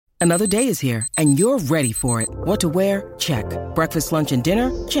Another day is here, and you're ready for it. What to wear? Check. Breakfast, lunch, and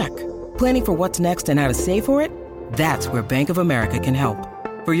dinner? Check. Planning for what's next and how to save for it? That's where Bank of America can help.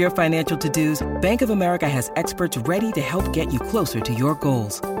 For your financial to-dos, Bank of America has experts ready to help get you closer to your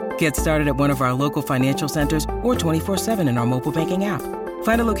goals. Get started at one of our local financial centers or 24/7 in our mobile banking app.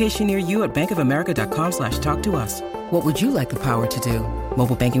 Find a location near you at bankofamerica.com/talktous. What would you like the power to do?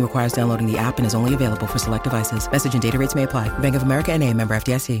 Mobile banking requires downloading the app and is only available for select devices. Message and data rates may apply. Bank of America N.A., member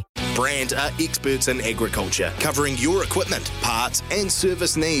FDIC. Brandt are experts in agriculture, covering your equipment, parts and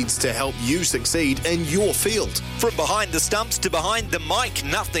service needs to help you succeed in your field. From behind the stumps to behind the mic,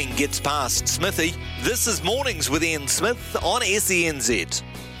 nothing gets past Smithy. This is Mornings with Ian Smith on SENZ.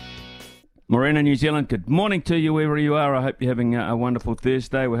 Morena, New Zealand, good morning to you wherever you are. I hope you're having a wonderful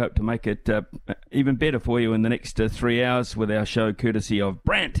Thursday. We hope to make it even better for you in the next 3 hours with our show courtesy of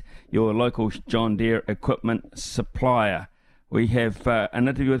Brandt, your local John Deere equipment supplier. We have an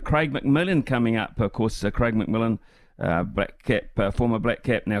interview with Craig McMillan coming up. Of course, Craig McMillan, Black Cap, former Black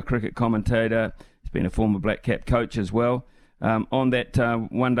Cap, now cricket commentator. He's been a former Black Cap coach as well. On that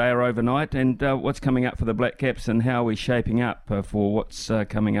one day or overnight, and what's coming up for the Black Caps and how are we shaping up for what's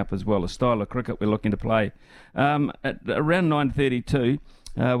coming up as well, a style of cricket we're looking to play. At around 9:32,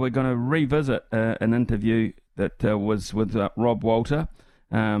 we're going to revisit an interview that was with Rob Walter.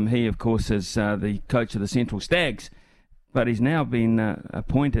 He, of course, is the coach of the Central Stags, but he's now been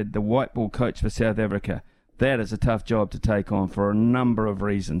appointed the white ball coach for South Africa. That is a tough job to take on for a number of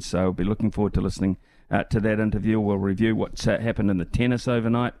reasons, so I'll be looking forward to listening to that interview. We'll review what's happened in the tennis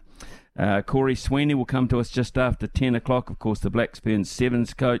overnight. Corey Sweeney will come to us just after 10 o'clock. Of course, the Black Ferns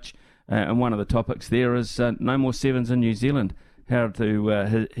Sevens coach. And one of the topics there is no more Sevens in New Zealand. How do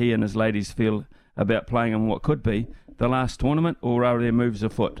he and his ladies feel about playing in what could be the last tournament, or are there moves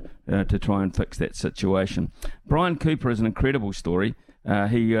afoot to try and fix that situation? Brian Cooper is an incredible story.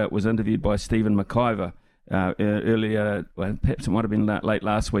 He was interviewed by Stephen McIver earlier. Well, perhaps it might have been late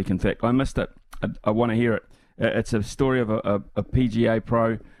last week, in fact. I missed it. I want to hear it. It's a story of a PGA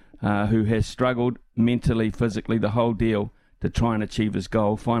pro who has struggled mentally, physically, the whole deal to try and achieve his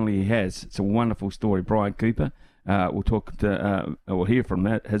goal. Finally, he has. It's a wonderful story. Brian Cooper. We'll hear from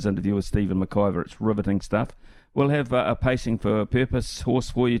his interview with Stephen McIver. It's riveting stuff. We'll have a Pacing for Purpose horse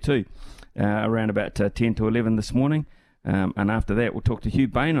for you too, around about 10 to 11 this morning. And after that, we'll talk to Hugh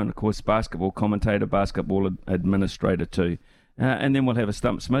Bainon, of course, basketball commentator, basketball administrator too. And then we'll have a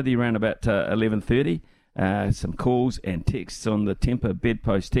Stump Smithy around about 11:30. Some calls and texts on the Temper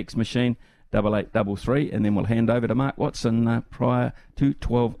Bedpost text machine, 8833. And then we'll hand over to Mark Watson prior to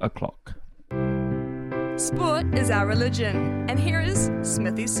 12 o'clock. Sport is our religion. And here is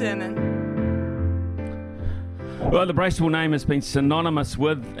Smithy's sermon. Well, the Bracewell name has been synonymous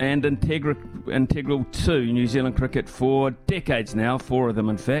with and integral to New Zealand cricket for decades now, 4 of them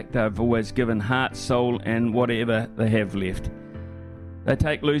in fact. They've always given heart, soul and whatever they have left. They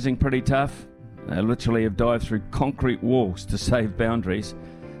take losing pretty tough. They literally have dived through concrete walls to save boundaries.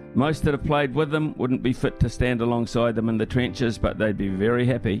 Most that have played with them wouldn't be fit to stand alongside them in the trenches, but they'd be very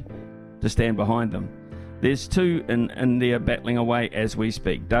happy to stand behind them. There's 2 in India battling away as we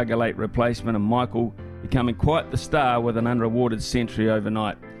speak. Doug, a late replacement, and Michael becoming quite the star with an unrewarded century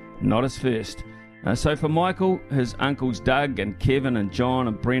overnight. Not his first. So for Michael, his uncles Doug and Kevin and John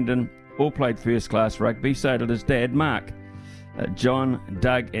and Brendan all played first-class rugby, so did his dad Mark. John,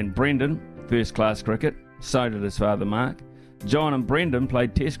 Doug and Brendan, first-class cricket, so did his father Mark. John and Brendan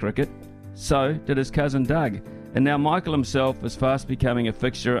played test cricket, so did his cousin Doug. And now Michael himself is fast becoming a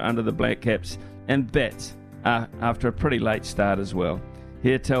fixture under the Black Caps, and that's after a pretty late start as well.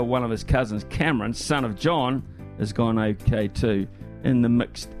 Here tell one of his cousins, Cameron, son of John, has gone okay too in the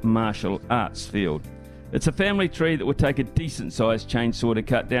mixed martial arts field. It's a family tree that would take a decent-sized chainsaw to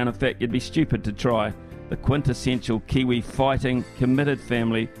cut down. In fact, you'd be stupid to try. The quintessential Kiwi fighting, committed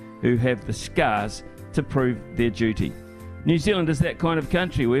family who have the scars to prove their duty. New Zealand is that kind of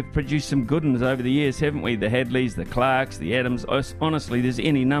country. We've produced some good ones over the years, haven't we? The Hadleys, the Clarks, the Adams. Honestly, there's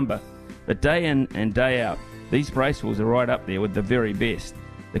any number. But day in and day out, these Bracewells are right up there with the very best.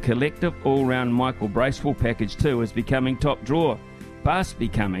 The collective all-round Michael Bracewell package too is becoming top drawer, fast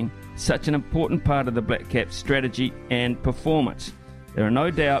becoming such an important part of the Black Caps strategy and performance. There are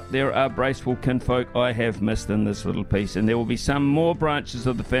no doubt there are Bracewell kinfolk I have missed in this little piece, and there will be some more branches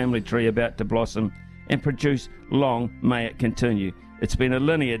of the family tree about to blossom and produce. Long may it continue. It's been a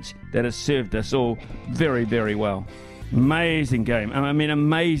lineage that has served us all very, very well. Amazing game.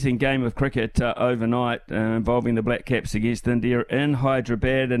 Amazing game of cricket overnight involving the Black Caps against India in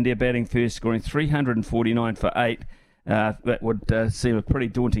Hyderabad. India batting first, scoring 349 for 8. That would seem a pretty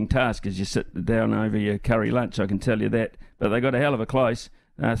daunting task as you sit down over your curry lunch, I can tell you that. But they got a hell of a close.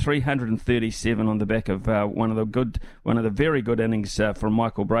 337 on the back of one of the very good innings from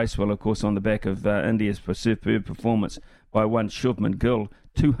Michael Bracewell, of course, on the back of India's superb performance by one Shubman Gill,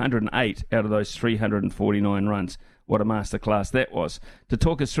 208 out of those 349 runs. What a masterclass that was. To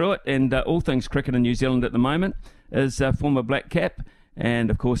talk us through it and all things cricket in New Zealand at the moment is former Black Cap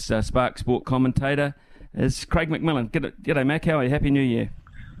and, of course, Spark Sport commentator is Craig McMillan. G'day, Mac. How are you? Happy New Year.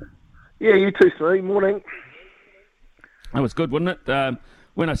 Yeah, you too, Smithy. Morning. That was good, wasn't it?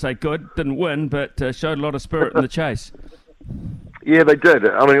 When I say good, didn't win, but showed a lot of spirit in the chase. Yeah, they did.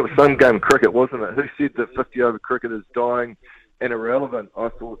 I mean, it was some game cricket, wasn't it? Who said that 50-over cricket is dying and irrelevant? I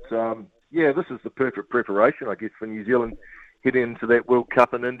thought, this is the perfect preparation, I guess, for New Zealand heading into that World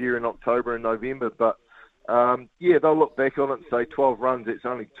Cup in India in October and November. But, they'll look back on it and say 12 runs, it's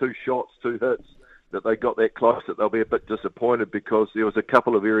only 2 shots, 2 hits, that they got that close, that they'll be a bit disappointed because there was a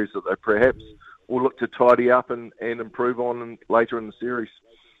couple of areas that they perhaps will look to tidy up and improve on later in the series.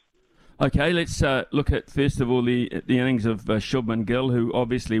 Okay, let's look at, first of all, the innings of Shubman Gill, who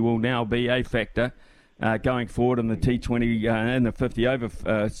obviously will now be a factor going forward in the T20 and the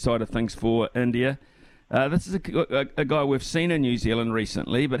 50-over side of things for India. This is a guy we've seen in New Zealand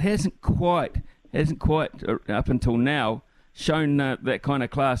recently, but hasn't quite up until now shown that kind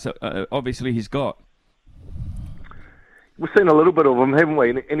of class. Obviously, he's got. We've seen a little bit of him, haven't we?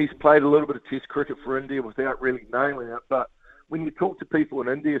 And he's played a little bit of Test cricket for India without really nailing it. But when you talk to people in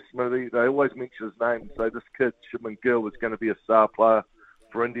India, Smithy, they always mention his name and say this kid, Shubman Gill, is going to be a star player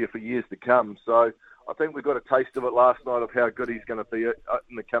for India for years to come. So I think we got a taste of it last night of how good he's going to be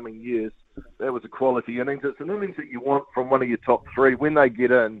in the coming years. That was a quality innings. It's an innings that you want from one of your top three. When they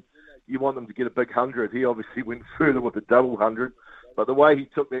get in, you want them to get a big 100. He obviously went further with a double 100. But the way he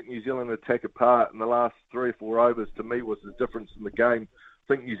took that New Zealand attack apart in the last 3 or 4 overs, to me, was the difference in the game.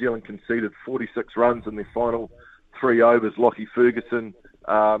 I think New Zealand conceded 46 runs in their final 3 overs. Lockie Ferguson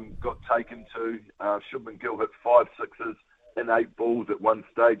got taken to. Shubman Gill hit 5 sixes and 8 balls at one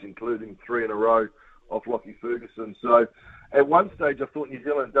stage, including 3 in a row off Lockie Ferguson. So at one stage, I thought New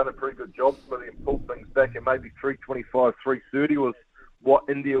Zealand had done a pretty good job, Smithy, and pulled things back, and maybe 325, 330 was what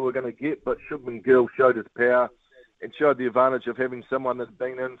India were going to get. But Shubman Gill showed his power and showed the advantage of having someone that's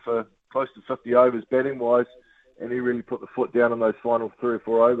been in for close to 50 overs batting-wise, and he really put the foot down in those final 3 or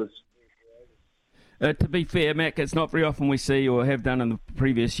 4 overs. To be fair, Mac, it's not very often we see, or have done in the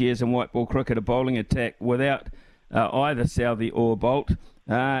previous years in white ball cricket, a bowling attack without either Southee or Bolt.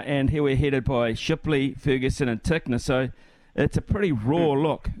 And here we're headed by Shipley, Ferguson and Tickner. So it's a pretty raw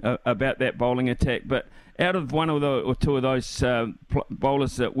look about that bowling attack. But out of one of the, or two of those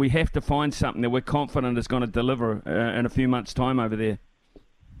bowlers, that we have to find something that we're confident is going to deliver in a few months' time over there.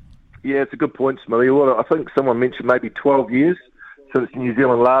 Yeah, it's a good point, Smithy. I think someone mentioned maybe 12 years since New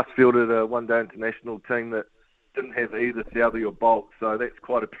Zealand last fielded a one-day international team that didn't have either Southee or Bolt. So that's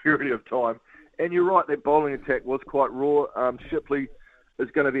quite a period of time. And you're right, that bowling attack was quite raw. Shipley is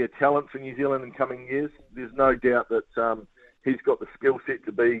going to be a talent for New Zealand in coming years. There's no doubt that he's got the skill set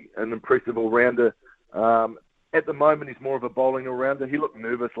to be an impressive all-rounder. At the moment, he's more of a bowling all-rounder. He looked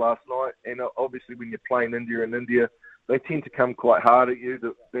nervous last night, and obviously when you're playing India, they tend to come quite hard at you.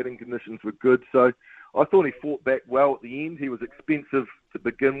 The batting conditions were good, so I thought he fought back well at the end. He was expensive to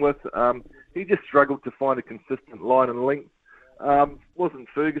begin with. He just struggled to find a consistent line and length. Wasn't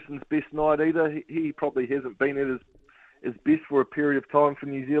Ferguson's best night either. He probably hasn't been at his best for a period of time for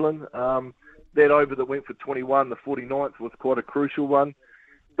New Zealand. That over that went for 21, the 49th, was quite a crucial one.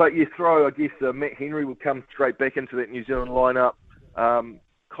 But you throw, I guess, Matt Henry will come straight back into that New Zealand lineup.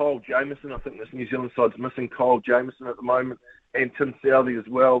 Kyle Jamieson, I think this New Zealand side's missing Kyle Jamieson at the moment, and Tim Southee as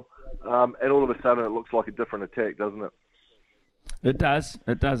well. And all of a sudden it looks like a different attack, doesn't it? It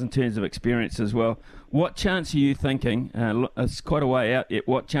does in terms of experience as well. What chance are you thinking, it's quite a way out yet,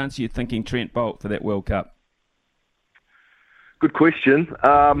 what chance are you thinking Trent Boult for that World Cup? Good question.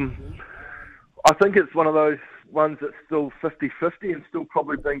 I think it's one of those ones that's still 50-50 and still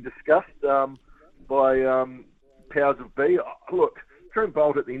probably being discussed by powers of be. Look, Trent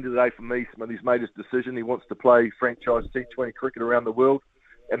Boult at the end of the day, for me, Smith, he's made his decision. He wants to play franchise T20 cricket around the world,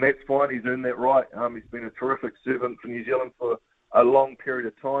 and that's fine. He's earned that right. He's been a terrific servant for New Zealand for a long period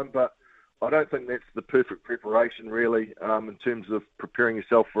of time, but I don't think that's the perfect preparation, really, in terms of preparing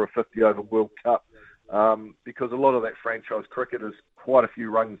yourself for a 50-over World Cup, because a lot of that franchise cricket is quite a few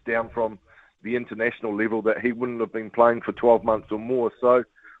rungs down from the international level that he wouldn't have been playing for 12 months or more. So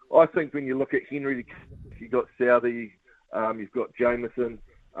I think when you look at Henry, you've got Southee, you've got Jamieson.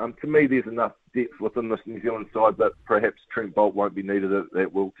 To me, there's enough depth within this New Zealand side that perhaps Trent Boult won't be needed at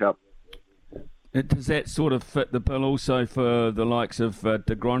that World Cup. Does that sort of fit the bill also for the likes of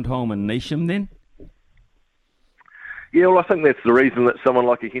de Grandhomme and Neesham then? Yeah, well, I think that's the reason that someone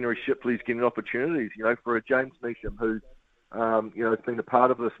like a Henry Shipley's getting opportunities. For a James Neesham who, has been a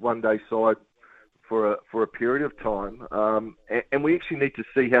part of this one-day side for a period of time, and we actually need to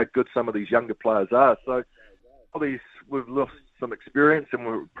see how good some of these younger players are. So, obviously, we've lost some experience, and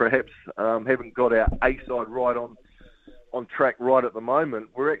we perhaps haven't got our A side right on track right at the moment.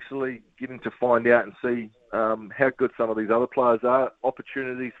 We're actually getting to find out and see how good some of these other players are,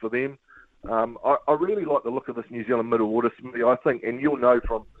 opportunities for them. I really like the look of this New Zealand middle order, Smithy. I think, and you'll know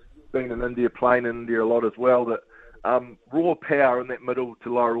from being in India, playing in India a lot as well, that raw power in that middle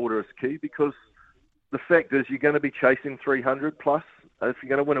to lower order is key, because the fact is you're going to be chasing 300 plus. If you're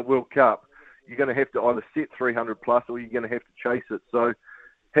going to win a World Cup, you're going to have to either set 300 plus or you're going to have to chase it. So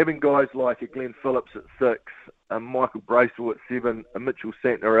having guys like a Glenn Phillips at 6, a Michael Bracewell at 7, a Mitchell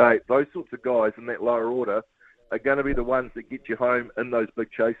Santner at 8, those sorts of guys in that lower order are going to be the ones that get you home in those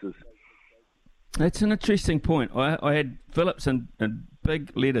big chases. That's an interesting point. I had Phillips in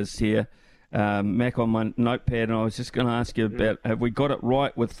big letters here, Mac, on my notepad, and I was just going to ask you about, have we got it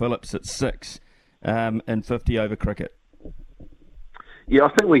right with Phillips at 6 in 50 over cricket? Yeah, I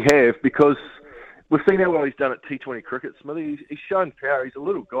think we have, because we've seen how well he's done at T20 cricket, Smithy. He's shown power. He's a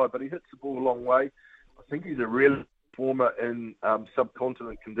little guy, but he hits the ball a long way. I think he's a real performer in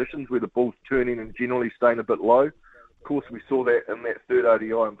subcontinent conditions where the ball's turning and generally staying a bit low. Of course, we saw that in that third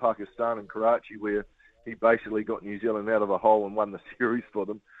ODI in Pakistan and Karachi, where he basically got New Zealand out of a hole and won the series for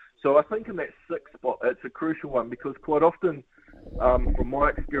them. So I think in that 6 spot, it's a crucial one, because quite often, from my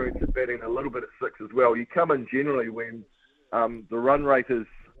experience of batting a little bit at 6 as well, you come in generally when the run rate is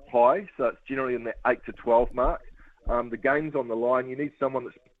high, so it's generally in that 8 to 12 mark. The game's on the line. You need someone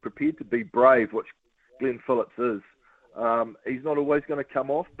that's prepared to be brave, which Glenn Phillips is. He's not always going to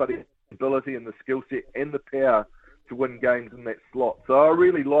come off, but he has the ability and the skill set and the power to win games in that slot. So I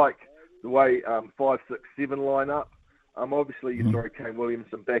really like the way 5, 6, 7 line up. Obviously, you saw Kane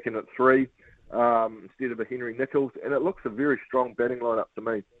Williamson back in at 3 instead of a Henry Nicholls, and it looks a very strong batting lineup to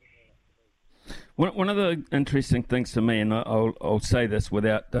me. One of the interesting things to me, and I'll say this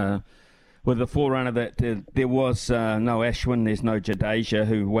without with the forerunner, that there was no Ashwin, there's no Jadeja,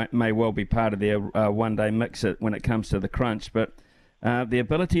 who may well be part of their one-day mix when it comes to the crunch, but the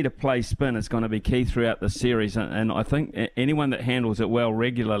ability to play spin is going to be key throughout the series, and I think anyone that handles it well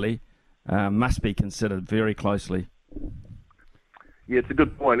regularly must be considered very closely. Yeah, it's a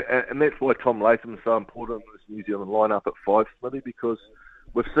good point, and that's why Tom Latham is so important in this New Zealand lineup at 5, Smithy, because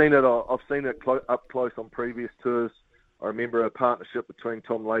we've seen it. I've seen it up close on previous tours. I remember a partnership between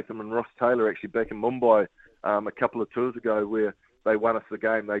Tom Latham and Ross Taylor actually back in Mumbai a couple of tours ago, where they won us the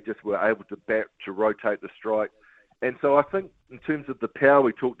game. They just were able to bat to rotate the strike. And so I think in terms of the power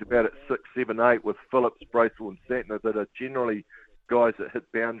we talked about at 6, 7, 8 with Phillips, Bracewell and Santner, that are generally guys that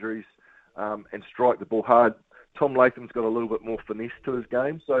hit boundaries and strike the ball hard, Tom Latham's got a little bit more finesse to his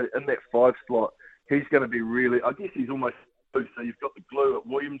game. So in that 5 slot, he's going to be really, I guess he's almost, so you've got the glue at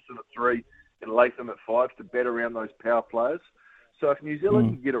Williamson at 3 and Latham at 5 to bat around those power players. So if New Zealand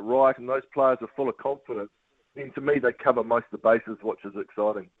can get it right and those players are full of confidence, then to me they cover most of the bases, which is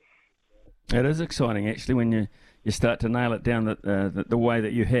exciting. It is exciting, actually, when you start to nail it down the way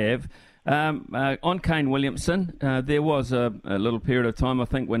that you have. On Kane Williamson, there was a little period of time, I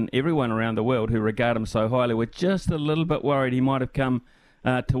think, when everyone around the world who regard him so highly were just a little bit worried he might have come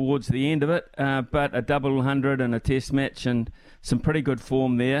towards the end of it, but a double 100 and a test match and some pretty good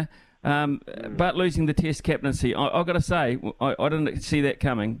form there. But losing the test captaincy, I've got to say, I didn't see that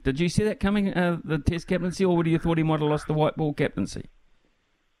coming. Did you see that coming, the test captaincy, or would you thought he might have lost the white ball captaincy?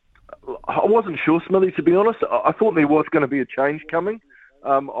 I wasn't sure, Smithy, to be honest. I thought there was going to be a change coming.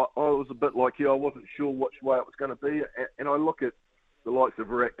 I was a bit like you. I wasn't sure which way it was going to be. And I look at the likes of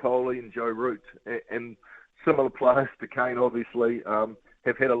Virat Kohli and Joe Root, and similar players to Kane, obviously,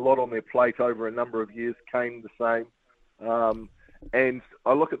 have had a lot on their plate over a number of years. Kane the same. And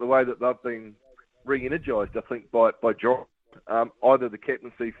I look at the way that they've been re-energised, I think, by John, either the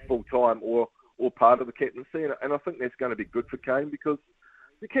captaincy full-time or part of the captaincy. And I think that's going to be good for Kane, because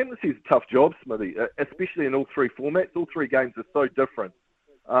the captaincy is a tough job, Smithy, especially in all 3 formats. All 3 games are so different.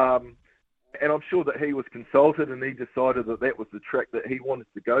 And I'm sure that he was consulted and he decided that was the track that he wanted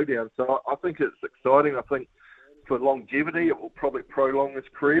to go down. So I think it's exciting. I think for longevity, it will probably prolong his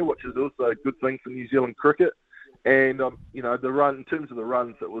career, which is also a good thing for New Zealand cricket. And, the run, in terms of the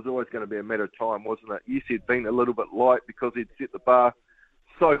runs, it was always going to be a matter of time, wasn't it? Yes, he'd been a little bit light because he'd set the bar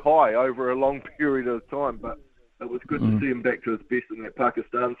so high over a long period of time, but it was good to see him back to his best in that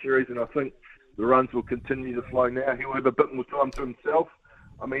Pakistan series, and I think the runs will continue to flow now. He'll have a bit more time to himself.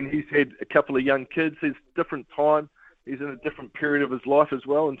 I mean, he's had a couple of young kids. He's different time. He's in a different period of his life as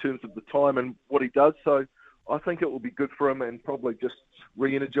well in terms of the time and what he does. So I think it will be good for him and probably just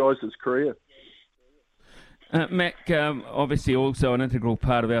re-energise his career. Mac, obviously also an integral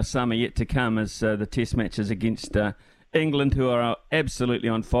part of our summer yet to come is the test matches against England, who are absolutely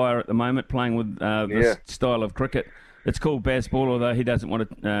on fire at the moment, playing with this style of cricket. It's called Bazball, although he doesn't want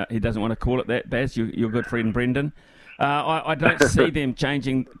to call it that. Baz, your good friend Brendan. I don't see them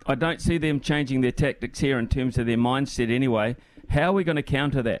changing. I don't see them changing their tactics here in terms of their mindset. Anyway, how are we going to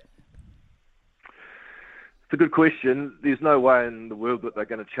counter that? It's a good question. There's no way in the world that they're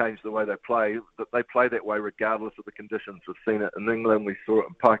going to change the way they play. That they play that way regardless of the conditions. We've seen it in England. We saw it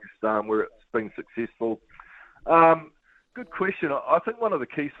in Pakistan where it's been successful. Good question. I think one of the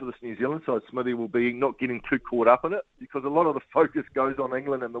keys for this New Zealand side, Smithy, will be not getting too caught up in it, because a lot of the focus goes on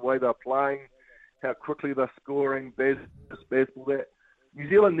England and the way they're playing, how quickly they're scoring, Bazball, that. New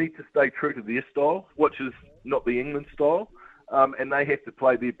Zealand need to stay true to their style, which is not the England style, and they have to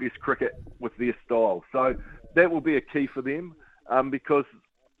play their best cricket with their style. So that will be a key for them, because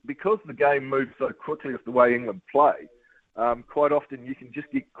the game moves so quickly with the way England play. Quite often you can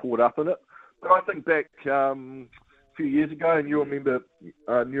just get caught up in it. But I think back few years ago, and you'll remember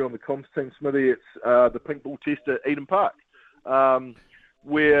new on the comms team, Smithy, it's the pink ball test at Eden Park,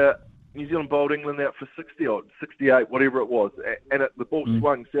 where New Zealand bowled England out for 60-odd, 68, whatever it was, and the ball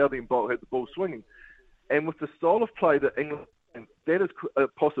swung. Southern bowl had the ball swinging. And with the style of play that England, that is a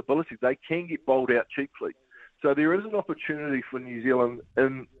possibility, they can get bowled out cheaply. So there is an opportunity for New Zealand,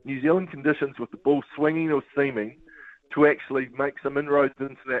 in New Zealand conditions with the ball swinging or seaming, to actually make some inroads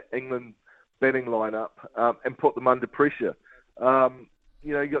into that England batting lineup and put them under pressure.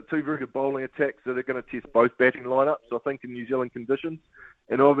 You've got two very good bowling attacks that are going to test both batting lineups, I think, in New Zealand conditions.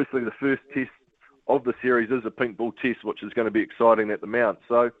 And obviously the first test of the series is a pink ball test, which is going to be exciting at the Mount.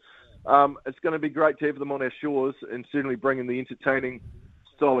 So it's going to be great to have them on our shores, and certainly bringing the entertaining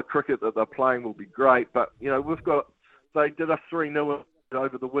style of cricket that they're playing will be great. But, they did us 3-0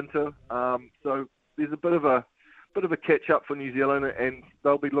 over the winter. So there's a bit of a catch up for New Zealand, and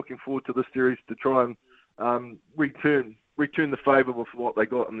they'll be looking forward to this series to try and return the favour with what they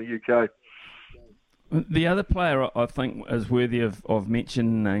got in the UK. The other player I think is worthy of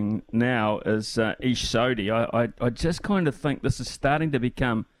mentioning now is Ish Sodhi. I just kind of think this is starting to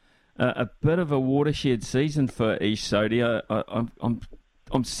become a bit of a watershed season for Ish Sodhi.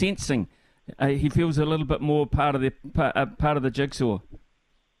 I'm sensing he feels a little bit more part of the jigsaw.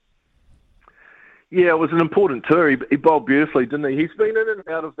 Yeah, it was an important tour. He bowled beautifully, didn't he? He's been in and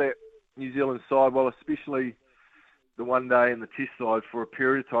out of that New Zealand side, well, especially the one day and the test side, for a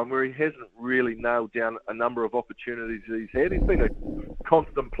period of time where he hasn't really nailed down a number of opportunities that he's had. He's been a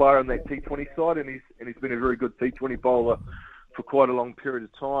constant player on that T20 side, and he's been a very good T20 bowler for quite a long period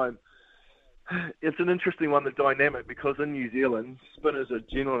of time. It's an interesting one, the dynamic, because in New Zealand, spinners are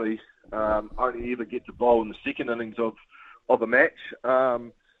generally only ever get to bowl in the second innings of a match.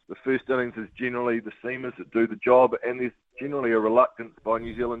 The first innings is generally the seamers that do the job, and there's generally a reluctance by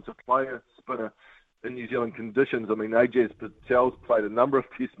New Zealand to play a spinner in New Zealand conditions. I mean, Ajaz Patel's played a number of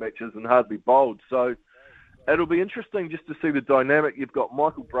test matches and hardly bowled. So it'll be interesting just to see the dynamic. You've got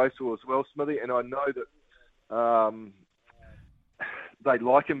Michael Bracewell as well, Smithy, and I know that they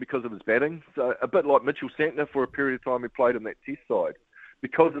like him because of his batting. So a bit like Mitchell Santner for a period of time, he played in that test side.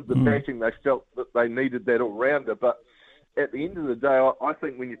 Because of the batting, they felt that they needed that all-rounder. But at the end of the day, I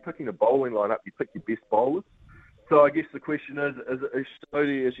think when you're picking a bowling lineup, you pick your best bowlers. So I guess the question is it Ish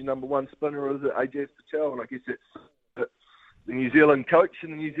Sodhi as your number one spinner, or is it Ajaz Patel? And I guess that's the New Zealand coach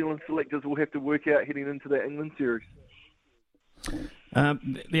and the New Zealand selectors will have to work out heading into that England series.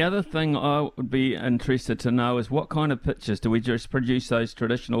 The other thing I would be interested to know is what kind of pitches do we just produce? Those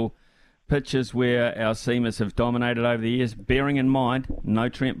traditional pitches where our seamers have dominated over the years, bearing in mind no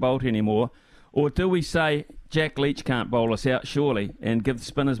Trent Boult anymore, or do we say Jack Leach can't bowl us out surely and give the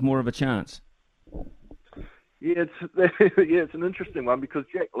spinners more of a chance? Yeah, it's an interesting one, because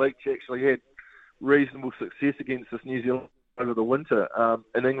Jack Leach actually had reasonable success against this New Zealand over the winter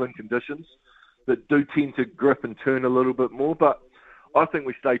in England conditions that do tend to grip and turn a little bit more. But I think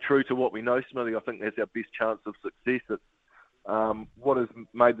we stay true to what we know, Smithy. I think that's our best chance of success. It's what has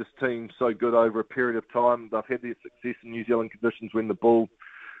made this team so good over a period of time. They've had their success in New Zealand conditions when the ball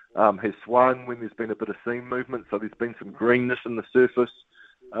has swung, when there's been a bit of seam movement, so there's been some greenness in the surface.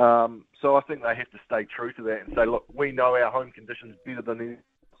 So I think they have to stay true to that and say, look, we know our home conditions better than anyone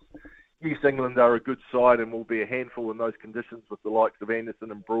else. Yes, England are a good side and will be a handful in those conditions with the likes of Anderson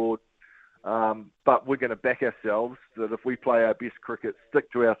and Broad. But we're going to back ourselves that if we play our best cricket,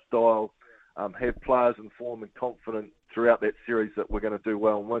 stick to our style, have players in form and confident throughout that series, that we're going to do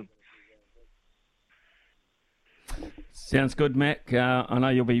well and win. Sounds good, Mac. I know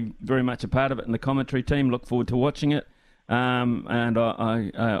you'll be very much a part of it in the commentary team. Look forward to watching it. And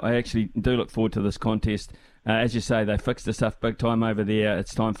I actually do look forward to this contest. As you say, they fixed the stuff big time over there.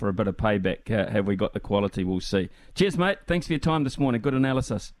 It's time for a bit of payback. Have we got the quality? We'll see. Cheers, mate. Thanks for your time this morning. Good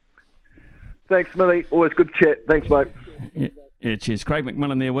analysis. Thanks, Smithy. Always good chat. Thanks, mate. Yeah, cheers. Craig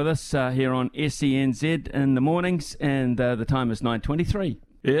McMillan there with us here on SENZ in the mornings, and the time is 9:23.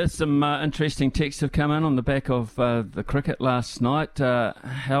 Yeah, some interesting texts have come in on the back of the cricket last night.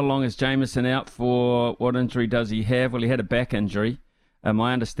 How long is Jamieson out for? What injury does he have? Well, he had a back injury.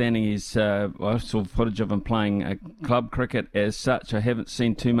 My understanding is I saw footage of him playing club cricket as such. I haven't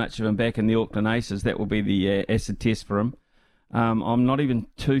seen too much of him back in the Auckland Aces. That will be the acid test for him. I'm not even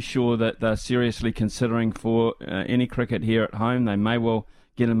too sure that they're seriously considering for any cricket here at home. They may well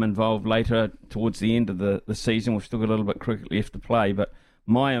get him involved later towards the end of the season. We've still got a little bit of cricket left to play, but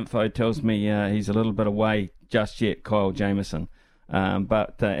my info tells me he's a little bit away just yet, Kyle Jamieson.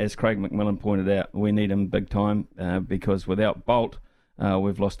 But as Craig McMillan pointed out, we need him big time because without Bolt,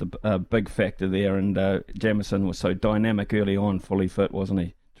 we've lost a big factor there. And Jamieson was so dynamic early on, fully fit, wasn't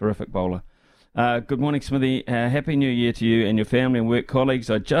he? Terrific bowler. Good morning, Smithy. Happy New Year to you and your family and work colleagues.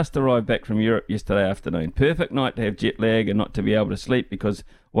 I just arrived back from Europe yesterday afternoon. Perfect night to have jet lag and not to be able to sleep because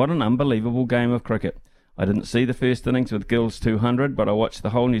what an unbelievable game of cricket. I didn't see the first innings with Gill's 200, but I watched the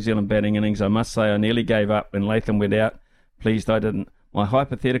whole New Zealand batting innings. I must say I nearly gave up when Latham went out. Pleased I didn't. My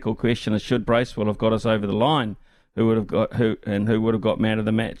hypothetical question is, should Bracewell have got us over the line? Who would have got man of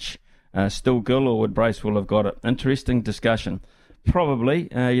the match? Still Gill, or would Bracewell have got it? Interesting discussion. Probably.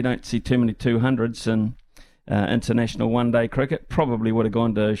 You don't see too many 200s in international one-day cricket. Probably would have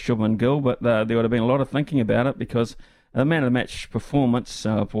gone to Shubman Gill, but there would have been a lot of thinking about it because the man of the match performance,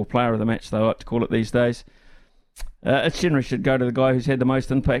 or player of the match they like to call it these days, it generally should go to the guy who's had the most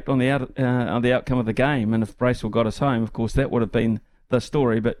impact on the outcome of the game. And if Bracewell got us home, of course, that would have been the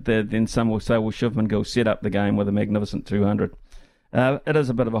story. But then some will say, well, Shubman Gill set up the game with a magnificent 200. It is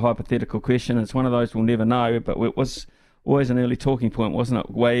a bit of a hypothetical question. It's one of those we'll never know, but it was always an early talking point, wasn't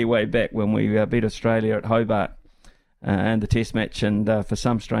it? Way back when we beat Australia at Hobart and the Test match, and for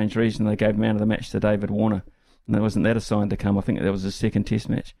some strange reason they gave man of the match to David Warner. And there wasn't that a sign to come. I think that was his second Test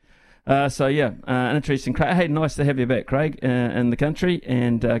match. An interesting. Hey, nice to have you back, Craig, in the country,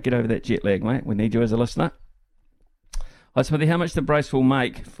 and get over that jet lag, mate. We need you as a listener. Hi, Smithy. How much did Bracewell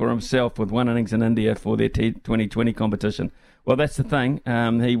make for himself with one innings in India for their 2020 competition? Well, that's the thing.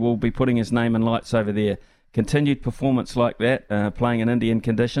 He will be putting his name in lights over there. Continued performance like that, playing in Indian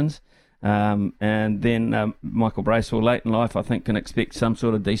conditions, and then Michael Bracewell late in life, I think, can expect some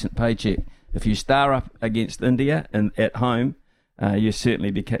sort of decent paycheck. If you star up against India and at home, you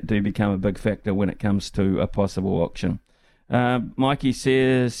certainly do become a big factor when it comes to a possible auction. Mikey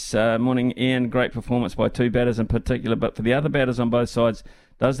says, morning Ian, great performance by two batters in particular, but for the other batters on both sides,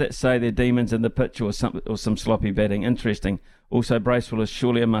 does that say they're demons in the pitch or some sloppy batting? Interesting. Also, Bracewell is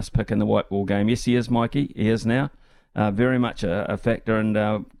surely a must-pick in the white ball game. Yes, he is, Mikey. He is now. Very much a factor, and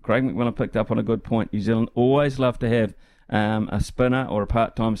Craig McMillan picked up on a good point. New Zealand always love to have a spinner or a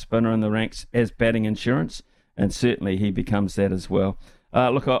part-time spinner in the ranks as batting insurance, and certainly he becomes that as well.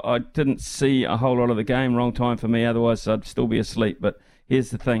 Look, I didn't see a whole lot of the game. Wrong time for me, otherwise I'd still be asleep. But here's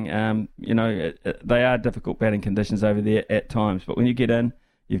the thing, they are difficult batting conditions over there at times, but when you get in,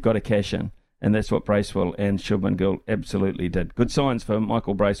 you've got to cash in. And that's what Bracewell and Shubman Gill absolutely did. Good signs for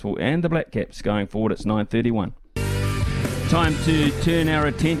Michael Bracewell and the Black Caps going forward. It's 9:31. Time to turn our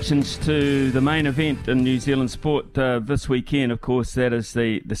attentions to the main event in New Zealand sport this weekend. Of course, that is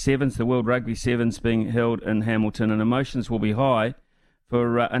the Sevens, the World Rugby Sevens being held in Hamilton. And emotions will be high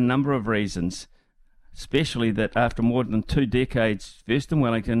for a number of reasons, especially that after more than 2 decades, first in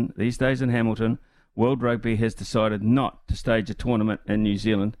Wellington, these days in Hamilton, World Rugby has decided not to stage a tournament in New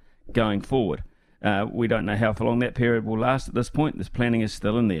Zealand going forward. We don't know how long that period will last at this point. This planning is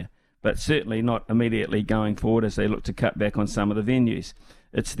still in there, but certainly not immediately going forward as they look to cut back on some of the venues.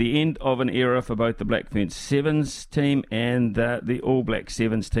 It's the end of an era for both the Black Ferns Sevens team and the All Black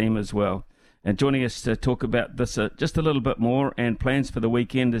Sevens team as well. And joining us to talk about this just a little bit more and plans for the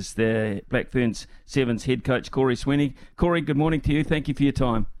weekend is the Black Ferns Sevens head coach, Corey Sweeney. Corey, good morning to you. Thank you for your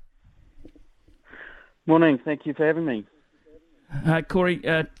time. Morning. Thank you for having me. Corey,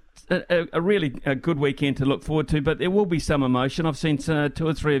 a really good weekend to look forward to, but there will be some emotion. I've seen 2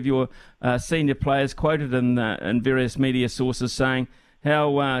 or 3 of your senior players quoted in various media sources saying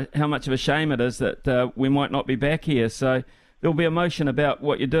how much of a shame it is that we might not be back here. So there'll be emotion about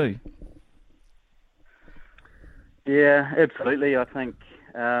what you do. Yeah, absolutely. I think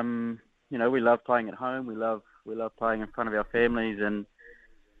we love playing at home. We love playing in front of our families, and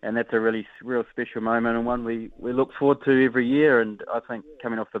that's a real special moment, and one we look forward to every year. And I think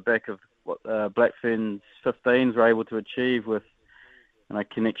coming off the back of what Black Ferns 15s were able to achieve with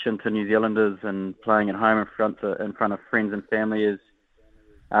connection to New Zealanders and playing at home in front of friends and family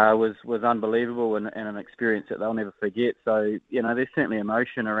was unbelievable and an experience that they'll never forget. So there's certainly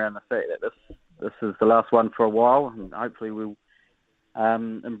emotion around the fact that this is the last one for a while, and hopefully we'll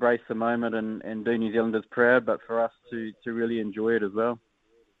embrace the moment and do New Zealanders proud, but for us to really enjoy it as well.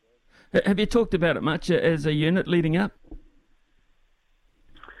 Have you talked about it much as a unit leading up?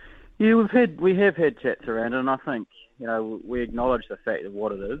 Yeah, we have had chats around it, and I think we acknowledge the fact of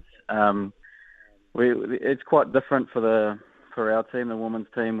what it is. It's quite different for our team, the women's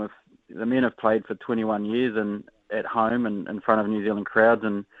team. With the men have played for 21 years and at home and in front of New Zealand crowds,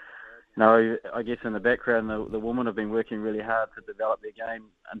 and I guess in the background the women have been working really hard to develop their game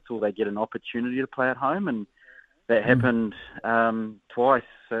until they get an opportunity to play at home, and that happened twice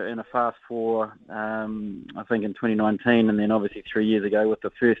in a fast four, I think in 2019, and then obviously 3 years ago with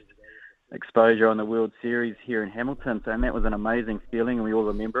the first exposure on the World Series here in Hamilton. And that was an amazing feeling, and we all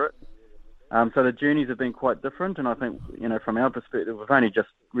remember it. So the journeys have been quite different, and I think from our perspective, we've only just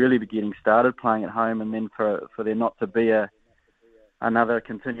really been getting started playing at home, and then for there not to be another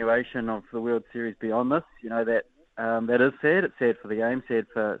continuation of the World Series beyond this, that is sad. It's sad for the game, sad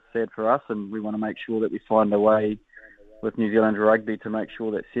for us, and we want to make sure that we find a way with New Zealand rugby to make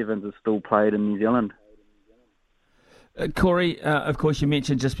sure that sevens are still played in New Zealand. Corey, of course, you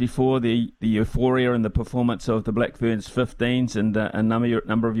mentioned just before the euphoria and the performance of the Black Ferns 15s, and a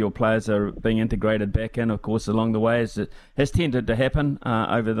number of your players are being integrated back in, of course, along the way, as it has tended to happen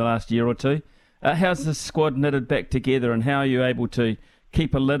over the last year or two. How's the squad knitted back together, and how are you able to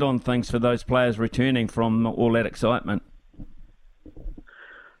keep a lid on things for those players returning from all that excitement?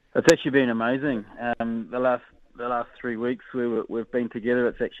 It's actually been amazing. The last 3 weeks we've been together,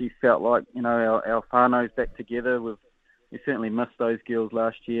 it's actually felt like our whānau's back together. We certainly missed those girls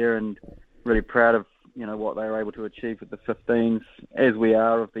last year, and really proud of what they were able to achieve with the 15s, as we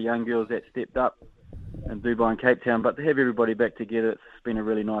are of the young girls that stepped up in Dubai and Cape Town. But to have everybody back together, it's been a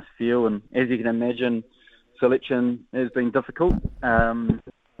really nice feel. And as you can imagine, selection has been difficult, and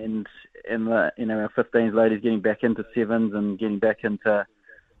our 15s ladies getting back into sevens and getting back into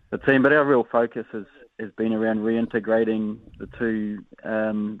the team. But our real focus has been around reintegrating the two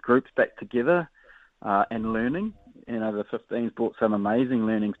groups back together and learning. The 15s brought some amazing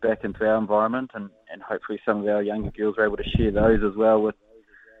learnings back into our environment, and hopefully some of our younger girls are able to share those as well with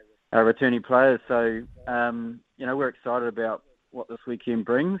our returning players. So, we're excited about what this weekend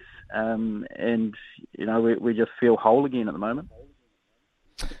brings, and we just feel whole again at the moment.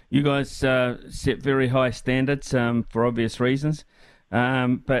 You guys set very high standards for obvious reasons,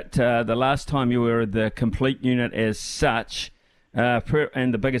 but the last time you were the complete unit as such,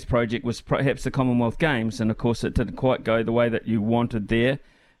 and the biggest project was perhaps the Commonwealth Games, and of course it didn't quite go the way that you wanted there.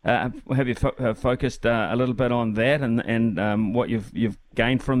 Have you focused a little bit on that and what you've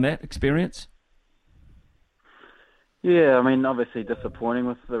gained from that experience? Yeah, I mean, obviously disappointing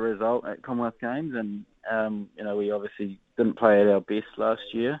with the result at Commonwealth Games, and we obviously didn't play at our best last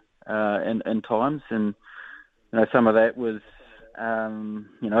year in times, and some of that was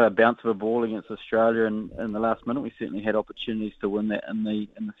a bounce of a ball against Australia in the last minute. We certainly had opportunities to win that in the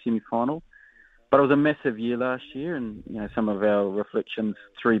semi-final, but it was a massive year last year, and some of our reflections,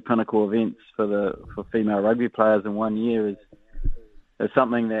 3 pinnacle events for female rugby players in 1 year is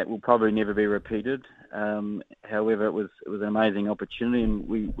something that will probably never be repeated. However, it was an amazing opportunity, and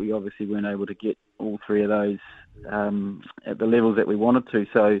we obviously weren't able to get all 3 of those at the levels that we wanted to.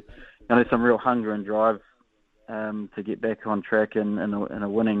 So there's some real hunger and drive to get back on track in a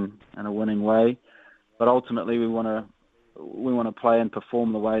winning way. But ultimately, we want to play and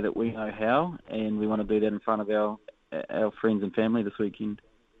perform the way that we know how, and we want to do that in front of our friends and family this weekend.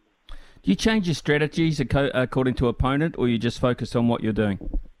 Do you change your strategies according to opponent, or you just focus on what you're doing?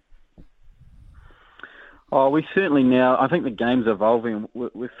 Oh, we certainly now. I think the game's evolving.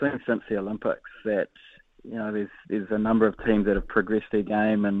 We've seen since the Olympics that there's a number of teams that have progressed their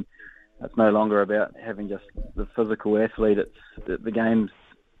game, and it's no longer about having just the physical athlete. It's the game's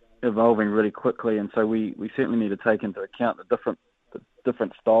evolving really quickly, and so we certainly need to take into account the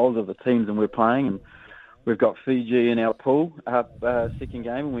different styles of the teams and we're playing. And we've got Fiji in our pool, second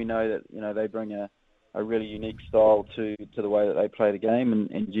game, and we know that they bring a really unique style to the way that they play the game,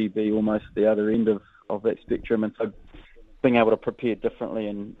 and GB almost the other end of that spectrum. And so being able to prepare differently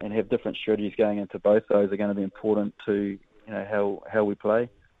and have different strategies going into both those are going to be important to how we play.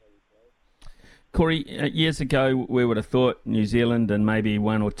 Corey, years ago we would have thought New Zealand and maybe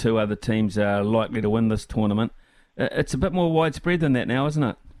 1 or 2 other teams are likely to win this tournament. It's a bit more widespread than that now, isn't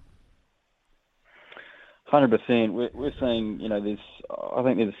it? 100%. We're seeing, I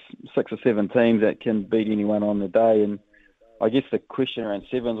think there's 6 or 7 teams that can beat anyone on the day, and I guess the question around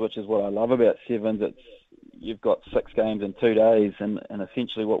sevens, which is what I love about sevens, you've got 6 games in 2 days, and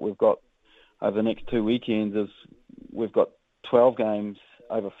essentially what we've got over the next 2 weekends is we've got 12 games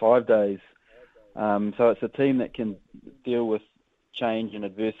over 5 days. So it's a team that can deal with change and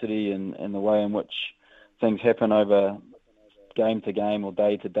adversity and the way in which things happen over game to game or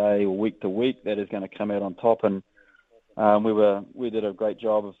day to day or week to week that is going to come out on top. And we did a great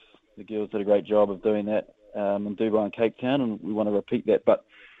job the girls did a great job of doing that in Dubai and Cape Town, and we want to repeat that. But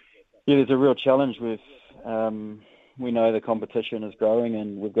yeah, there's a real challenge with, we know the competition is growing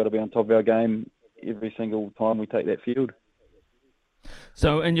and we've got to be on top of our game every single time we take that field.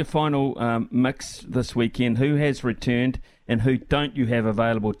 So in your final mix this weekend, who has returned and who don't you have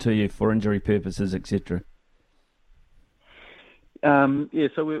available to you for injury purposes, etc.?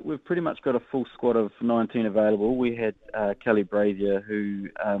 So we've pretty much got a full squad of 19 available. We had Kelly Brazier, who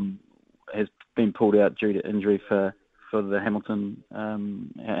has been pulled out due to injury for the Hamilton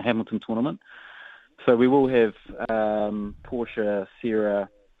tournament. So we will have Portia, Sarah,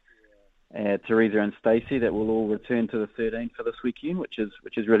 Teresa and Stacey that will all return to the 13 for this weekend, which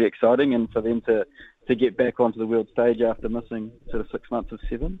is really exciting, and for them to get back onto the world stage after missing sort of 6 months of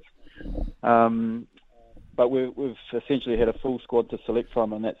sevens. But we've essentially had a full squad to select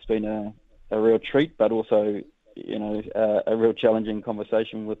from, and that's been a real treat, but also a real challenging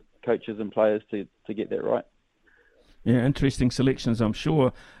conversation with coaches and players to get that right. Yeah, interesting selections, I'm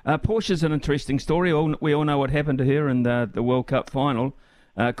sure. Portia's an interesting story. We all know what happened to her in the World Cup final.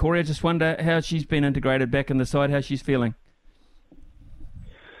 Corey, I just wonder how she's been integrated back in the side, how she's feeling.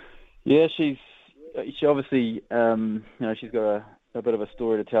 Yeah, she obviously, she's got a bit of a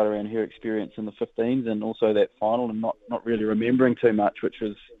story to tell around her experience in the 15s and also that final, and not really remembering too much, which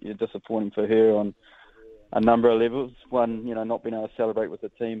was disappointing for her on a number of levels. One, not being able to celebrate with the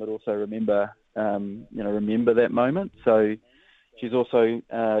team, but also remember that moment. So she's also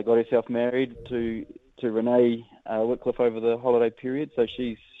got herself married to Renee Whitcliffe over the holiday period. So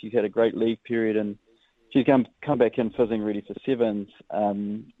she's had a great leave period, and she's come back in fizzing ready for sevens.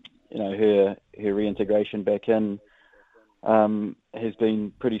 Her reintegration back in has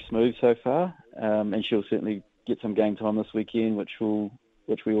been pretty smooth so far, and she'll certainly get some game time this weekend, which we all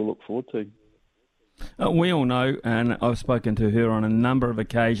look forward to. We all know, and I've spoken to her on a number of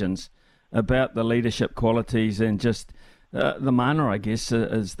occasions about the leadership qualities and just the mana, I guess,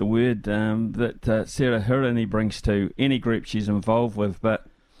 is the word that Sarah Hirini brings to any group she's involved with. But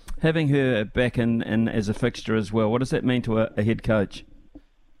having her back in as a fixture as well, what does that mean to a head coach?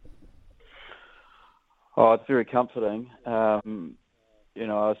 Oh, it's very comforting. I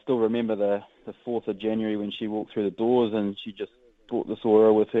still remember the 4th of January when she walked through the doors, and she just brought this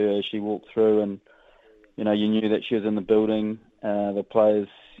aura with her as she walked through, and you knew that she was in the building. The players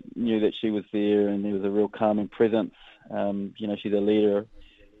knew that she was there, and there was a real calming presence. She's a leader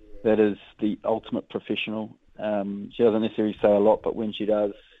that is the ultimate professional. She doesn't necessarily say a lot, but when she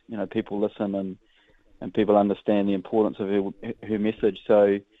does, people listen and people understand the importance of her message.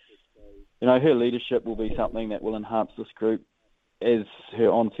 So, her leadership will be something that will enhance this group as her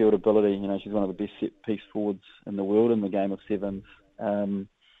on-field ability. She's one of the best set-piece forwards in the world in the game of sevens.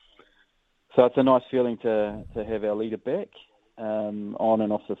 So it's a nice feeling to have our leader back on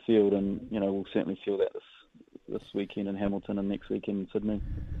and off the field, and we'll certainly feel that this weekend in Hamilton and next weekend in Sydney.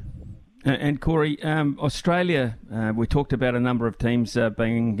 And Corey, Australia, we talked about a number of teams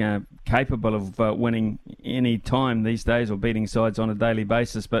being capable of winning any time these days or beating sides on a daily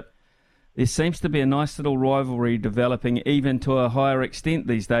basis, but there seems to be a nice little rivalry developing even to a higher extent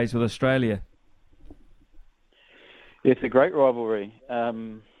these days with Australia. Yeah, it's a great rivalry.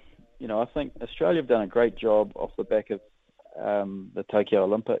 I think Australia have done a great job off the back of the Tokyo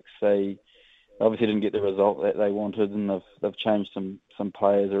Olympics. They obviously didn't get the result that they wanted, and they've changed some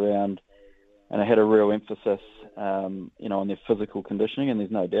players around, and they had a real emphasis, on their physical conditioning. And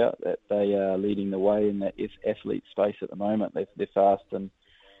there's no doubt that they are leading the way in that athlete space at the moment. They're fast and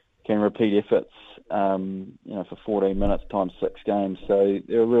can repeat efforts, for 14 minutes times 6 games. So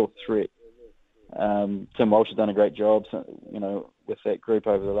they're a real threat. Tim Walsh has done a great job, with that group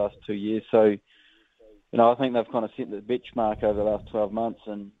over the last 2 years. So, I think they've kind of set the benchmark over the last 12 months,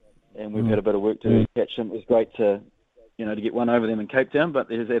 and we've had a bit of work to do to catch them. It was great to get one over them in Cape Town, but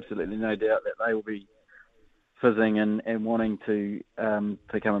there's absolutely no doubt that they will be fizzing and wanting to come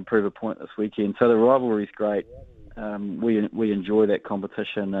and prove a point this weekend. So the rivalry's great. We enjoy that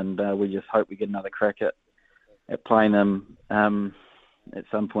competition, and we just hope we get another crack at playing them at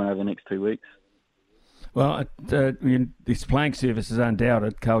some point over the next 2 weeks. Well, this playing surface is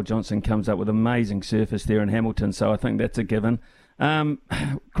undoubted. Carl Johnson comes up with amazing surface there in Hamilton, so I think that's a given.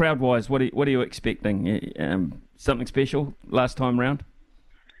 Crowd-wise, what are you expecting? Something special last time round?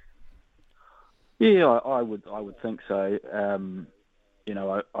 Yeah, I would think so.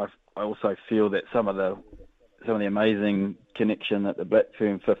 I also feel that some of the amazing connection that the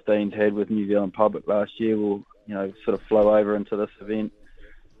Blackfern 15s had with New Zealand public last year will, sort of flow over into this event.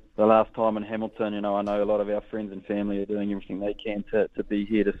 The last time in Hamilton, I know a lot of our friends and family are doing everything they can to be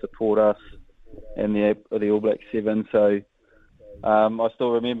here to support us and the All Black 7. So I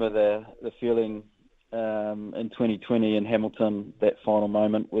still remember the feeling in 2020 in Hamilton. That final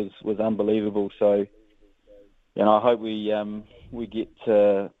moment was unbelievable. So, I hope we get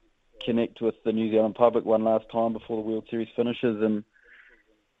to connect with the New Zealand public one last time before the World Series finishes,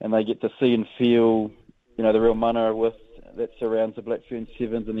 and they get to see and feel, the real mana that surrounds the Blackfern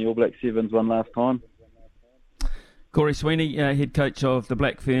 7s and the All Black 7s one last time. Corey Sweeney, head coach of the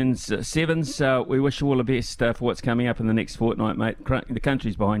Blackferns 7s. We wish you all the best for what's coming up in the next fortnight, mate. The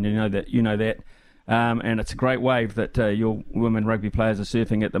country's behind you, you know that. And it's a great wave that your women rugby players are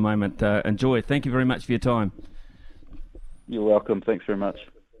surfing at the moment. Enjoy. Thank you very much for your time. You're welcome. Thanks very much.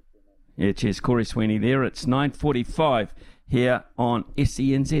 Yeah, cheers. Corey Sweeney there. It's 9:45 here on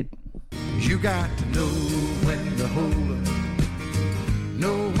SENZ. You got to know when to hold up,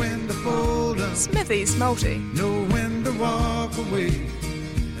 know when to fold up, Smithy's Multi. know when to walk away,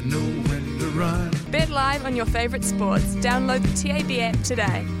 and know when to run. Bet live on your favourite sports. Download the TAB app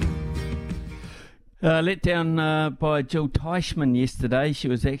today. Let down by Jill Teichmann yesterday. She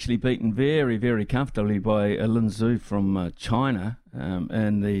was actually beaten very, very comfortably by Lin Zhu from China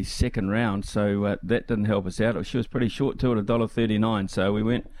in the second round, so that didn't help us out. She was pretty short too at $1.39, so we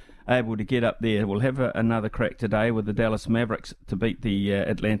weren't able to get up there. We'll have another crack today with the Dallas Mavericks to beat the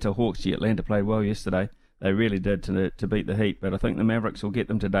Atlanta Hawks. The Atlanta played well yesterday. They really did to beat the Heat, but I think the Mavericks will get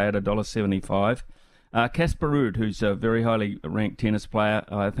them today at $1.75. Casper Ruud, who's a very highly ranked tennis player,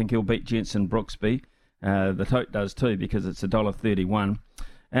 I think he'll beat Jensen Brooksby. The Tote does too because it's $1.31.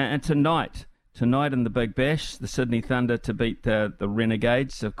 And tonight in the Big Bash, the Sydney Thunder to beat the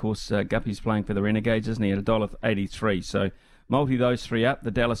Renegades. Of course, Guppy's playing for the Renegades, isn't he, at $1.83. So multi those three up,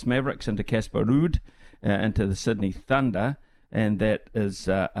 the Dallas Mavericks into Casper Ruud, into the Sydney Thunder, and that is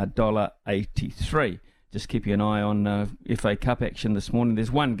 $1.83. Just keep an eye on FA Cup action this morning.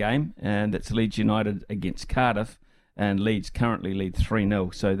 There's one game, and that's Leeds United against Cardiff, and Leeds currently lead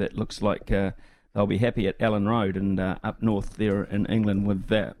 3-0. So that looks like they'll be happy at Ellen Road and up north there in England with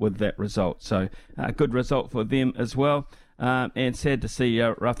that result. So a good result for them as well. And sad to see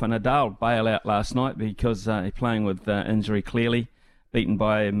Rafa Nadal bail out last night because he's playing with injury clearly. Beaten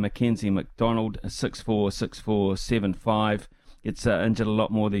by Mackenzie McDonald, 6-4, 6-4, 7-5. Gets injured a lot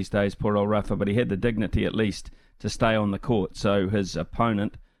more these days, poor old Rafa, but he had the dignity at least to stay on the court. So his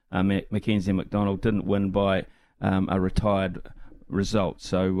opponent, Mackenzie McDonald, didn't win by a retired result.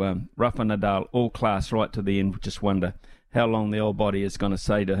 So Rafa Nadal, all class right to the end. Just wonder how long the old body is going to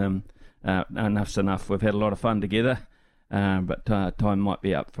say to him, enough's enough. We've had a lot of fun together. But time might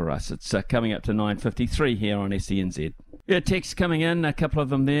be up for us. It's coming up to 9:53 here on SENZ. Yeah, texts coming in, a couple of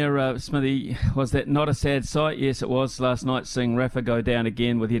them there. Smithy, was that not a sad sight? Yes, it was last night, seeing Rafa go down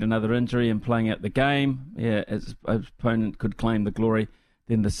again with yet another injury and playing out the game. Yeah, his opponent could claim the glory.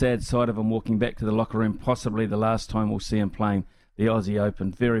 Then the sad side of him walking back to the locker room, possibly the last time we'll see him playing the Aussie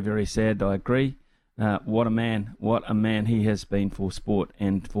Open. Very, very sad, I agree. What a man he has been for sport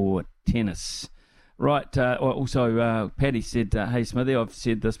and for tennis. Right, also Paddy said, hey Smithy, I've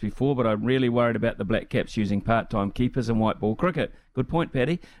said this before, but I'm really worried about the Black Caps using part-time keepers in white ball cricket. Good point,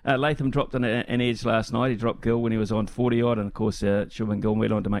 Paddy. Latham dropped an edge last night. He dropped Gill when he was on 40-odd, and of course Shubman Gill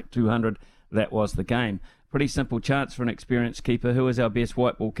went on to make 200. That was the game. Pretty simple chance for an experienced keeper. Who is our best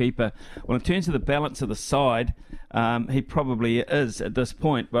white ball keeper? Well, in terms of the balance of the side, he probably is at this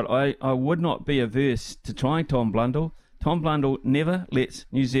point, but I would not be averse to trying Tom Blundell. Tom Blundell never lets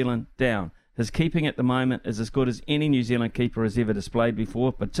New Zealand down. His keeping at the moment is as good as any New Zealand keeper has ever displayed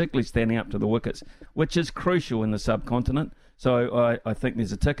before, particularly standing up to the wickets, which is crucial in the subcontinent. So I think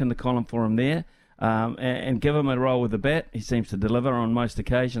there's a tick in the column for him there. And give him a roll with the bat. He seems to deliver on most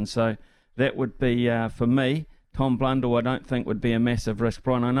occasions. So that would be, for me, Tom Blundell I don't think would be a massive risk.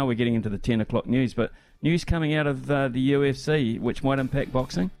 Brian, I know we're getting into the 10 o'clock news, but news coming out of the UFC, which might impact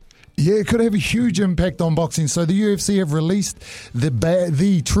boxing? Yeah, it could have a huge impact on boxing. So the UFC have released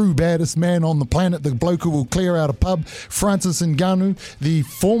the true baddest man on the planet, the bloke who will clear out a pub, Francis Ngannou, the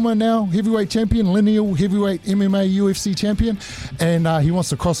former now heavyweight champion, lineal heavyweight MMA UFC champion, and he wants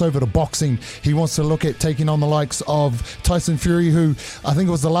to cross over to boxing. He wants to look at taking on the likes of Tyson Fury, who I think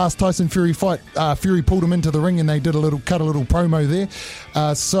it was the last Tyson Fury fight. Fury pulled him into the ring and they did cut a little promo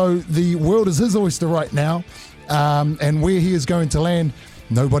there. So the world is his oyster right now, and where he is going to land,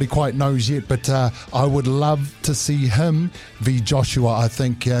 nobody quite knows yet, but I would love to see him v Joshua, I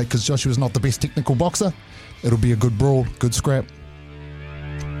think, because Joshua's not the best technical boxer. It'll be a good brawl, good scrap.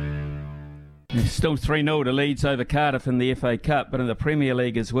 Still 3-0 to Leeds over Cardiff in the FA Cup, but in the Premier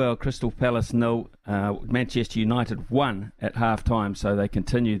League as well, Crystal Palace 0, Manchester United 1 at half-time, so they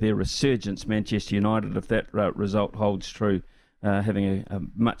continue their resurgence, Manchester United, if that result holds true, having a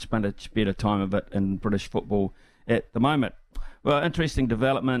much better time of it in British football at the moment. Well, interesting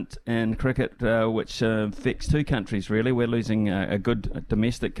development in cricket, which affects two countries, really. We're losing a good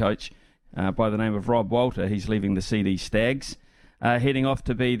domestic coach by the name of Rob Walter. He's leaving the CD Stags, heading off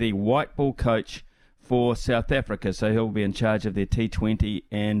to be the white ball coach for South Africa. So he'll be in charge of their T20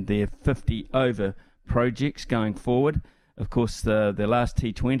 and their 50-over projects going forward. Of course, the last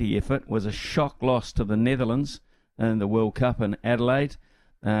T20 effort was a shock loss to the Netherlands in the World Cup in Adelaide,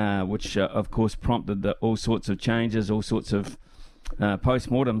 which, of course, prompted all sorts of changes, all sorts of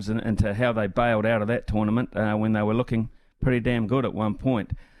post-mortems into how they bailed out of that tournament when they were looking pretty damn good at one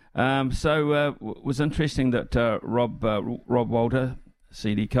point. So it was interesting that Rob Walter,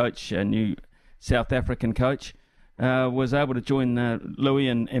 CD coach, a new South African coach, was able to join Louis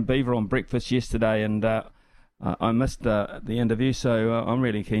and Beaver on breakfast yesterday, and I missed the interview, so I'm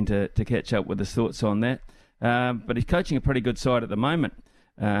really keen to catch up with his thoughts on that. But he's coaching a pretty good side at the moment.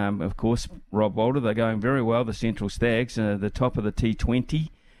 Of course, Rob Walter, they're going very well, the Central Stags, the top of the T20,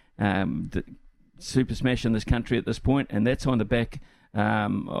 the super smash in this country at this point, and that's on the back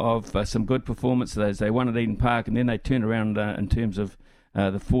of some good performances. They won at Eden Park, and then they turned around in terms of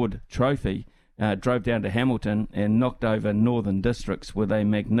the Ford Trophy, drove down to Hamilton and knocked over Northern Districts with a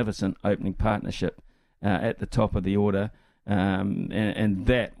magnificent opening partnership at the top of the order. And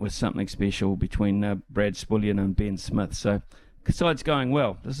that was something special between Brad Spullion and Ben Smith. So side's going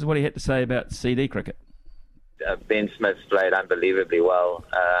well. This is what he had to say about CD cricket. Ben Smith's played unbelievably well.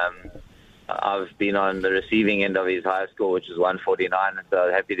 I've been on the receiving end of his high score, which is 149,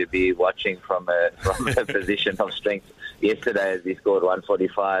 so happy to be watching from a position of strength. Yesterday, as he scored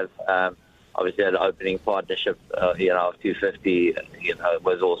 145, obviously an opening partnership, of 250,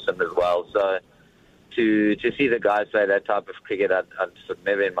 was awesome as well. So to see the guys play that type of cricket, I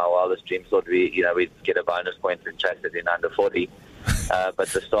never in my wildest dreams thought we'd get a bonus point and chase it in under 40. But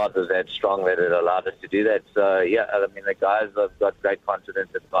the start was that strong that it allowed us to do that. So, the guys have got great confidence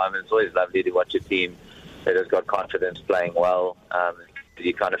at the moment. It's always lovely to watch a team that has got confidence playing well.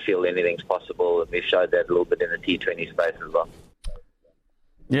 You kind of feel anything's possible, and we've showed that a little bit in the T20 space as well.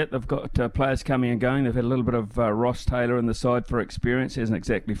 Yeah, they've got players coming and going. They've had a little bit of Ross Taylor in the side for experience. He hasn't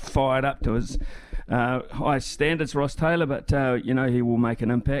exactly fired up to his high standards, Ross Taylor, but, he will make an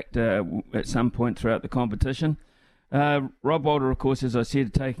impact at some point throughout the competition. Rob Walter, of course, as I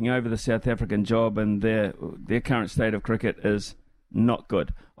said, taking over the South African job, and their current state of cricket is not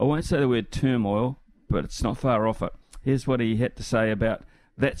good. I won't say the word turmoil, but it's not far off it. Here's what he had to say about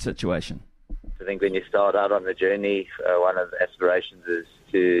that situation. I think when you start out on the journey, one of the aspirations is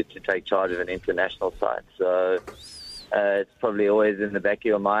to take charge of an international side. So it's probably always in the back of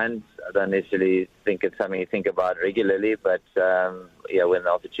your mind. I don't necessarily think it's something you think about regularly, but when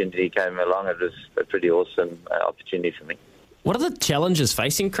the opportunity came along, it was a pretty awesome opportunity for me. What are the challenges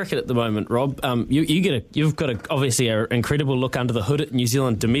facing cricket at the moment, Rob? You've got obviously an incredible look under the hood at New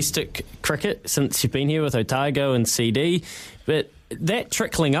Zealand domestic cricket since you've been here with Otago and CD, but that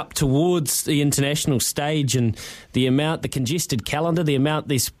trickling up towards the international stage and the congested calendar, the amount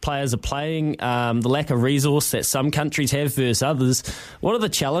these players are playing, the lack of resource that some countries have versus others, what are the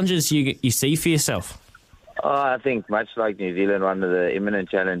challenges you see for yourself? I think much like New Zealand, one of the imminent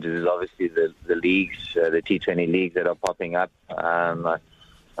challenges is obviously the leagues, the T20 leagues that are popping up. I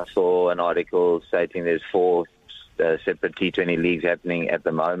saw an article stating there's 4 separate T20 leagues happening at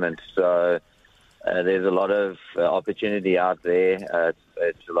the moment. So there's a lot of opportunity out there.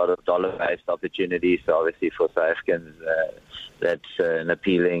 It's a lot of dollar-based opportunity. So obviously for South Africans, that's an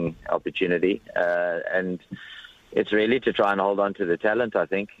appealing opportunity. And it's really to try and hold on to the talent, I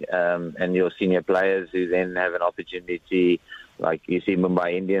think, and your senior players who then have an opportunity. Like you see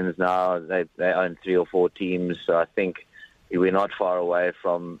Mumbai Indians now, they own 3 or 4 teams. So I think we're not far away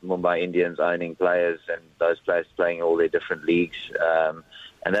from Mumbai Indians owning players and those players playing all their different leagues.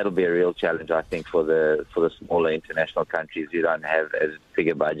 And that'll be a real challenge, I think, for the smaller international countries who don't have as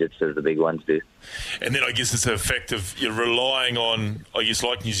bigger budgets as the big ones do. And then I guess it's a fact of you're relying on, I guess,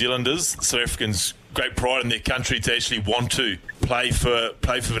 like New Zealanders, South Africans, great pride in their country to actually want to play for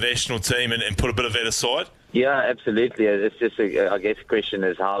the national team and put a bit of that aside. Yeah, absolutely. It's just, I guess, the question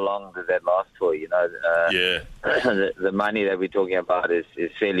is how long does that last for? The money that we're talking about is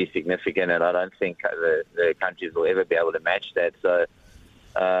fairly significant, and I don't think the countries will ever be able to match that. So.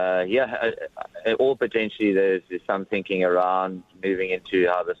 Or potentially there's some thinking around moving into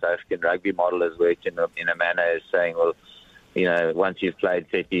how the South African rugby model has worked in a manner as saying, well, once you've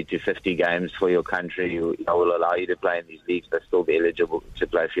played 30 to 50 games for your country, will allow you to play in these leagues but still be eligible to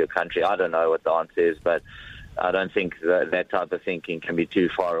play for your country. I don't know what the answer is, but I don't think that type of thinking can be too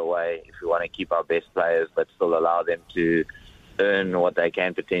far away if we want to keep our best players but still allow them to earn what they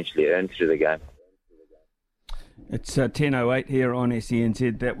can potentially earn through the game. It's 10:08 here on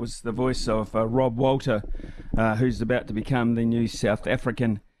SENZ. That was the voice of Rob Walter, who's about to become the new South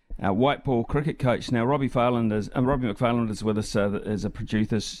African white ball cricket coach. Now, Robbie McFarland is with us as a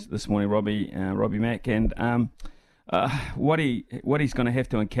producer this morning. Robbie Mack, and what he's going to have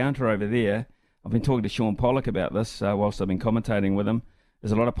to encounter over there. I've been talking to Sean Pollock about this whilst I've been commentating with him.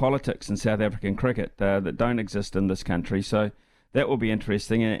 There's a lot of politics in South African cricket that don't exist in this country, so that will be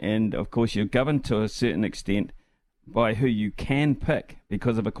interesting. And of course, you're governed to a certain extent by who you can pick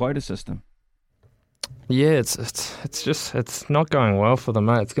because of a quota system. Yeah, it's not going well for them,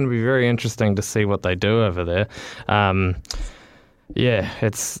 mate. It's going to be very interesting to see what they do over there.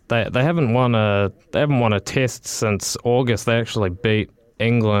 They haven't won a test since August. They actually beat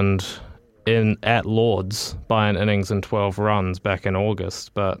England at Lords by an innings and 12 runs back in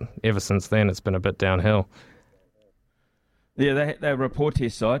August, but ever since then it's been a bit downhill. Yeah, they're a poor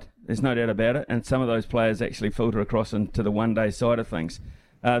test side, there's no doubt about it, and some of those players actually filter across into the one-day side of things.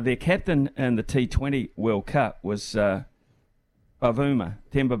 Their captain in the T20 World Cup was Temba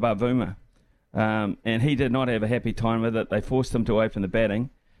Bavuma, and he did not have a happy time with it. They forced him to open the batting,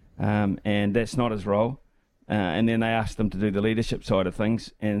 and that's not his role. And then they asked him to do the leadership side of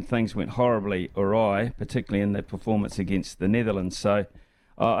things, and things went horribly awry, particularly in the performance against the Netherlands. So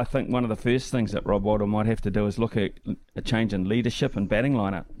I think one of the first things that Rob Walter might have to do is look at a change in leadership and batting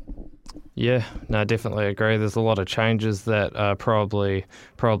lineup. Yeah, no, definitely agree. There's a lot of changes that probably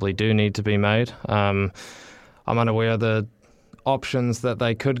do need to be made. I'm unaware of the options that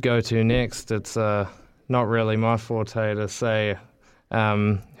they could go to next. It's not really my forte to say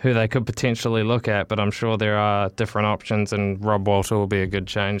who they could potentially look at, but I'm sure there are different options, and Rob Walter will be a good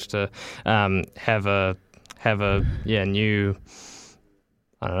change to have a new,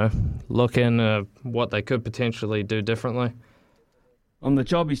 I don't know, look in what they could potentially do differently. On the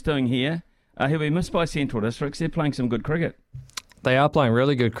job he's doing here, he'll be missed by Central Districts. They're playing some good cricket. They are playing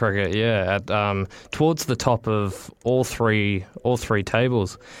really good cricket, yeah. Towards the top of all three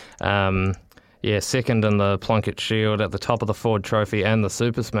tables. Second in the Plunkett Shield, at the top of the Ford Trophy and the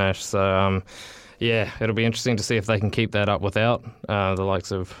Super Smash. So, it'll be interesting to see if they can keep that up without the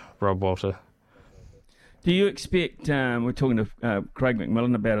likes of Rob Walter. Do you expect, we're talking to Craig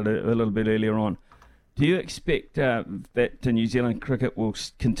McMillan about it a little bit earlier on, do you expect that New Zealand cricket will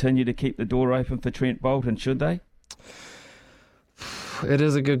continue to keep the door open for Trent Boult, and should they? It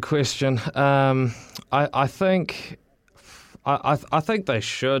is a good question. I think they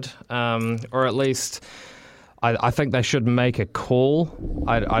should, or at least I think they should make a call.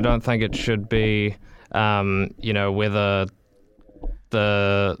 I don't think it should be, whether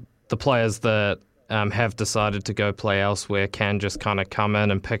the players that have decided to go play elsewhere can just kind of come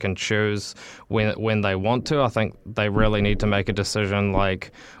in and pick and choose when they want to. I think they really need to make a decision,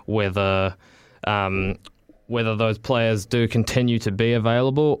 like whether those players do continue to be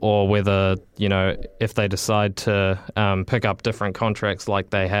available, or whether, if they decide to pick up different contracts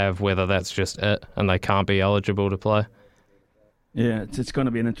like they have, whether that's just it and they can't be eligible to play. Yeah, it's going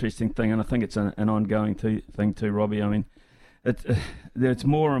to be an interesting thing, and I think it's an ongoing thing too, Robbie. I mean, there's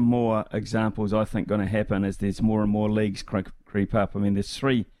more and more examples, I think, going to happen as there's more and more leagues creep up. I mean, there's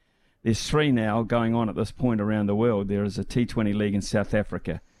three now going on at this point around the world. There is a T20 league in South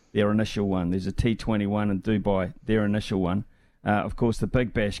Africa, their initial one. There's a T21 in Dubai, their initial one. Of course, the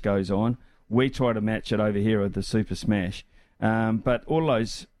Big Bash goes on. We try to match it over here with the Super Smash. But all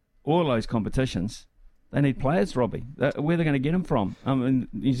those competitions, they need players, Robbie. Where are they going to get them from?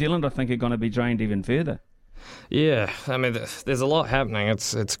 New Zealand, I think, are going to be drained even further. Yeah, I mean, there's a lot happening.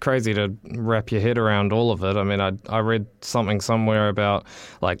 It's crazy to wrap your head around all of it. I mean, I read something somewhere about,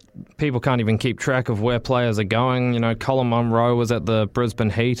 like, people can't even keep track of where players are going. You know, Colin Munro was at the Brisbane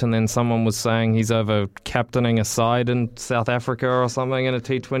Heat, and then someone was saying he's over captaining a side in South Africa or something in a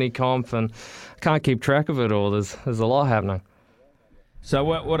T20 comp, and I can't keep track of it all. There's a lot happening. So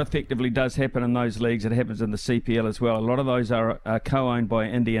what effectively does happen in those leagues, it happens in the CPL as well. A lot of those are co-owned by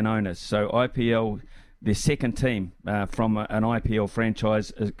Indian owners. So IPL, their second team from an IPL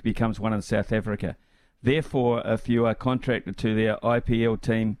franchise becomes one in South Africa. Therefore, if you are contracted to their IPL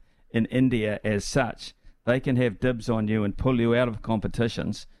team in India as such, they can have dibs on you and pull you out of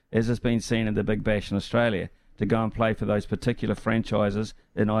competitions, as has been seen in the Big Bash in Australia, to go and play for those particular franchises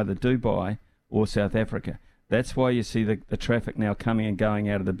in either Dubai or South Africa. That's why you see the traffic now coming and going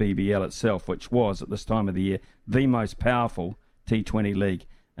out of the BBL itself, which was, at this time of the year, the most powerful T20 league.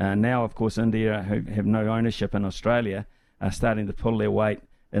 Now, of course, India, who have no ownership in Australia, are starting to pull their weight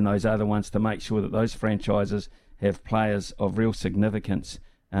in those other ones to make sure that those franchises have players of real significance.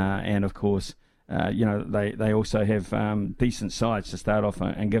 And, of course, they also have decent sides to start off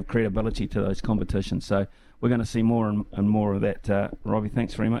and give credibility to those competitions. So we're going to see more and more of that. Robbie,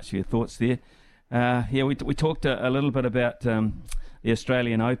 thanks very much for your thoughts there. We talked a little bit about the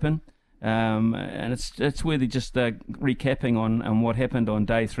Australian Open. And it's worthy just recapping on what happened on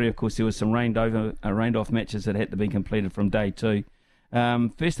day 3. Of course, there was some rained off matches that had to be completed from day 2.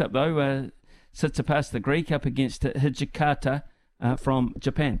 First up, though, Tsitsipas, the Greek, up against Hijikata from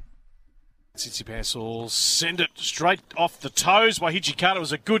Japan. Tsitsipas will send it straight off the toes by Hijikata. It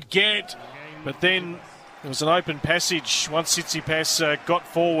was a good get, but then there was an open passage once Tsitsipas got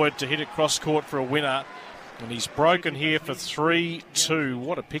forward to hit it cross court for a winner. And he's broken here for 3-2.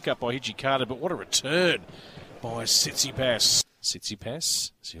 What a pickup by Hijikata, but what a return by Tsitsipas.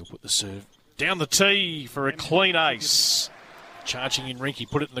 Tsitsipas, so he'll put the serve down the tee for a clean ace. Charging in Rinky,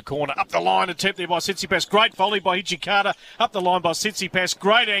 put it in the corner. Up the line, attempt there by Tsitsipas. Great volley by Hijikata. Up the line by Tsitsipas.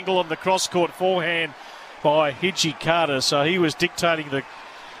 Great angle on the cross-court forehand by Hijikata. So he was dictating the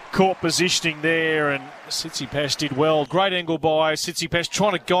court positioning there, and Tsitsipas did well. Great angle by Tsitsipas,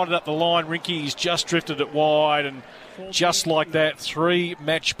 trying to guide it up the line. Rinky's just drifted it wide, and just like that, 3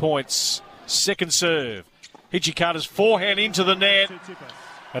 match points. Second serve. Hijikata's forehand into the net,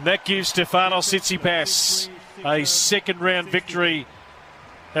 and that gives Stefanos Tsitsipas a second-round victory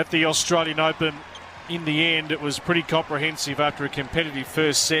at the Australian Open. In the end, it was pretty comprehensive after a competitive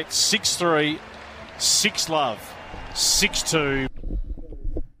first set. 6-3, 6-love, 6-2.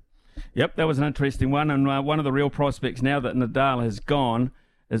 Yep, that was an interesting one, and one of the real prospects now that Nadal has gone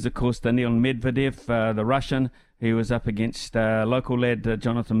is, of course, Daniil Medvedev, the Russian. He was up against local lad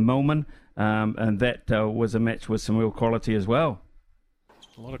Jonathan Millman, and that was a match with some real quality as well.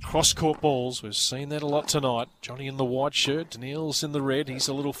 A lot of cross-court balls. We've seen that a lot tonight. Johnny in the white shirt, Daniil's in the red. He's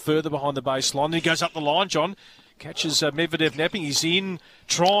a little further behind the baseline. He goes up the line, John. Catches Medvedev napping. He's in,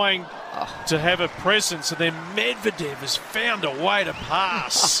 trying to have a presence, and then Medvedev has found a way to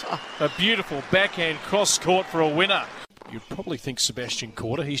pass. A beautiful backhand cross-court for a winner. You'd probably think Sebastian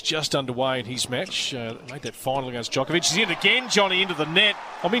Korda. He's just underway in his match. Made that final against Djokovic. He's in again, Johnny, into the net.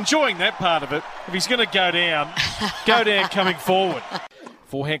 I'm enjoying that part of it. If he's going to go down coming forward.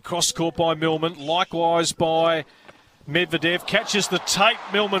 Forehand cross-court by Millman. Likewise by Medvedev. Catches the tape,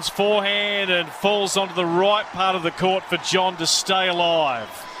 Millman's forehand, and falls onto the right part of the court for John to stay alive.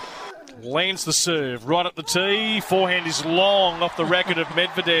 Lands the serve right up the tee. Forehand is long off the racket of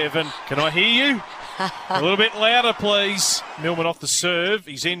Medvedev. And can I hear you? A little bit louder, please. Millman off the serve.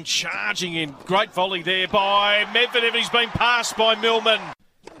 He's in, charging in. Great volley there by Medvedev. He's been passed by Millman.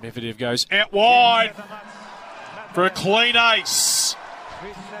 Medvedev goes out wide for a clean ace.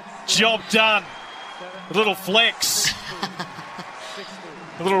 Job done. A little flex.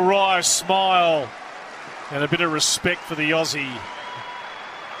 A little wry smile. And a bit of respect for the Aussie.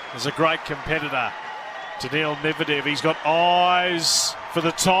 As a great competitor. Daniil Medvedev, he's got eyes for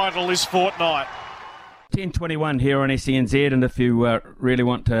the title this fortnight. 10:21 here on SENZ, and if you really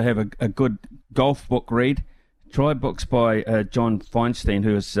want to have a good golf book read, try books by John Feinstein,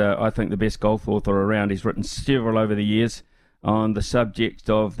 who is, I think, the best golf author around. He's written several over the years on the subject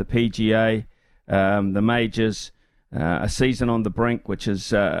of the PGA, the majors, A Season on the Brink, which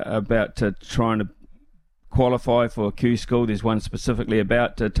is about trying to qualify for a Q School. There's one specifically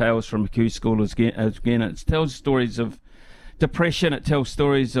about Tales from a Q School. Again, it tells stories of depression, it tells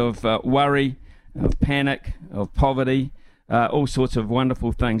stories of worry, of panic, of poverty, all sorts of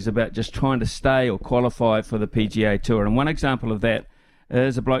wonderful things about just trying to stay or qualify for the PGA Tour. And one example of that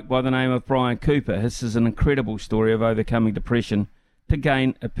is a bloke by the name of Brian Cooper. This is an incredible story of overcoming depression to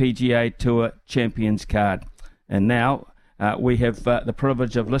gain a PGA Tour Champions card. And now we have the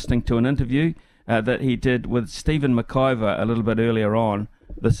privilege of listening to an interview that he did with Stephen McIver a little bit earlier on.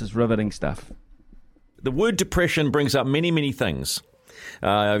 This is riveting stuff. The word depression brings up many, many things.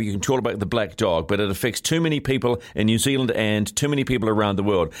 You can talk about the black dog, but it affects too many people in New Zealand and too many people around the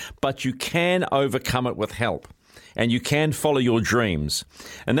world. But you can overcome it with help, and you can follow your dreams.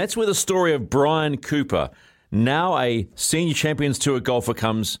 And that's where the story of Brian Cooper, now a Senior Champions Tour golfer,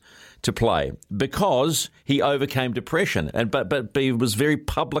 comes to play, because he overcame depression, but he was very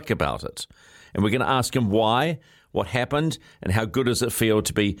public about it. And we're going to ask him why, what happened, and how good does it feel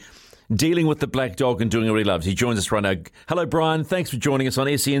to be dealing with the black dog and doing what he loves. He joins us right now. Hello, Brian. Thanks for joining us on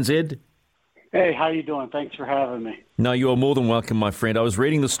SENZ. Hey, how you doing? Thanks for having me. No, you are more than welcome, my friend. I was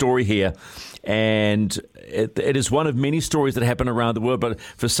reading the story here, and it is one of many stories that happen around the world, but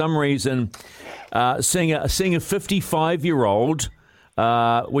for some reason, seeing a 55-year-old,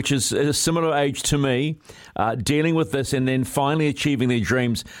 which is a similar age to me, dealing with this and then finally achieving their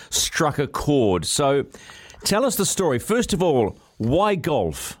dreams, struck a chord. So tell us the story. First of all, why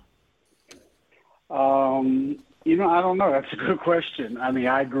golf? I don't know. That's a good question. I mean,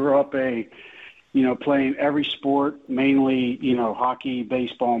 I grew up playing every sport, mainly, hockey,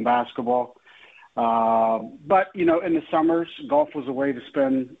 baseball, and basketball. But, in the summers, golf was a way to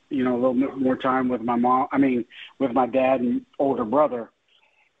spend, a little bit more time with with my dad and older brother.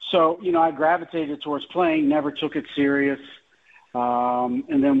 So, I gravitated towards playing, never took it serious.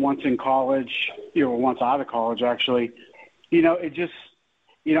 And then once in college, once out of college, actually, it just,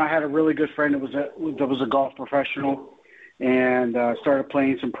 I had a really good friend that was a golf professional, and started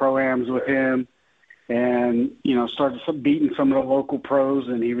playing some pro-ams with him, and, started beating some of the local pros,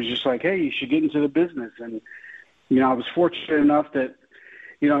 and he was just like, hey, you should get into the business. And, I was fortunate enough that,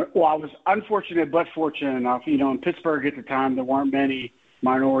 I was unfortunate but fortunate enough, in Pittsburgh at the time, there weren't many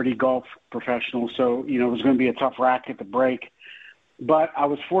minority golf professionals, so, it was going to be a tough racket to break. But I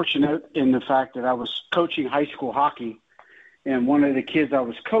was fortunate in the fact that I was coaching high school hockey, and one of the kids I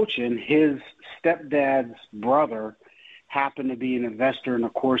was coaching, his stepdad's brother happened to be an investor in a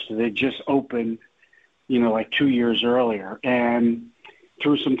course that had just opened, like 2 years earlier. And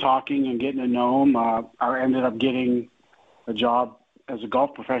through some talking and getting to know him, I ended up getting a job as a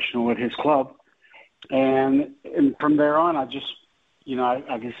golf professional at his club. And from there on, I just,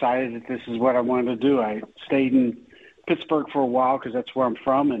 I decided that this is what I wanted to do. I stayed in Pittsburgh for a while because that's where I'm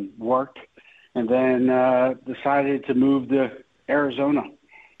from, and worked. And then decided to move to Arizona.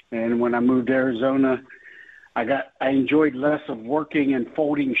 And when I moved to Arizona, I enjoyed less of working and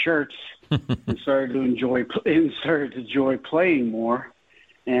folding shirts, and started to enjoy playing more.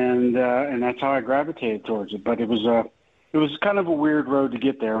 And that's how I gravitated towards it. But it was kind of a weird road to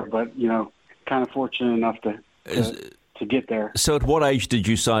get there, but kind of fortunate enough to get there. So, at what age did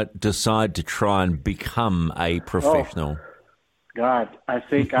you decide to try and become a professional? Oh. God, I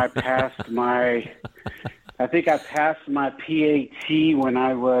think I passed my PAT when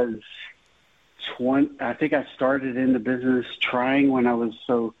I was 20. I think I started in the business trying when I was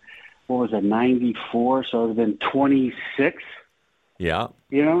 94, so it would have been 26. Yeah.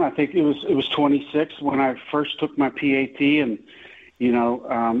 I think it was 26 when I first took my PAT, and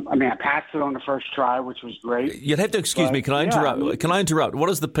I passed it on the first try, which was great. You'll have to excuse me. Can I interrupt? Can I interrupt? What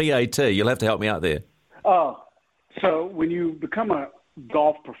is the PAT? You'll have to help me out there. Oh. So when you become a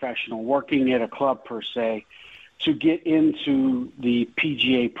golf professional working at a club per se, to get into the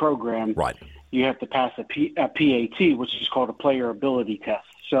PGA program, right, you have to pass a PAT, which is called a player ability test.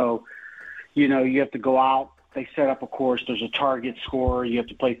 So, you have to go out. They set up a course. There's a target score. You have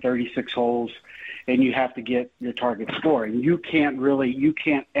to play 36 holes, and you have to get your target score. And you can't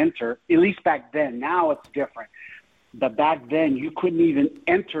enter, at least back then. Now it's different. But back then, you couldn't even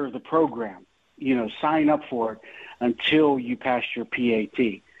enter the program, sign up for it until you passed your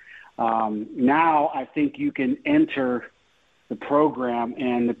PAT. Now I think you can enter the program,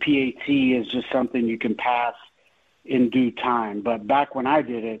 and the PAT is just something you can pass in due time. But back when I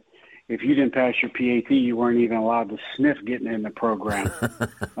did it, if you didn't pass your PAT, you weren't even allowed to sniff getting in the program.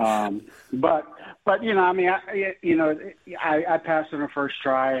 But I passed on the first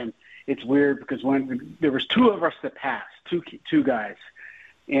try, and it's weird because when there was two of us that passed, two guys.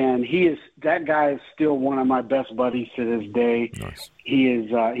 And that guy is still one of my best buddies to this day. Nice.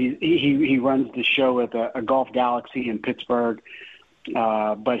 He runs the show at a Golf Galaxy in Pittsburgh.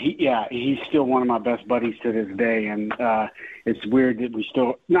 But he's still one of my best buddies to this day. And it's weird that we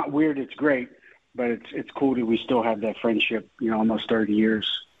still, not weird, it's great, but it's cool that we still have that friendship, almost 30 years.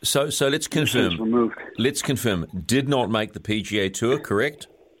 So let's confirm. Removed. Let's confirm. Did not make the PGA Tour, correct?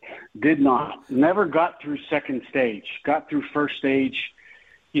 Did not. Never got through second stage. Got through first stage.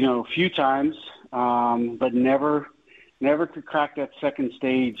 a few times, but never could crack that second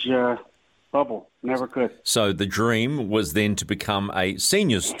stage bubble. Never could. So the dream was then to become a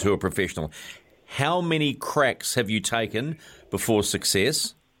seniors tour professional. How many cracks have you taken before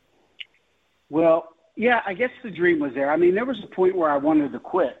success? Well, yeah, I guess the dream was there. I mean, there was a point where I wanted to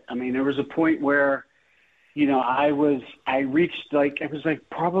quit. I mean, there was a point where, I reached I was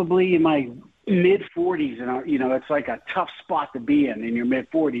probably in my mid-40s, and it's like a tough spot to be in your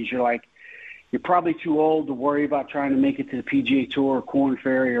mid-40s. You're probably too old to worry about trying to make it to the PGA Tour or Korn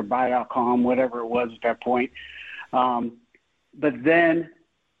Ferry or Buyout.com, whatever it was at that point. But then,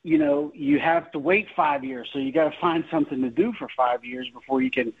 you have to wait 5 years, so you got to find something to do for 5 years before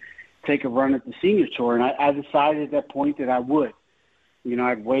you can take a run at the senior tour. And I decided at that point that I would.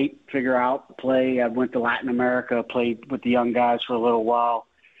 I'd wait, figure out, play. I went to Latin America, played with the young guys for a little while,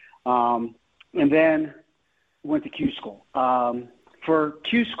 and then went to Q School. For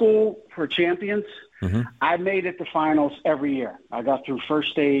Q School for Champions, I made it to finals every year. I got through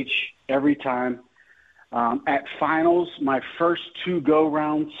first stage every time. At finals, my first 2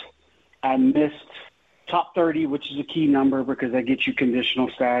 go-rounds, I missed top 30, which is a key number because that gets you conditional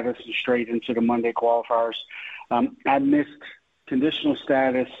status and straight into the Monday qualifiers. I missed conditional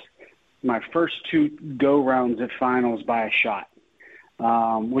status my first 2 go-rounds at finals by a shot,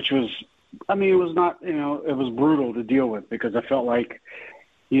 which was, it was not, it was brutal to deal with because I felt like,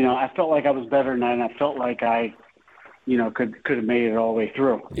 I was better than that, and I felt like I, could have made it all the way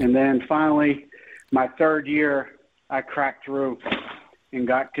through. And then finally, my third year, I cracked through and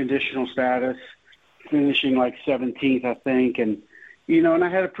got conditional status, finishing 17th, I think. And, and I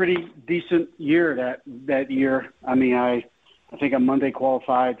had a pretty decent year that year. I think I Monday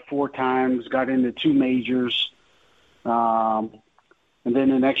qualified 4 times, got into 2 majors. And then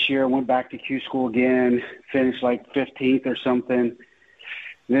the next year I went back to Q School again, finished 15th or something.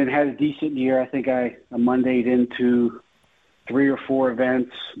 And then had a decent year. I think I Mondayed into 3 or 4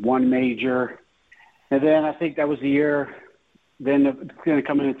 events, 1 major. And then I think that was the year, then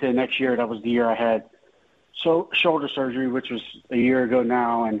coming into the next year, that was the year I had shoulder surgery, which was a year ago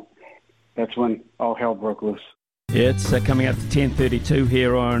now, and that's when all hell broke loose. Yeah, it's coming up to 10:32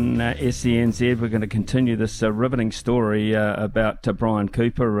 here on SENZ. We're going to continue this riveting story about Brian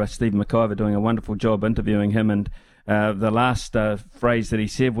Cooper. Steve McIver doing a wonderful job interviewing him, and the last phrase that he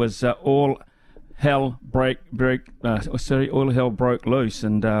said was all hell broke loose,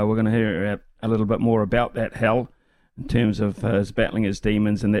 and we're going to hear a little bit more about that hell in terms of his battling his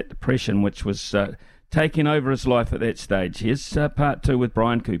demons and that depression which was taking over his life at that stage. Here's part 2 with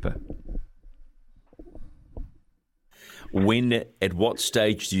Brian Cooper. At what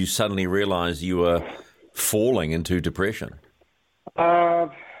stage do you suddenly realise you were falling into depression? I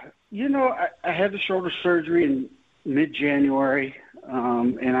had the shoulder surgery in mid-January,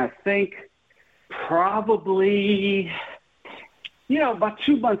 and I think probably, about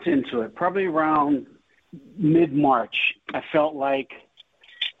 2 months into it, probably around mid-March, I felt like,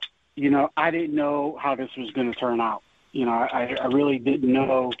 I didn't know how this was going to turn out. I really didn't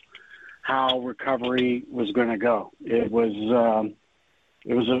know how recovery was going to go. It was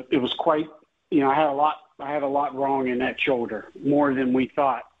quite, I had a lot wrong in that shoulder, more than we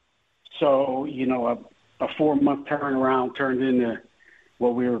thought. So, a 4-month turnaround turned into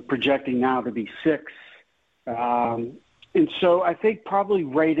what we were projecting now to be 6. And so I think probably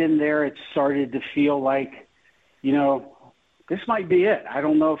right in there, it started to feel like, this might be it. I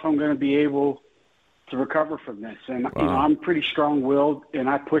don't know if I'm going to be able to recover from this. And, I'm pretty strong-willed, and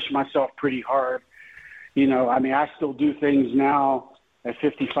I push myself pretty hard. I still do things now at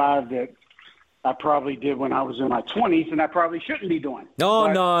 55 that I probably did when I was in my 20s, and I probably shouldn't be doing. Oh,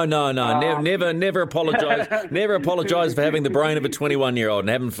 but, no. Never apologise. Never apologise for having the brain of a 21-year-old and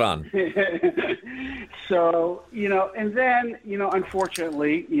having fun. So, and then,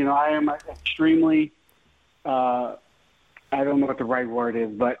 unfortunately, I am extremely, I don't know what the right word is,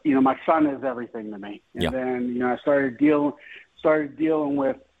 but, my son is everything to me. And then, I started dealing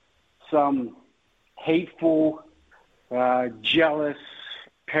with some hateful, jealous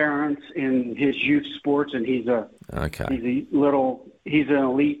parents in his youth sports, and he's an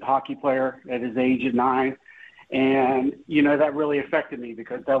elite hockey player at his age of 9. And, that really affected me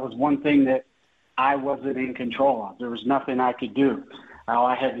because that was one thing that I wasn't in control of. There was nothing I could do. All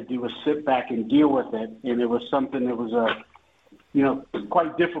I had to do was sit back and deal with it. And it was something that was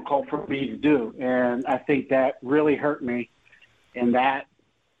quite difficult for me to do. And I think that really hurt me. And that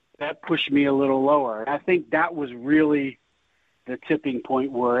pushed me a little lower. I think that was really the tipping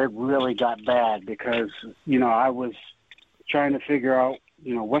point where it really got bad because, I was trying to figure out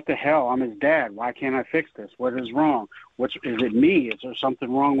what the hell? I'm his dad. Why can't I fix this? What is wrong? Is it me? Is there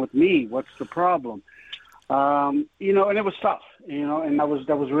something wrong with me? What's the problem? And it was tough, and that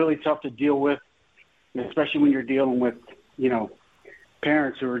was really tough to deal with, especially when you're dealing with,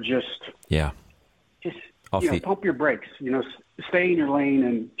 parents who are just pump your brakes, stay in your lane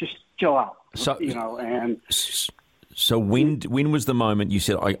and just chill out, So when was the moment you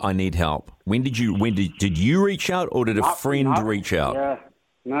said, I need help? Did you reach out, or did a friend reach out? Yeah,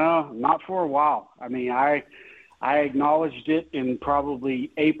 no, not for a while. I mean, I acknowledged it in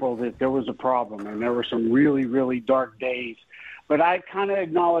probably April that there was a problem, and there were some really, really dark days. But I kind of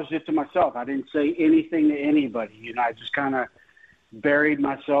acknowledged it to myself. I didn't say anything to anybody. I just kind of buried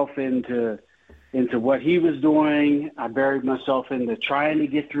myself into what he was doing. I buried myself into trying to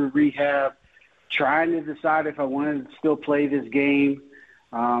get through rehab, trying to decide if I wanted to still play this game,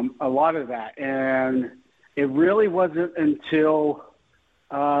 a lot of that. And it really wasn't until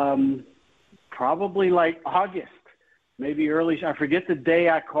probably like August, maybe early. I forget the day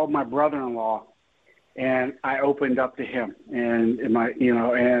I called my brother-in-law, and I opened up to him, and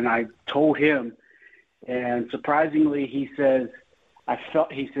I told him, and surprisingly, he says, I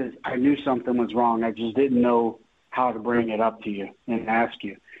knew something was wrong. I just didn't know how to bring it up to you and ask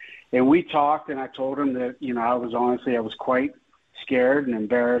you. And we talked, and I told him that, I was quite scared and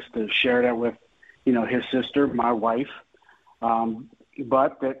embarrassed to share that with, his sister, my wife,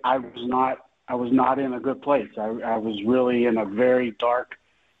 but that I was not in a good place. I was really in a very dark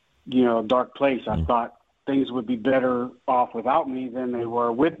place. I thought things would be better off without me than they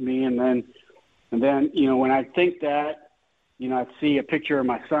were with me. And then, when I think that, I'd see a picture of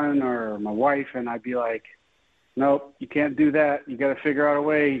my son or my wife, and I'd be like, nope, you can't do that. You got to figure out a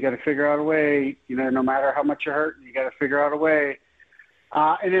way. No matter how much you're hurt, you got to figure out a way.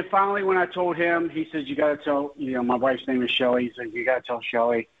 And then finally, when I told him, he says, you got to tell, my wife's name is Shelly. He said, you got to tell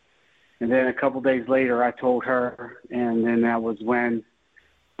Shelly. And then a couple days later, I told her. And then that was when,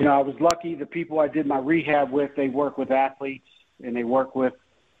 I was lucky. The people I did my rehab with, they work with athletes and they work with,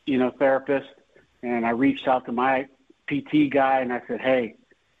 therapists. And I reached out to my PT guy and I said, hey,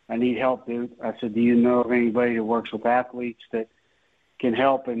 I need help, dude. I said, do you know of anybody that works with athletes that can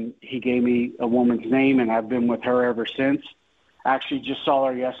help? And he gave me a woman's name, and I've been with her ever since. Actually just saw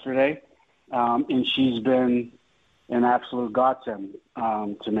her yesterday, and she's been an absolute godsend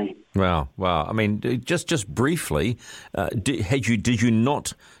to me. Wow. I mean, just briefly, did you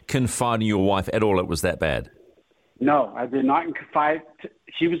not confide in your wife at all? It was that bad? No, I did not confide.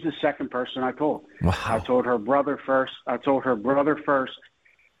 She was the second person I told. Wow. I told her brother first.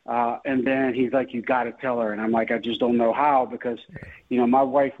 And then he's like, you got to tell her. And I'm like, I just don't know how, because, my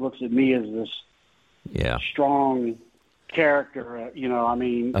wife looks at me as this strong character,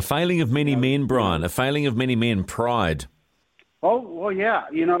 A failing of many men, Brian, a failing of many men, pride. Oh, well, yeah.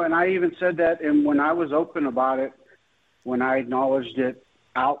 And I even said that, and when I was open about it, when I acknowledged it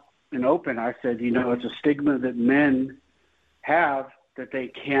out and open, I said, it's a stigma that men have that they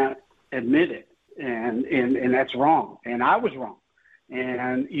can't admit it. And that's wrong. And I was wrong.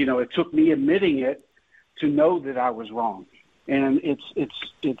 And, it took me admitting it to know that I was wrong. And it's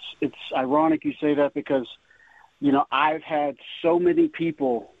ironic you say that, because, I've had so many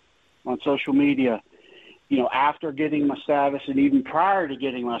people on social media, after getting my status and even prior to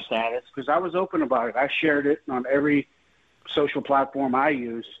getting my status, because I was open about it. I shared it on every social platform I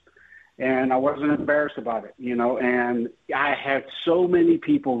use, and I wasn't embarrassed about it, and I had so many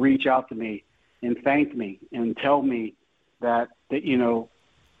people reach out to me and thank me and tell me that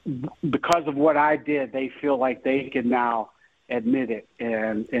because of what I did, they feel like they can now admit it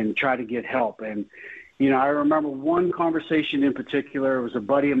and try to get help. And, I remember one conversation in particular. It was a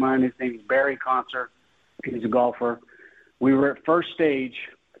buddy of mine. His name is Barry Concert. He's a golfer. We were at first stage,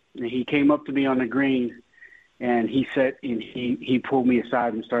 and he came up to me on the green, and he said, and he pulled me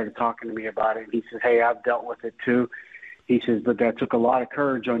aside and started talking to me about it. And he said, hey, I've dealt with it too. He says, but that took a lot of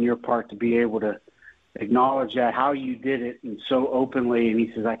courage on your part to be able to acknowledge that, how you did it, and so openly. And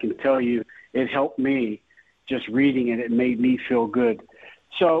he says, I can tell you, it helped me just reading it. It made me feel good.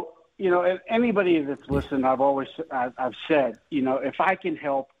 So, anybody that's listened, I've said, if I can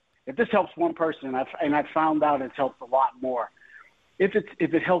help, if this helps one person, and I've found out it's helped a lot more. If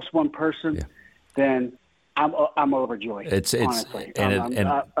it helps one person, then I'm overjoyed. Honestly,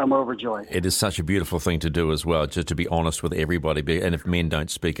 I'm overjoyed. It is such a beautiful thing to do as well, just to be honest with everybody. And if men don't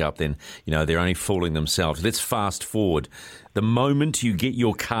speak up, then they're only fooling themselves. Let's fast forward. The moment you get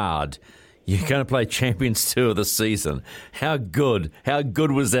your card, you're going to play Champions Tour this season. How good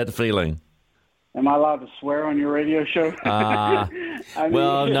was that feeling? Am I allowed to swear on your radio show?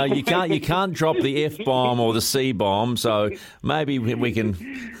 Well, no, you can't. You can't drop the F-bomb or the C-bomb. So maybe we can.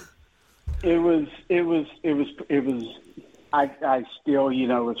 It was. I still,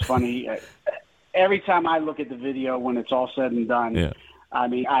 it's funny. Every time I look at the video when it's all said and done, yeah. I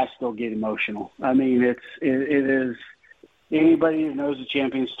mean, I still get emotional. I mean, it is. Anybody who knows the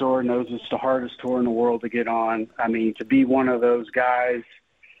Champions Tour knows it's the hardest tour in the world to get on. I mean, to be one of those guys,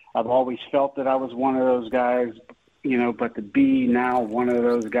 I've always felt that I was one of those guys, but to be now one of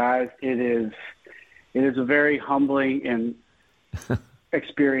those guys, it is a very humbling and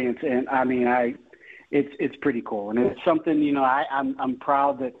experience. And I mean, it's pretty cool. And it's something, I'm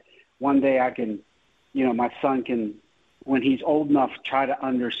proud that one day I can, my son can, when he's old enough, try to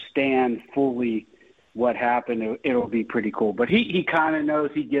understand fully what happened. It'll be pretty cool. But he kind of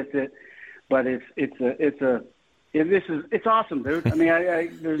knows, he gets it. But it's awesome, dude. I mean,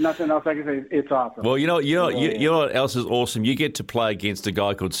 there's nothing else I can say. It's awesome. Well, you know what else is awesome? You get to play against a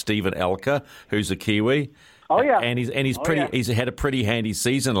guy called Stephen Alker, who's a Kiwi. Oh yeah, and he's pretty. Yeah. He's had a pretty handy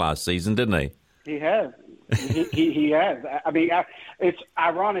season last season, didn't he? He has. he has. I mean, it's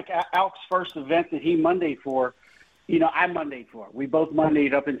ironic. Alk's first event that he Mondayed for. I Mondayed for. We both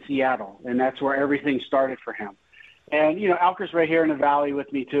Mondayed up in Seattle, and that's where everything started for him. And Alker's right here in the Valley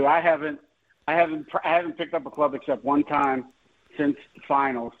with me too. I haven't picked up a club except one time since the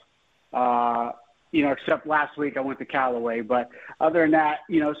finals. Except last week I went to Callaway. But other than that,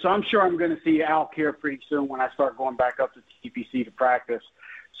 so I'm sure I'm going to see Alk here pretty soon when I start going back up to TPC to practice.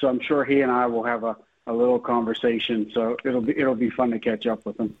 So I'm sure he and I will have a little conversation, so it'll be fun to catch up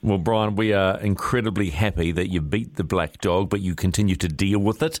with him. Well, Brian, we are incredibly happy that you beat the Black Dog, but you continue to deal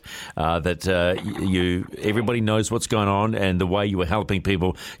with it. Everybody knows what's going on, and the way you were helping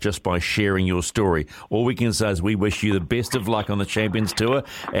people just by sharing your story. All we can say is we wish you the best of luck on the Champions Tour,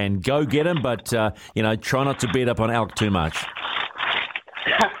 and go get him. But try not to beat up on Alk too much.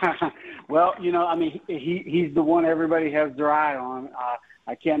 Well, I mean, he's the one everybody has their eye on.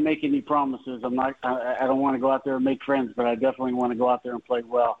 I can't make any promises. I don't want to go out there and make friends, but I definitely want to go out there and play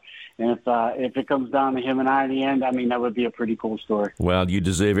well. And if it comes down to him and I in the end, I mean, that would be a pretty cool story. Well, you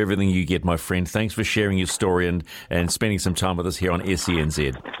deserve everything you get, my friend. Thanks for sharing your story and spending some time with us here on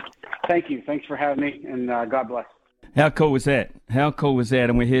SENZ. Thank you. Thanks for having me, and God bless. How cool was that?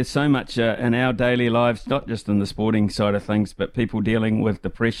 And we hear so much in our daily lives, not just in the sporting side of things, but people dealing with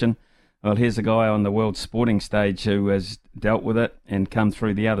depression. Well, here's a guy on the world sporting stage who has dealt with it and come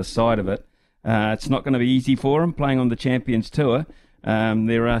through the other side of it. It's not going to be easy for him playing on the Champions Tour.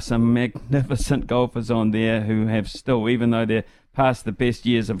 There are some magnificent golfers on there who have still, even though they're past the best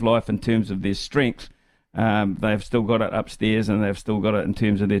years of life in terms of their strength, they've still got it upstairs and they've still got it in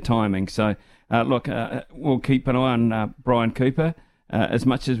terms of their timing. So, we'll keep an eye on Brian Cooper as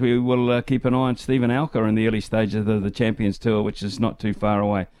much as we will keep an eye on Stephen Alker in the early stages of the Champions Tour, which is not too far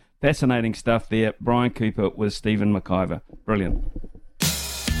away. Fascinating stuff there. Brian Cooper with Stephen McIver. Brilliant.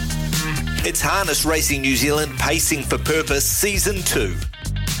 It's Harness Racing New Zealand Pacing for Purpose Season 2.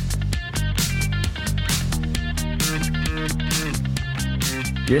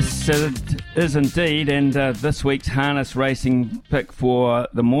 Yes, it is indeed. And this week's Harness Racing pick for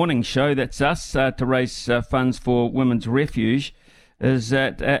the morning show, that's us, to raise funds for Women's Refuge, is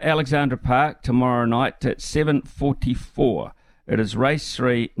at Alexandra Park tomorrow night at 7:44. It is race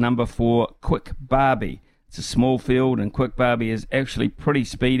 3, number 4, Quick Barbie. It's a small field, and Quick Barbie is actually pretty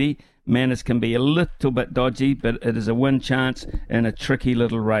speedy. Manners can be a little bit dodgy, but it is a win chance in a tricky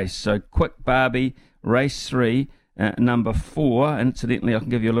little race. So Quick Barbie, race 3, number 4. And incidentally, I can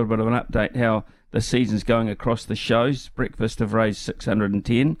give you a little bit of an update how the season's going across the shows. Breakfast have raised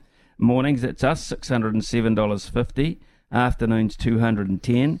 $610. Mornings, it's us, $607.50. Afternoons,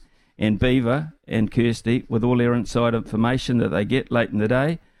 $210. And Beaver and Kirsty, with all their inside information that they get late in the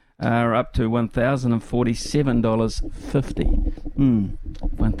day, are up to $1,047.50.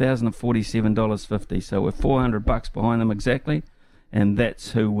 $1,047.50. So we're $400 behind them exactly, and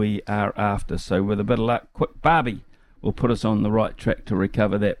that's who we are after. So with a bit of luck, Quick Barbie will put us on the right track to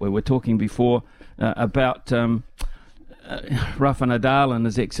recover that. We were talking before about Rafa Nadal and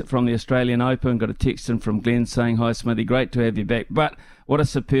his exit from the Australian Open. Got a text in from Glenn saying, "Hi Smithy, great to have you back." But what a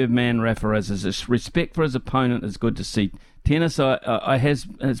superb man Rafa is. His respect for his opponent is good to see. Tennis has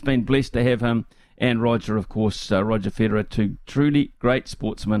been blessed to have him, and Roger, of course, Roger Federer, two truly great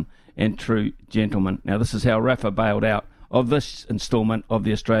sportsmen and true gentlemen. Now this is how Rafa bailed out of this instalment of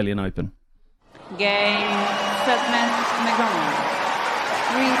the Australian Open. Game, Sedman, McDonald.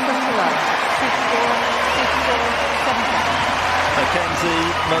 3-4, 6-4, 6-4, 7-5. Mackenzie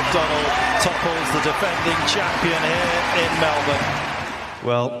McDonald topples the defending champion here in Melbourne.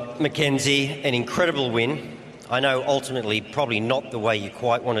 Well, Mackenzie, an incredible win. I know ultimately probably not the way you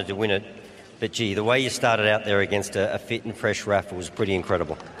quite wanted to win it, but gee, the way you started out there against a fit and fresh Rafa was pretty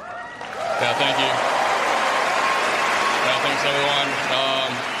incredible. Yeah, thank you. Yeah, thanks everyone.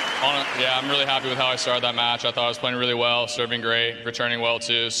 I'm really happy with how I started that match. I thought I was playing really well, serving great, returning well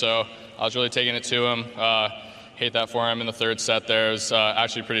too, so I was really taking it to him. Hate that for him in the third set there. It was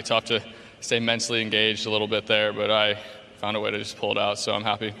actually pretty tough to stay mentally engaged a little bit there, but I found a way to just pull it out, so I'm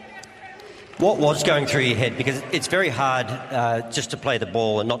happy. What was going through your head? Because it's very hard just to play the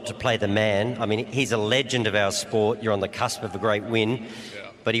ball and not to play the man. I mean, he's a legend of our sport. You're on the cusp of a great win,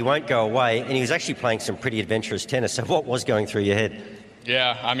 but he won't go away, and he was actually playing some pretty adventurous tennis. So what was going through your head?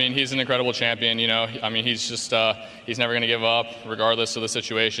 Yeah, I mean, he's an incredible champion, you know. I mean, he's just, he's never going to give up regardless of the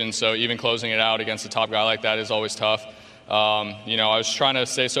situation. So even closing it out against a top guy like that is always tough. You know, I was trying to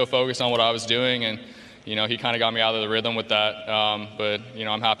stay so focused on what I was doing, and, you know, he kind of got me out of the rhythm with that. But, you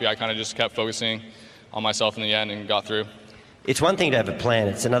know, I'm happy I kind of just kept focusing on myself in the end and got through. It's one thing to have a plan,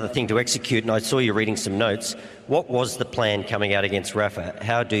 it's another thing to execute, and I saw you reading some notes. What was the plan coming out against Rafa?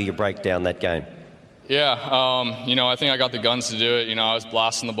 How do you break down that game? Yeah, you know, I think I got the guns to do it. You know, I was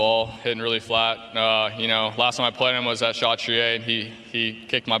blasting the ball, hitting really flat. You know, last time I played him was at Chatrier, and he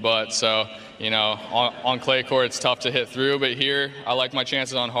kicked my butt. So, you know, on clay court, it's tough to hit through. But here, I like my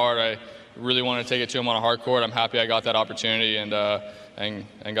chances on hard. I really want to take it to him on a hard court. I'm happy I got that opportunity and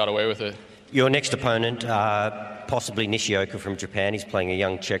got away with it. Your next opponent, possibly Nishioka from Japan. He's playing a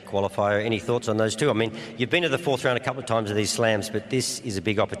young Czech qualifier. Any thoughts on those two? I mean, you've been to the fourth round a couple of times of these slams, but this is a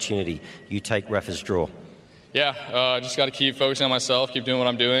big opportunity. You take Rafa's draw. Yeah, just got to keep focusing on myself, keep doing what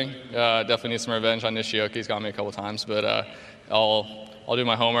I'm doing. Definitely need some revenge on Nishioka. He's got me a couple of times, but I'll do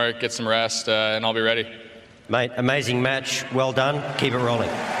my homework, get some rest, and I'll be ready. Mate, amazing match. Well done. Keep it rolling.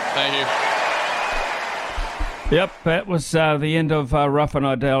 Thank you. Yep, that was the end of Rafa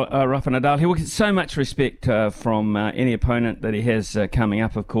Nadal. He will get so much respect from any opponent that he has coming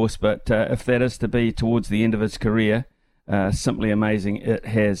up, of course, but if that is to be towards the end of his career, simply amazing it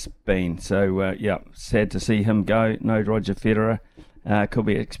has been. So, sad to see him go. No Roger Federer. Could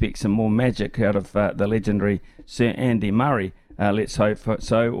we expect some more magic out of the legendary Sir Andy Murray? Let's hope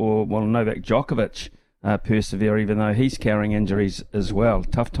so. Or, well, Novak Djokovic persevere, even though he's carrying injuries as well.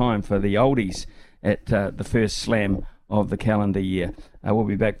 Tough time for the oldies at the first slam of the calendar year. We'll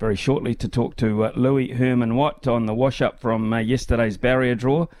be back very shortly to talk to Louis Herman-Watt on the wash-up from yesterday's barrier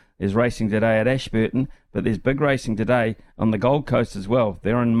draw. There's racing today at Ashburton, but there's big racing today on the Gold Coast as well.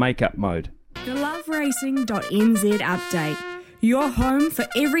 They're in make-up mode. The loveracing.nz update. Your home for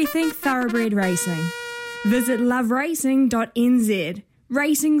everything thoroughbred racing. Visit loveracing.nz.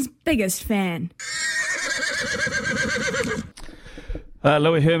 Racing's biggest fan.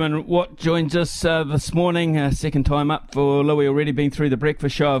 Louis Herman Watt joins us this morning. Second time up for Louis, already been through the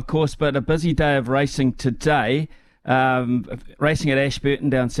breakfast show, of course, but a busy day of racing today. Racing at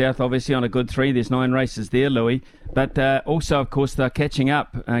Ashburton down south, obviously on a good 3. There's 9 races there, Louis. But also, of course, they're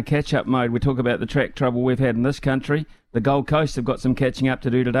catch-up mode. We talk about the track trouble we've had in this country. The Gold Coast have got some catching up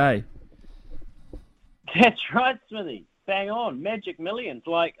to do today. That's right, Smithy. Bang on. Magic millions.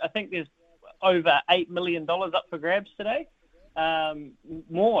 I think there's over $8 million up for grabs today.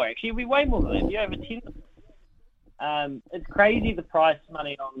 More actually, it'll be way more than that. It'll be over 10. It's crazy the price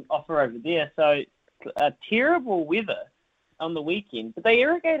money on offer over there. So terrible weather on the weekend, but they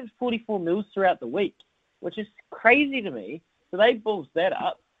irrigated 44 mils throughout the week, which is crazy to me. So they bullsed that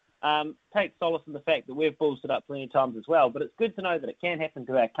up. Take solace in the fact that we've bullsed it up plenty of times as well. But it's good to know that it can happen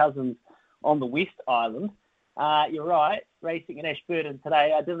to our cousins on the West Island. You're right, racing in Ashburton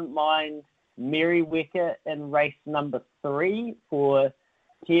today. I didn't mind Merryweather in race number 3 for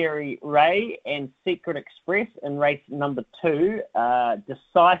Thierry Ray, and Secret Express in race number 2.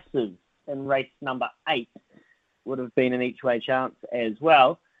 Decisive in race number 8 would have been an each way chance as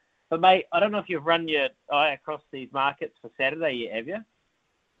well. But mate, I don't know if you've run your eye across these markets for Saturday yet, have you?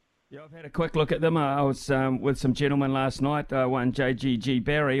 Yeah, I've had a quick look at them. I was with some gentlemen last night, one JGG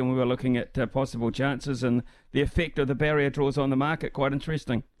Barry, and we were looking at possible chances and the effect of the barrier draws on the market. Quite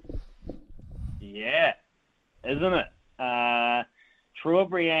interesting. Yeah, isn't it?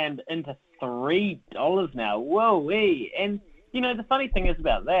 Truebriand into $3 now. Whoa-wee. And, you know, the funny thing is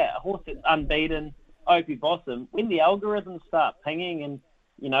about that, a horse that's unbeaten, Opie Bossom, when the algorithms start pinging and,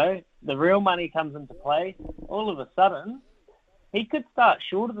 you know, the real money comes into play, all of a sudden, he could start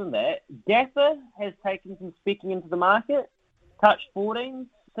shorter than that. Gaffer has taken some specking into the market, touched 14,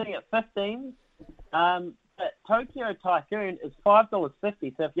 sitting at 15. But Tokyo Tycoon is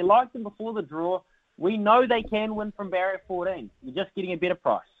 $5.50. So if you liked them before the draw, we know they can win from barrier 14. You're just getting a better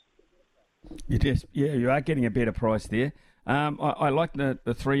price. You are getting a better price there. I like the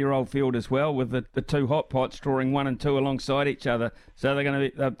 3-year-old field as well, with the two hot pots drawing 1 and 2 alongside each other. So they're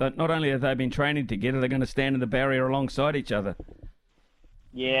going to be, not only have they been training together, they're going to stand in the barrier alongside each other.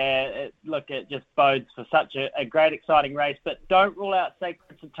 Yeah, it just bodes for such a great, exciting race. But don't rule out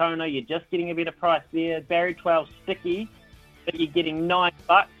Sacred Satona. You're just getting a better price there. Barry 12 Sticky, but you're getting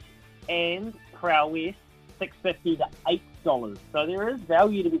 $9, and Crow West $6.50 to $8. So there is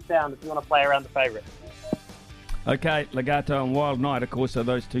value to be found if you want to play around the favourite. Okay, Legato and Wild Knight, of course, are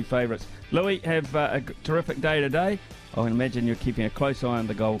those two favourites. Louis, have a terrific day today. I can imagine you're keeping a close eye on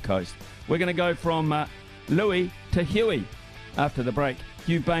the Gold Coast. We're going to go from Louis to Huey after the break.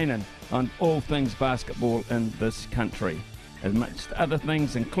 Hugh Bainan on all things basketball in this country. Amongst other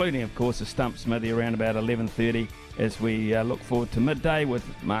things, including, of course, a Stump Smithy around about 11:30 as we look forward to midday with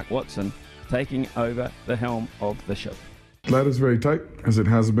Mark Watson taking over the helm of the ship. Ladder's very tight, as it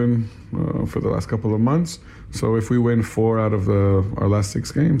has been for the last couple of months. So if we win 4 out of our last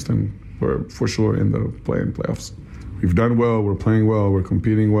 6 games, then we're for sure in the playoffs. We've done well, we're playing well, we're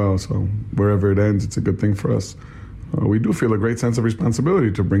competing well, so wherever it ends, it's a good thing for us. We do feel a great sense of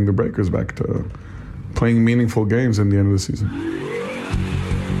responsibility to bring the Breakers back to playing meaningful games in the end of the season.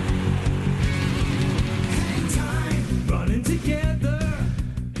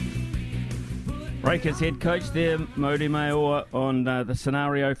 Breakers head coach there, Mody Maor, on the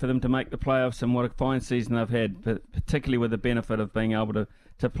scenario for them to make the playoffs and what a fine season they've had, but particularly with the benefit of being able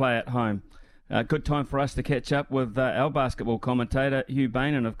to play at home. Good time for us to catch up with our basketball commentator, Hugh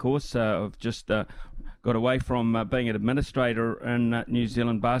Bainan, of course. I've just got away from being an administrator in New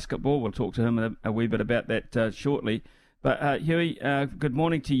Zealand basketball. We'll talk to him a wee bit about that shortly. But Huey, good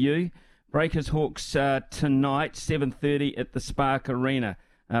morning to you. Breakers Hawks tonight, 7:30 at the Spark Arena.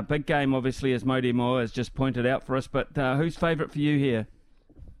 Big game, obviously, as Mody Maor has just pointed out for us. But who's favourite for you here?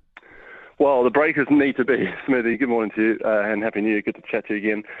 Well, the Breakers need to be. Smithy, good morning to you and Happy New Year. Good to chat to you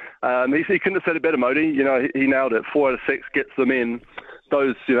again. He couldn't have said it better, Mody. You know, he nailed it. 4 out of 6 gets them in.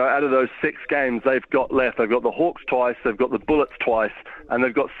 Those, you know, out of those 6 games they've got left, they've got the Hawks twice, they've got the Bullets twice, and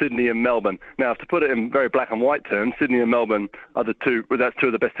they've got Sydney and Melbourne. Now, to put it in very black and white terms, Sydney and Melbourne are that's 2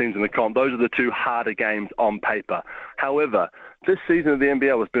 of the best teams in the comp. Those are the 2 harder games on paper. However, this season of the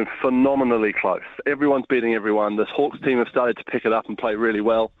NBL has been phenomenally close. Everyone's beating everyone. This Hawks team have started to pick it up and play really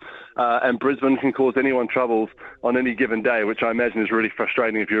well. And Brisbane can cause anyone troubles on any given day, which I imagine is really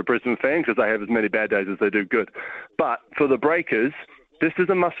frustrating if you're a Brisbane fan because they have as many bad days as they do good. But for the Breakers, this is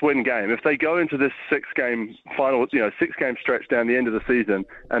a must-win game. If they go into this 6-game final, 6-game stretch down the end of the season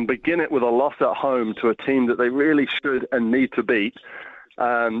and begin it with a loss at home to a team that they really should and need to beat,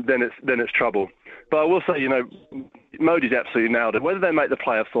 then it's trouble. But I will say, Mody's absolutely nailed it. Whether they make the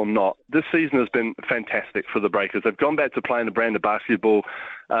playoffs or not, this season has been fantastic for the Breakers. They've gone back to playing the brand of basketball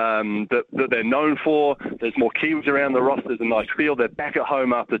that they're known for. There's more Kiwis around the roster. There's a nice feel. They're back at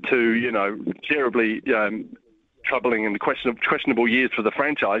home after 2, terribly troubling and questionable years for the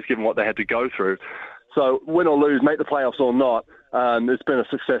franchise, given what they had to go through. So win or lose, make the playoffs or not, it's been a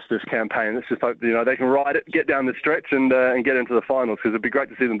success this campaign. Let's just hope they can ride it, get down the stretch, and get into the finals, because it'd be great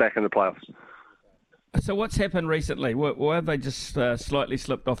to see them back in the playoffs. So what's happened recently? Why have they just slightly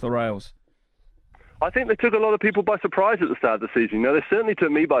slipped off the rails? I think they took a lot of people by surprise at the start of the season. They certainly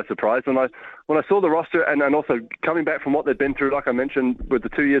took me by surprise when I saw the roster, and also coming back from what they'd been through, like I mentioned, with the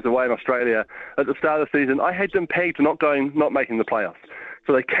 2 years away in Australia at the start of the season. I had them pegged to not making the playoffs.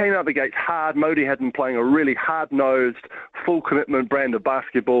 So they came out the gates hard. Mody had them playing a really hard-nosed, full commitment brand of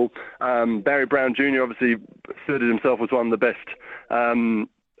basketball. Barry Brown Jr. obviously asserted himself as one of the best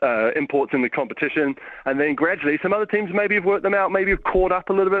imports in the competition, and then gradually some other teams maybe have worked them out, maybe have caught up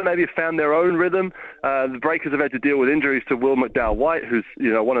a little bit, maybe have found their own rhythm. The Breakers have had to deal with injuries to Will McDowell-White, who's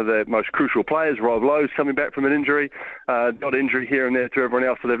one of their most crucial players. Rob Lowe's coming back from an injury, got injury here and there to everyone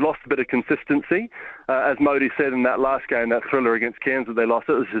else, so they've lost a bit of consistency. As Mody said in that last game, that thriller against Cairns that they lost,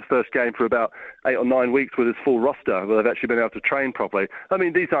 it was his first game for about 8 or 9 weeks with his full roster, where they've actually been able to train properly. I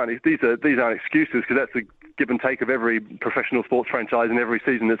mean, these aren't excuses, because that's the give and take of every professional sports franchise in every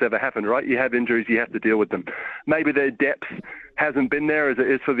season that's ever happened, right? You have injuries, you have to deal with them. Maybe their depth hasn't been there as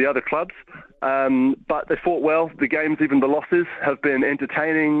it is for the other clubs, but they fought well. The games, even the losses, have been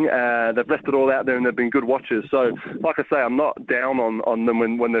entertaining. They've left it all out there, and they've been good watchers. So, like I say, I'm not down on them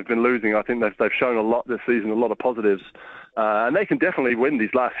when they've been losing. I think they've shown a lot this season, a lot of positives. And they can definitely win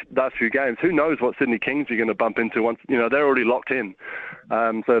these last few games. Who knows what Sydney Kings you're going to bump into once, they're already locked in.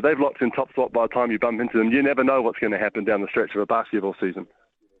 So they've locked in top spot by the time you bump into them. You never know what's going to happen down the stretch of a basketball season.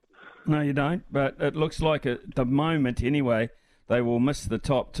 No, you don't. But it looks like at the moment, anyway, they will miss the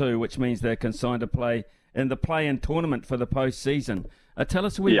top 2, which means they're consigned to play in the play-in tournament for the postseason. Tell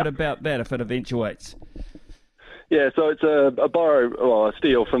us a wee bit about that if it eventuates. Yeah, so it's a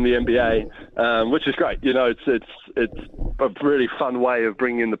steal from the NBA, which is great. You know, it's a really fun way of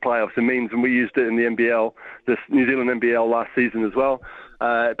bringing in the playoffs. It means, and we used it in the NBL, this New Zealand NBL last season as well.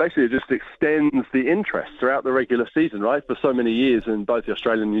 Basically, it just extends the interest throughout the regular season, right? For so many years in both the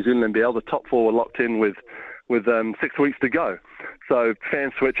Australian and New Zealand NBL, the top four were locked in with 6 weeks to go. So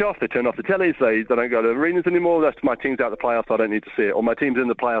fans switch off, they turn off the tellies, they don't go to arenas anymore. That's my team's out the playoffs, I don't need to see it. Or my team's in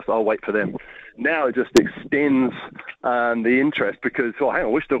the playoffs, I'll wait for them. Now it just extends the interest because, hang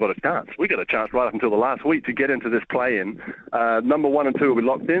on, we've still got a chance. We got a chance right up until the last week to get into this play-in. Number 1 and 2 will be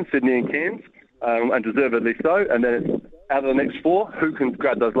locked in, Sydney and Cairns, and deservedly so. And then it's out of the next 4, who can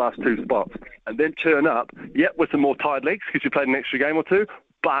grab those last 2 spots? And then turn up, with some more tied legs because you played an extra game or 2,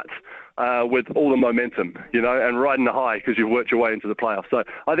 but with all the momentum, you know, and riding the high because you've worked your way into the playoffs. So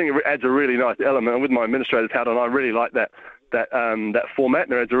I think it adds a really nice element. And with my administrator's hat on, I really like that format.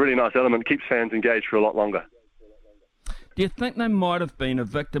 And it adds a really nice element, keeps fans engaged for a lot longer. Do you think they might have been a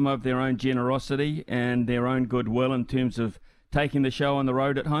victim of their own generosity and their own goodwill in terms of taking the show on the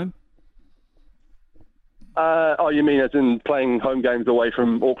road at home? You mean as in playing home games away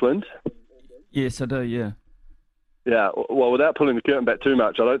from Auckland? Yes, I do, yeah. Yeah, well, without pulling the curtain back too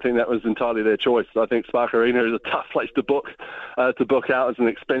much, I don't think that was entirely their choice. I think Spark Arena is a tough place to book out. It's an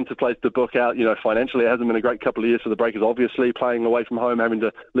expensive place to book out. You know, financially, it hasn't been a great couple of years for the Breakers, obviously, playing away from home, having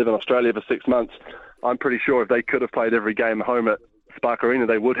to live in Australia for 6 months. I'm pretty sure if they could have played every game home at Spark Arena,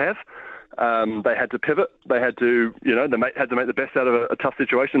 they would have. They had to pivot. They had to, had to make the best out of a tough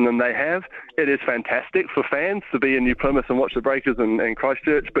situation, and they have. It is fantastic for fans to be in New Plymouth and watch the Breakers and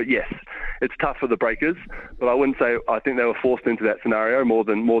Christchurch. But yes, it's tough for the Breakers. But I wouldn't say I think they were forced into that scenario more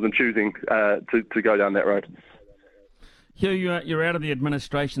than choosing to go down that road. Hugh, you're out of the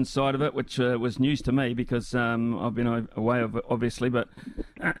administration side of it, which was news to me because I've been away, obviously. But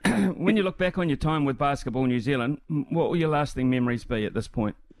when you look back on your time with Basketball New Zealand, what will your lasting memories be at this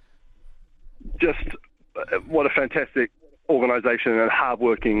point? Just what a fantastic organisation and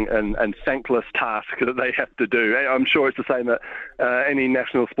hard-working and thankless task that they have to do. I'm sure it's the same at any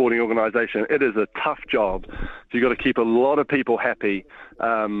national sporting organisation. It is a tough job. So you've got to keep a lot of people happy,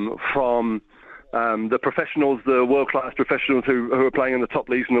 from the professionals, the world-class professionals who are playing in the top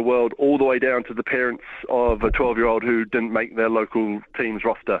leagues in the world, all the way down to the parents of a 12-year-old who didn't make their local team's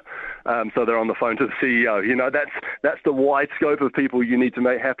roster. So they're on the phone to the CEO. You know, that's the wide scope of people you need to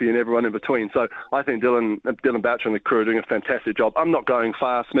make happy and everyone in between. So I think Dylan Boucher and the crew are doing a fantastic job. I'm not going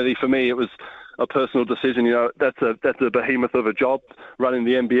far, Smithy. For me, it was a personal decision. You know, that's a behemoth of a job, running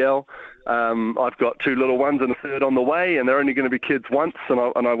the NBL. I've got 2 little ones and a third on the way, and they're only going to be kids once,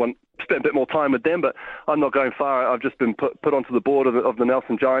 and I want to spend a bit more time with them, but I'm not going far. I've just been put onto the board of the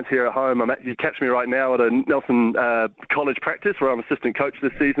Nelson Giants here at home. You catch me right now at a Nelson college practice where I'm assistant coach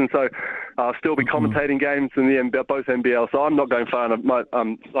this season, so I'll still be commentating games in the NBL, both NBL, so I'm not going far. And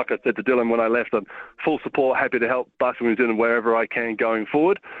like I said to Dylan when I left, I'm full support, happy to help Basketball New Zealand wherever I can going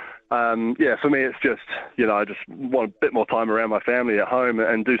forward. For me, it's just, I just want a bit more time around my family at home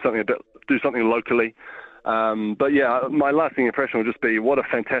and do something locally. My lasting impression will just be what a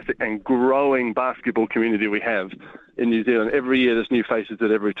fantastic and growing basketball community we have in New Zealand. Every year there's new faces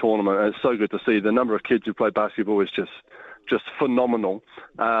at every tournament, and it's so good to see. The number of kids who play basketball is just phenomenal.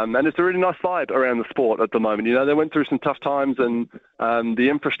 And it's a really nice vibe around the sport at the moment. You know, they went through some tough times, and the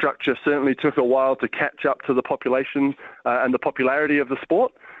infrastructure certainly took a while to catch up to the population and the popularity of the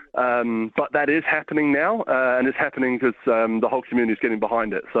sport. But that is happening now, and it's happening because the whole community is getting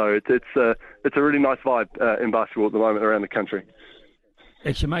behind it. So it's a really nice vibe in basketball at the moment around the country.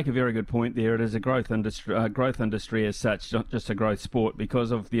 Actually, make a very good point there. It is a growth industry as such, not just a growth sport,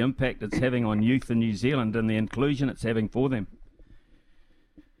 because of the impact it's having on youth in New Zealand and the inclusion it's having for them.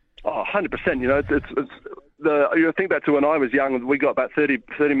 Oh, 100%. You know, you think back to when I was young, we got about 30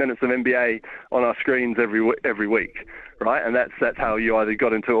 minutes of NBA on our screens every week, right? And that's how you either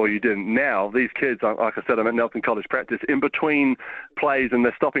got into it or you didn't. Now, these kids, like I said, I'm at Nelson College practice, in between plays, and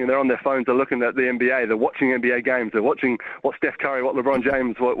they're stopping and they're on their phones, they're looking at the NBA, they're watching NBA games, they're watching what Steph Curry, what LeBron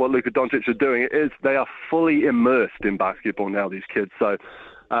James, what Luka Doncic are doing. They are fully immersed in basketball now, these kids. So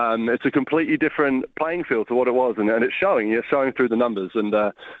it's a completely different playing field to what it was, and it's showing. It's showing through the numbers, and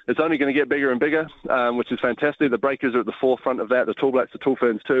it's only going to get bigger and bigger, which is fantastic. The Breakers are at the forefront of that. The Tall Blacks, the Tall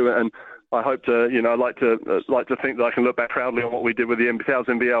Ferns too, and I hope to, I'd like to think that I can look back proudly on what we did with the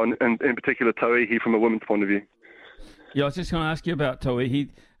NBL and in particular Tauihi from a women's point of view. Yeah, I was just going to ask you about Tauihi,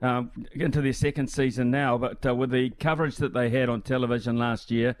 into their second season now, but with the coverage that they had on television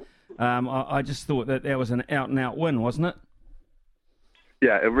last year, I just thought that was an out-and-out win, wasn't it?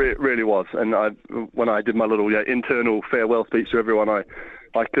 Yeah, it really was. And when I did my little internal farewell speech to everyone, I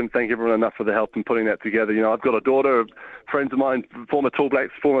I couldn't thank everyone enough for the help in putting that together. You know, I've got a daughter, friends of mine, former Tall Black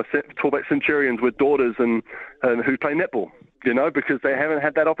Centurions with daughters and who play netball, you know, because they haven't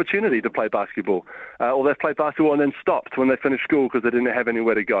had that opportunity to play basketball. Or they've played basketball and then stopped when they finished school because they didn't have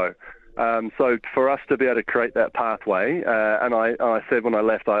anywhere to go. So for us to be able to create that pathway, and I said when I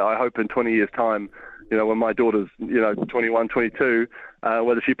left, I hope in 20 years' time, you know, when my daughter's, 21, 22,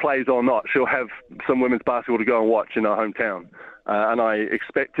 whether she plays or not, she'll have some women's basketball to go and watch in our hometown. And I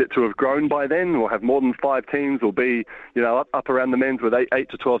expect it to have grown by then. We'll have more than 5 teams. We'll be, up around the men's with 8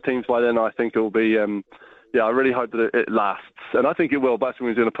 to 12 teams by then. I think it will be, I really hope that it lasts. And I think it will. Basketball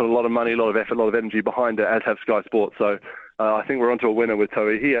is going to put a lot of money, a lot of effort, a lot of energy behind it, as have Sky Sports. So I think we're onto a winner with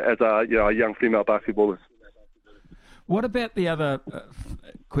Tauihi as our young female basketballers. What about the other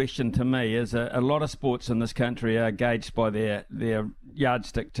question to me is a lot of sports in this country are gauged by their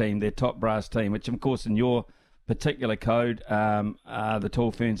yardstick team, their top brass team, which of course in your particular code are the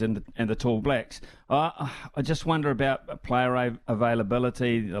Tall Ferns and the Tall Blacks. I just wonder about player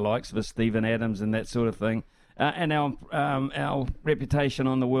availability, the likes of a Stephen Adams and that sort of thing, and our reputation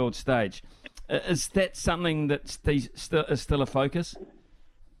on the world stage. Is that something that is still a focus?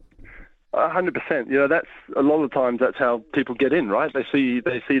 100%. That's a lot of the times that's how people get in, right? They see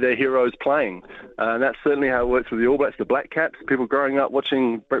their heroes playing, and that's certainly how it works with the All Blacks, the Black Caps. People growing up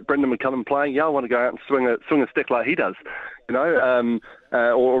watching Brendan McCullum playing, I want to go out and swing a stick like he does,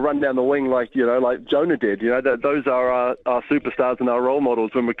 or run down the wing like Jonah did. Those are our superstars and our role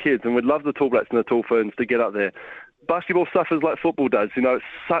models when we're kids, and we'd love the Tall Blacks and the Tall Ferns to get up there. Basketball suffers like football does. It's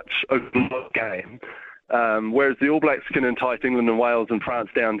such a good game. Whereas the All Blacks can entice England and Wales and France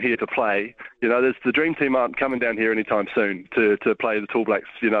down here to play, there's the Dream Team aren't coming down here anytime soon to play the Tall Blacks,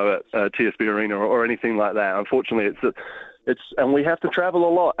 at TSB Arena or anything like that. Unfortunately, and we have to travel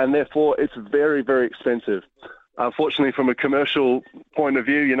a lot, and therefore it's very, very expensive. Unfortunately, from a commercial point of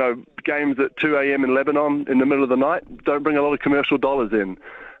view, games at 2 a.m. in Lebanon in the middle of the night don't bring a lot of commercial dollars in.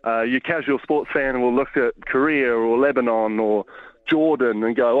 Your casual sports fan will look at Korea or Lebanon or Jordan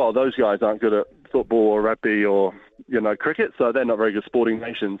and go, oh, those guys aren't good at football or rugby or cricket, so they're not very good sporting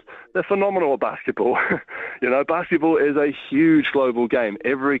nations. They're phenomenal at basketball. Basketball is a huge global game.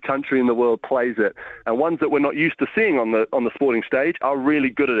 Every country in the world plays it, and ones that we're not used to seeing on the sporting stage are really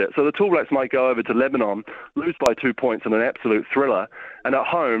good at it. So the Tall Blacks might go over to Lebanon, lose by 2 points in an absolute thriller, and at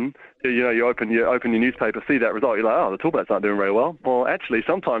home, you open your newspaper, see that result, you're like, oh, the Tall Blacks aren't doing very well. Well, actually,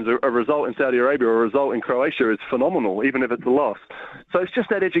 sometimes a result in Saudi Arabia or a result in Croatia is phenomenal, even if it's a loss. So it's just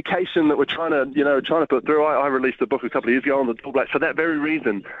that education that we're trying to put through. I released a book a couple of years ago on the Tall Blacks for that very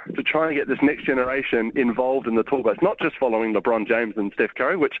reason, to try and get this next generation involved in the Tall Blacks, not just following LeBron James and Steph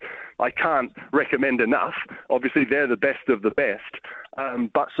Curry, which I can't recommend enough. Obviously, they're the best of the best.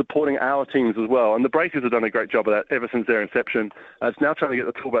 But supporting our teams as well. And the Breakers have done a great job of that ever since their inception. It's now trying to get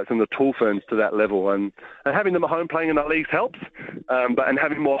the Tall Blacks and the Tall Ferns to that level. And having them at home playing in our leagues helps, and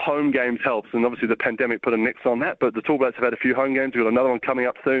having more home games helps. And obviously the pandemic put a nix on that, but the Tall Blacks have had a few home games. We've got another one coming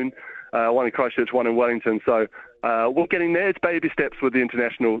up soon, one in Christchurch, one in Wellington. So we're getting there. It's baby steps with the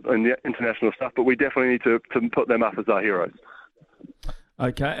international stuff, but we definitely need to put them up as our heroes.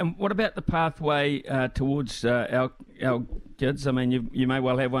 Okay, and what about the pathway towards our kids? I mean, you may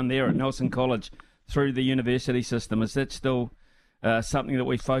well have one there at Nelson College through the university system. Is that still something that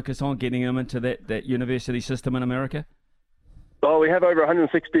we focus on, getting them into that university system in America? Well, we have over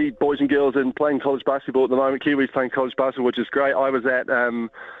 160 boys and girls in playing college basketball at the moment. Kiwis playing college basketball, which is great. I was at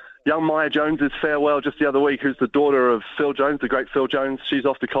young Maya Jones's farewell just the other week, who's the daughter of Phil Jones, the great Phil Jones. She's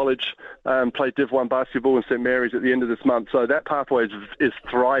off to college, played Div 1 basketball in St Mary's at the end of this month. So that pathway is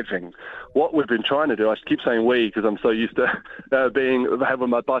thriving. What we've been trying to do, I keep saying we because I'm so used to having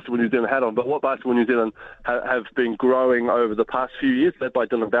my Basketball New Zealand hat on, but what Basketball New Zealand have been growing over the past few years, led by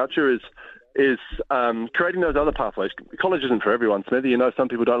Dylan Boucher, is creating those other pathways. College isn't for everyone, Smithy. Some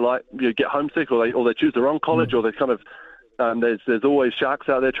people don't get homesick, or they choose the wrong college, or they kind of there's always sharks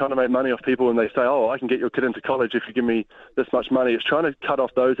out there trying to make money off people, and they say, oh, I can get your kid into college if you give me this much money. It's trying to cut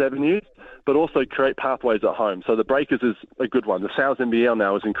off those avenues, but also create pathways at home. So the Breakers is a good one. The South NBL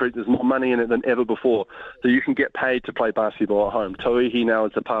now is increased. There's more money in it than ever before. So you can get paid to play basketball at home. Tauihi now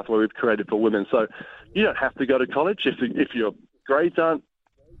is a pathway we've created for women. So you don't have to go to college if your grades aren't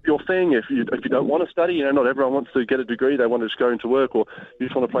your thing. If you don't want to study, not everyone wants to get a degree. They want to just go into work, or you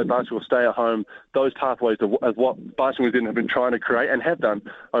just want to play basketball, stay at home. Those pathways are what Basketball New Zealand have been trying to create and have done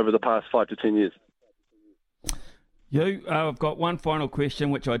over the past 5 to 10 years. I've got one final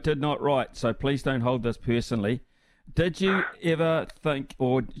question, which I did not write, so please don't hold this personally. Did you ever think,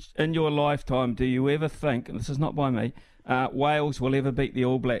 or in your lifetime, do you ever think, and this is not by me, Wales will ever beat the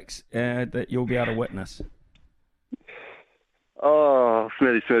All Blacks that you'll be able to witness? Oh,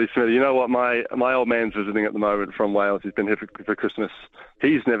 Smitty. You know what? My old man's visiting at the moment from Wales. He's been here for Christmas.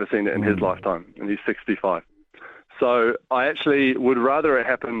 He's never seen it in his lifetime, and he's 65. So I actually would rather it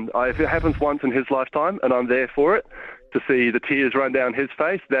happen. If it happens once in his lifetime, and I'm there for it, to see the tears run down his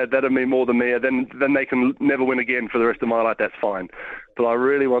face, that'll mean more than me. Then they can never win again for the rest of my life. That's fine. But I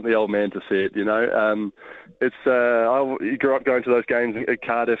really want the old man to see it. You know, I grew up going to those games at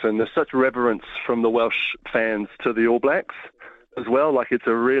Cardiff, and there's such reverence from the Welsh fans to the All Blacks as well. Like, it's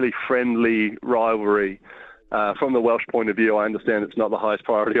a really friendly rivalry. From the Welsh point of view, I understand it's not the highest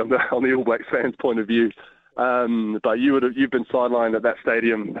priority on the All Blacks fans' point of view. But you've been sidelined at that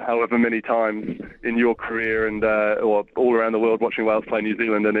stadium however many times in your career, and or all around the world watching Wales play New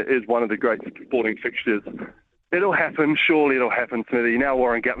Zealand, and it is one of the great sporting fixtures. It'll happen, surely it'll happen, Smithy. Now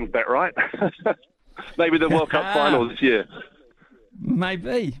Warren Gatton's back, right? Maybe the World Cup final this year.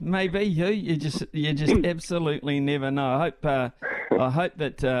 Maybe. You just absolutely never know. I hope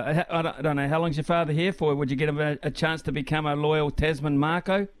that I don't know how long's your father here for. Would you get him a chance to become a loyal Tasman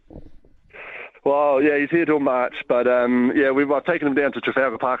Marco? Well, yeah, he's here till March, but I've taken him down to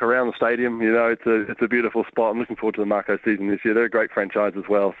Trafalgar Park around the stadium. You know, it's a beautiful spot. I'm looking forward to the Marco season this year. They're a great franchise as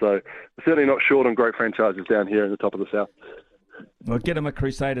well, so we're certainly not short on great franchises down here in the top of the south. Well, get him a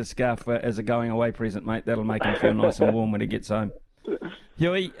Crusaders scarf as a going away present, mate. That'll make him feel nice and warm when he gets home.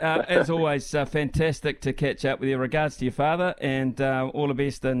 Huey, as always, fantastic to catch up with you. Regards to your father, and all the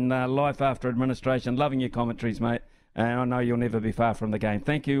best in life after administration. Loving your commentaries, mate. And I know you'll never be far from the game.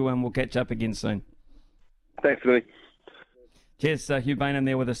 Thank you, and we'll catch up again soon. Thanks, Billy. Cheers, Hugh Bain in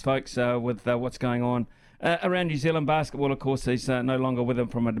there with us, folks, with what's going on around New Zealand basketball. Of course, he's no longer with them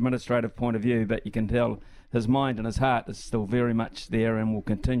from an administrative point of view, but you can tell his mind and his heart is still very much there and will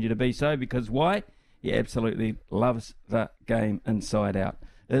continue to be so, because why? He absolutely loves the game inside out.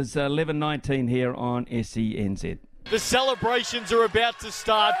 It's 11:19 here on SENZ. The celebrations are about to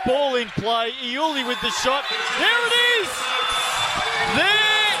start. Ball in play. Iuli with the shot. There it is!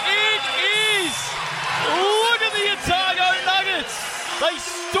 There it is! Look at the Otago Nuggets. They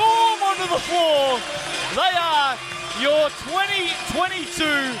storm onto the floor. They are your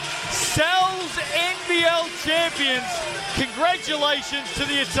 2022 Sal's NBL champions. Congratulations to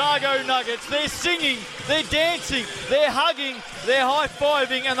the Otago Nuggets. They're singing, they're dancing, they're hugging, they're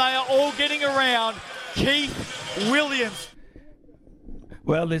high-fiving, and they are all getting around Keith Williams.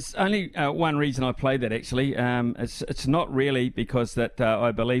 Well, there's only one reason I played that, actually. It's not really because that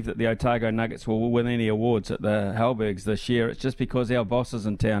I believe that the Otago Nuggets will win any awards at the Halbergs this year. It's just because our boss is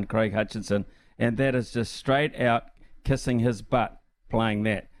in town, Craig Hutchinson, and that is just straight out kissing his butt playing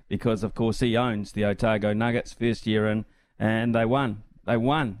that, because, of course, he owns the Otago Nuggets first year in, and they won. They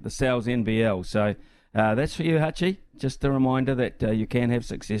won the Sal's NBL. So that's for you, Hutchie. Just a reminder that you can have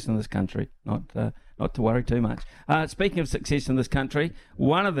success in this country. Not to worry too much. Speaking of success in this country,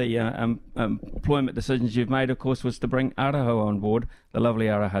 one of the employment decisions you've made, of course, was to bring Araho on board, the lovely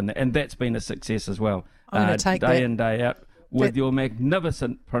Araho, and that's been a success as well. I'm going to take day that. in, day out, with your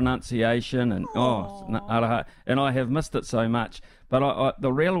magnificent pronunciation and Araho, and I have missed it so much. But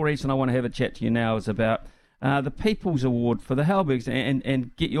the real reason I want to have a chat to you now is about the People's Award for the Halbergs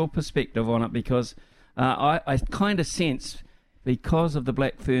and get your perspective on it, because I kind of sense, because of the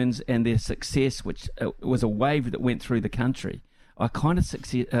Black Ferns and their success, which was a wave that went through the country, I kind of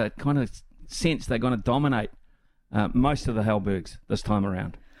sense they're going to dominate most of the Halbergs this time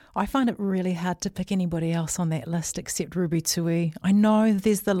around. I find it really hard to pick anybody else on that list except Ruby Tui. I know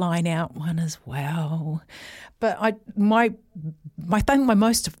there's the line out one as well, but my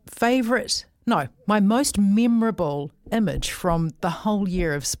most memorable image from the whole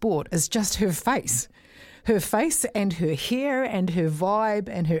year of sport is just her face. Her face and her hair and her vibe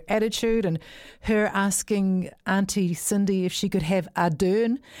and her attitude and her asking Auntie Cindy if she could have a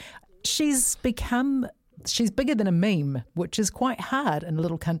dern. She's bigger than a meme, which is quite hard in a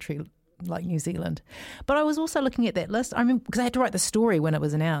little country like New Zealand. But I was also looking at that list. I remember, because I had to write the story when it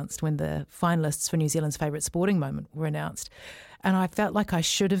was announced, when the finalists for New Zealand's favourite sporting moment were announced. And I felt like I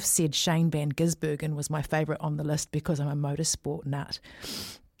should have said Shane Van Gisbergen was my favourite on the list because I'm a motorsport nut.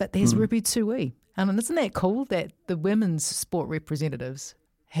 But there's Ruby Tui. And isn't that cool that the women's sport representatives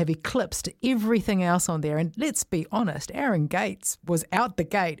have eclipsed everything else on there? And let's be honest, Aaron Gates was out the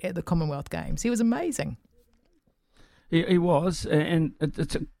gate at the Commonwealth Games. He was amazing. He was, and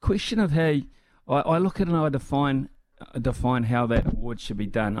it's a question of how I look at it and I define how that award should be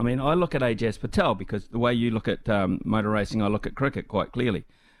done. I mean, I look at Ajaz Patel, because the way you look at motor racing, I look at cricket quite clearly.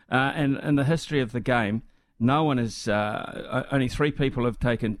 And in the history of the game, no one is, only 3 people have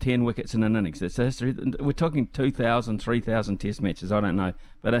taken 10 wickets in an innings. That's the history. We're talking 2,000, 3,000 test matches, I don't know,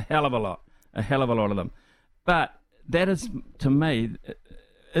 but a hell of a lot of them. But that is, to me,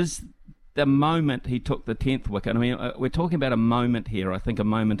 is the moment he took the 10th wicket. I mean, we're talking about a moment here, I think a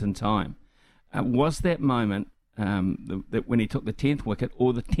moment in time. Was that moment that when he took the 10th wicket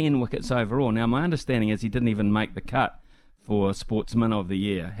or the 10 wickets overall? Now, my understanding is he didn't even make the cut for Sportsman of the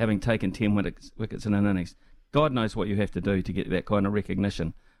Year, having taken 10 wickets in an innings. God knows what you have to do to get that kind of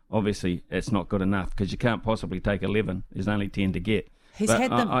recognition. Obviously, it's not good enough because you can't possibly take 11. There's only 10 to get. He's but had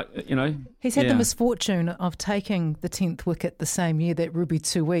the misfortune of taking the 10th wicket the same year that Ruby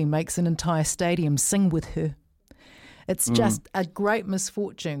Tui makes an entire stadium sing with her. It's just a great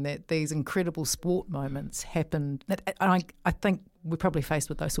misfortune that these incredible sport moments happen. I think we're probably faced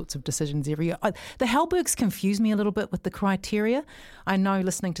with those sorts of decisions every year. The Halbergs confuse me a little bit with the criteria. I know,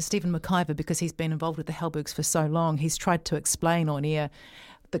 listening to Stephen McIver, because he's been involved with the Halbergs for so long, he's tried to explain on air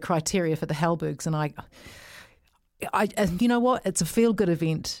the criteria for the Halbergs, and I you know what? It's a feel-good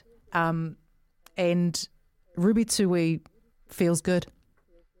event, and Ruby Tui feels good.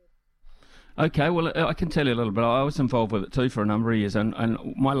 Okay, well, I can tell you a little bit. I was involved with it too for a number of years, and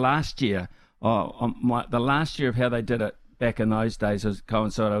my last year, the last year of how they did it back in those days was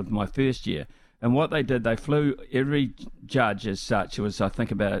coincided with my first year. And what they did, they flew every judge as such, it was I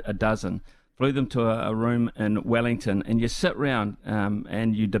think about a dozen, flew them to a room in Wellington, and you sit round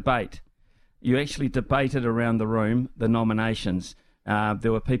and you debate. You actually debated around the room the nominations.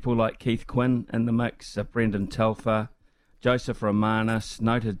 There were people like Keith Quinn in the mix, Brendan Telfer, Joseph Romanis,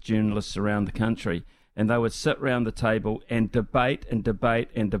 noted journalists around the country, and they would sit round the table and debate and debate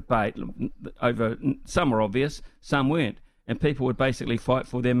and debate over, some were obvious, some weren't, and people would basically fight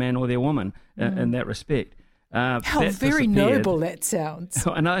for their man or their woman in that respect. How very noble that sounds.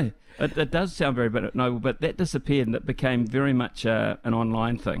 I know. It does sound very noble, but that disappeared and it became very much an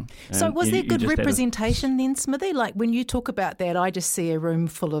online thing. So was there good representation then, Smithy? Like when you talk about that, I just see a room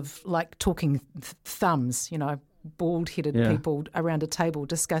full of like talking thumbs, you know, bald-headed people around a table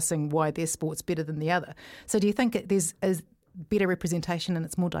discussing why their sport's better than the other. So do you think there's better representation and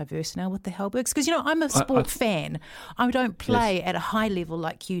it's more diverse now with the Halbergs? Because, you know, I'm a sport fan. I don't play at a high level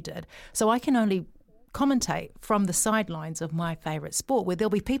like you did. So I can only commentate from the sidelines of my favourite sport, where there'll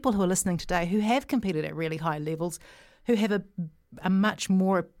be people who are listening today who have competed at really high levels, who have a much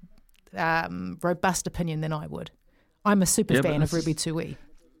more robust opinion than I would. I'm a super fan of Ruby Tui.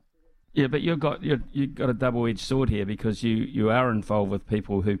 Yeah, but you've got a double-edged sword here, because you are involved with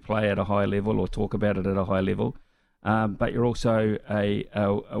people who play at a high level or talk about it at a high level, but you're also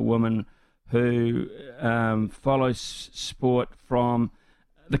a woman who follows sport from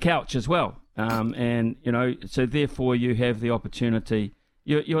the couch as well. And, you know, so therefore you have the opportunity.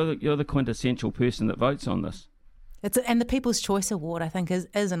 You're the quintessential person that votes on this. And the People's Choice Award, I think, is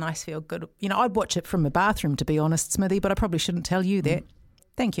a nice feel-good. You know, I'd watch it from the bathroom, to be honest, Smithy, but I probably shouldn't tell you that.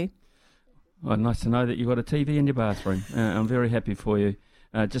 Thank you. Well, nice to know that you've got a TV in your bathroom. I'm very happy for you.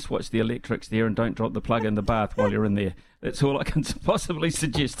 Just watch the electrics there and don't drop the plug in the bath while you're in there. That's all I can possibly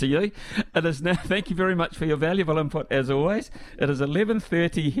suggest to you. It is now. Thank you very much for your valuable input, as always. It is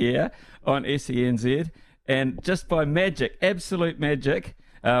 11:30 here on SENZ, and just by magic, absolute magic,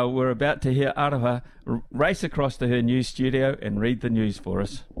 we're about to hear Aroha race across to her news studio and read the news for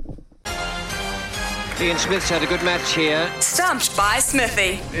us. Ian Smith's had a good match here. Stumped by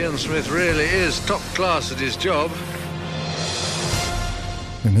Smithy. Ian Smith really is top class at his job.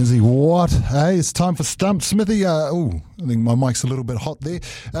 And is he what? Hey, it's time for Stump. Smithy, I think my mic's a little bit hot there.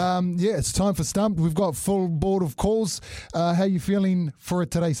 It's time for Stump. We've got full board of calls. How are you feeling for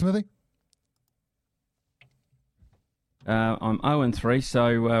it today, Smithy? I'm 0-3,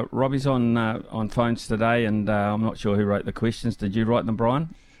 so Robbie's on phones today, and I'm not sure who wrote the questions. Did you write them,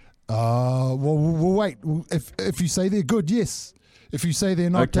 Brian? We'll wait. If you say they're good, yes. If you say they're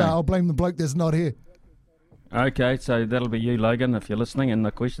not, I'll blame the bloke that's not here. Okay, so that'll be you, Logan, if you're listening, and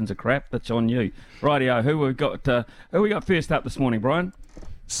the questions are crap. That's on you. Rightio, who we got first up this morning, Brian?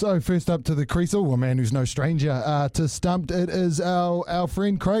 So first up to the crease, a man who's no stranger to Stumped. It is our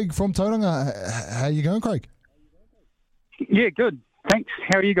friend Craig from Tauranga. How you going, Craig? Yeah, good. Thanks.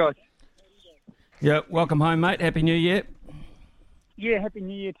 How are you guys? Yeah, welcome home, mate. Happy New Year. Yeah, Happy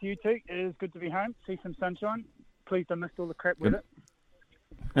New Year to you too. It is good to be home. See some sunshine. Pleased I missed all the crap with it.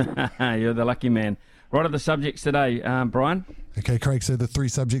 You're the lucky man. What are the subjects today, Brian? Okay, Craig, so the three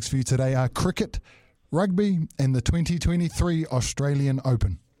subjects for you today are cricket, rugby, and the 2023 Australian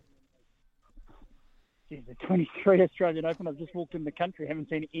Open. Geez, the 23 Australian Open, I've just walked in the country, haven't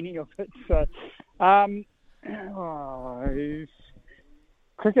seen any of it. So,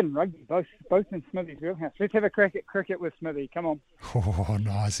 cricket and rugby, both in Smithy's wheelhouse. Let's have a crack at cricket with Smithy. Come on. Oh,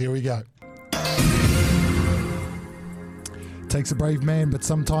 nice. Here we go. Takes a brave man, but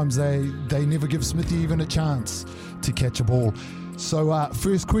sometimes they never give Smithy even a chance to catch a ball. So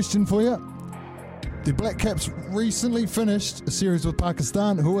first question for you. The Black Caps recently finished a series with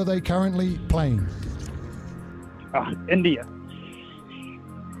Pakistan. Who are they currently playing? India.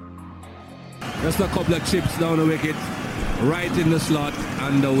 Just a couple of chips down the wicket, right in the slot,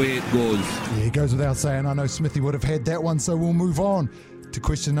 and away it goes. Yeah, it goes without saying. I know Smithy would have had that one, so we'll move on to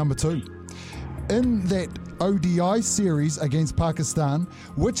question number 2. In that ODI series against Pakistan,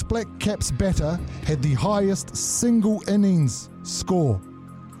 which Black Caps batter had the highest single innings score?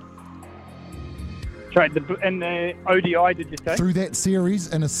 Sorry, in the ODI, did you say? Through that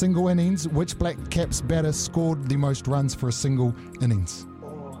series, in a single innings, which Black Caps batter scored the most runs for a single innings?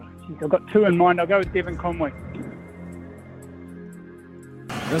 I've got 2 in mind. I'll go with Devon Conway.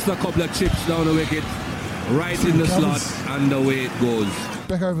 Just a couple of chips down the wicket, right in the slot, and away it goes.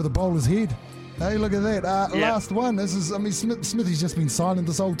 Back over the bowler's head. Hey, look at that. Last one. This is, Smithy's just been silent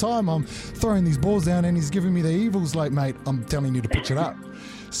this whole time. I'm throwing these balls down and he's giving me the evils like, mate, I'm telling you to pitch it up.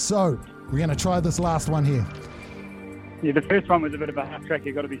 So, we're going to try this last one here. Yeah, the first one was a bit of a half track,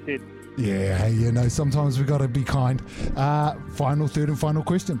 you've got to be said. Yeah, hey, sometimes we've got to be kind. Third and final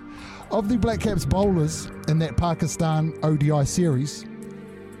question. Of the Black Caps bowlers in that Pakistan ODI series,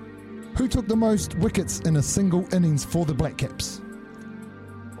 who took the most wickets in a single innings for the Black Caps?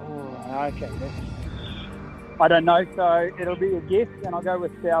 Okay. I don't know, so it'll be a guess, and I'll go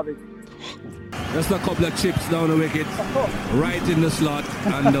with Southey. Just a couple of chips down the wicket, right in the slot,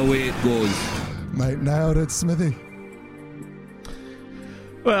 and away it goes. Mate, nailed it, Smithy.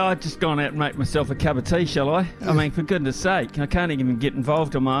 Well, I've just gone out and make myself a cup of tea, shall I? I mean, for goodness sake, I can't even get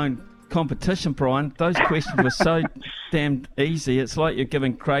involved in my own competition, Brian. Those questions were so damn easy. It's like you're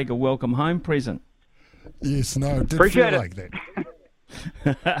giving Craig a welcome home present. Yes, no, it did Appreciate feel it. like that.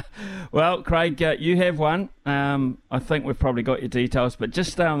 Well, Craig, you have one. I think we've probably got your details, but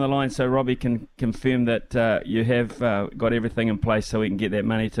just stay on the line so Robbie can confirm that you have got everything in place so we can get that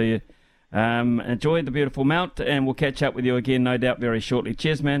money to you. Enjoy the beautiful mount, and we'll catch up with you again, no doubt, very shortly.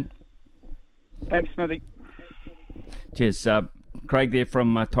 Cheers, man. Thanks, Smithy. Cheers. Craig there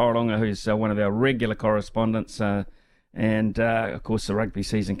from Tauranga, who's one of our regular correspondents, and of course the rugby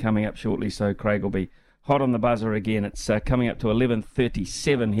season coming up shortly, so Craig will be hot on the buzzer again. It's coming up to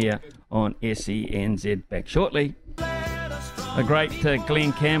 11:37 here on SENZ. Back shortly. A great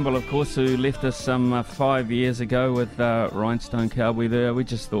Glenn Campbell, of course, who left us some 5 years ago with Rhinestone Cowboy there. We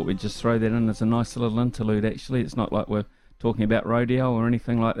just thought we'd just throw that in as a nice little interlude, actually. It's not like we're talking about rodeo or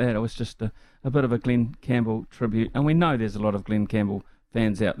anything like that. It was just a bit of a Glenn Campbell tribute. And we know there's a lot of Glenn Campbell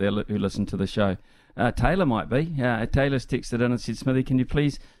fans out there who listen to the show. Taylor might be. Taylor's texted in and said, Smithy, can you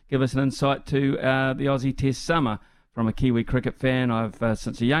please give us an insight to the Aussie Test summer? From a Kiwi cricket fan, I've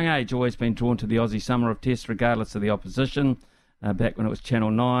since a young age always been drawn to the Aussie summer of Test, regardless of the opposition. Back when it was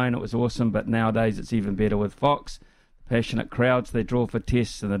Channel 9, it was awesome, but nowadays it's even better with Fox. The passionate crowds they draw for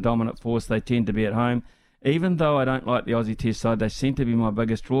Tests and the dominant force they tend to be at home. Even though I don't like the Aussie Test side, they seem to be my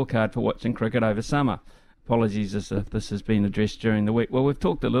biggest draw card for watching cricket over summer. Apologies if this has been addressed during the week. Well, we've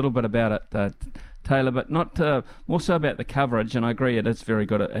talked a little bit about it, Taylor, but not more so about the coverage, and I agree it is very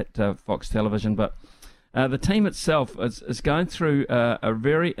good at Fox Television, but the team itself is going through a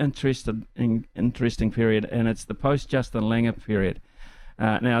very interesting period, and it's the post-Justin Langer period.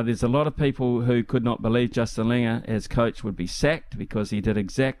 Now, there's a lot of people who could not believe Justin Langer as coach would be sacked because he did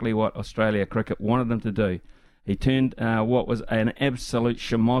exactly what Australia cricket wanted him to do. He turned what was an absolute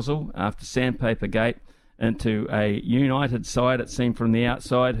schmozzle after Sandpaper Gate into a united side, it seemed, from the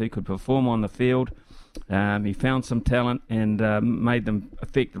outside, who could perform on the field. He found some talent and made them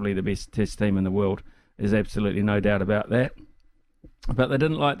effectively the best Test team in the world. There's absolutely no doubt about that. But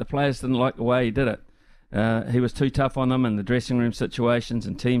the players didn't like the way he did it. He was too tough on them in the dressing room situations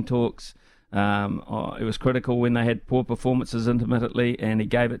and team talks. It was critical when they had poor performances intermittently, and he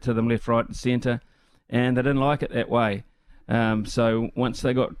gave it to them left, right and centre, and they didn't like it that way. So once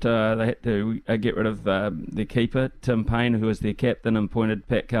they had to get rid of their keeper, Tim Payne, who was their captain, and appointed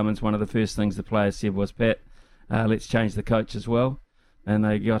Pat Cummins. One of the first things the players said was, Pat, let's change the coach as well. And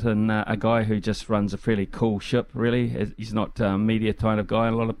they got in a guy who just runs a fairly cool ship, really. He's not a media kind of guy.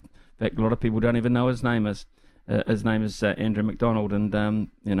 In fact, a lot of people don't even know his name is. His name is Andrew McDonald, and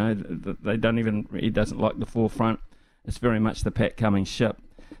he doesn't like the forefront. It's very much the Pat Cummins ship.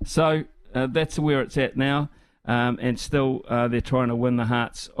 So that's where it's at now. And still they're trying to win the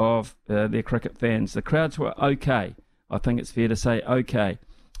hearts of their cricket fans. The crowds were okay. I think it's fair to say okay.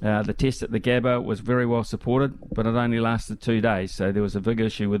 The test at the Gabba was very well supported, but it only lasted 2 days, so there was a big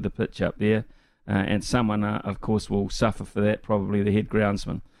issue with the pitch up there, and someone, of course, will suffer for that, probably the head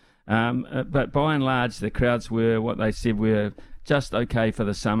groundsman. But by and large, the crowds were what they said were just okay for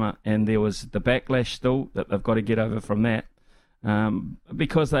the summer, and there was the backlash still that they've got to get over from that,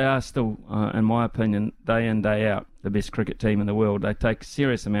 because they are still, in my opinion, day in, day out, the best cricket team in the world. They take a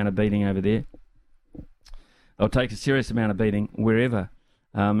serious amount of beating over there. They'll take a serious amount of beating wherever.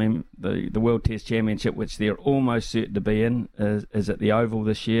 The World Test Championship, which they're almost certain to be in, is at the Oval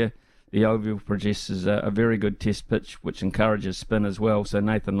this year. The Oval produces a very good test pitch, which encourages spin as well, so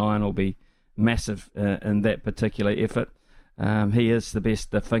Nathan Lyon will be massive in that particular effort. He is the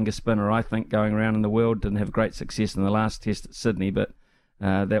best finger spinner, I think, going around in the world. Didn't have great success in the last test at Sydney, but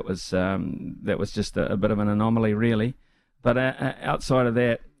that was just a bit of an anomaly, really. But outside of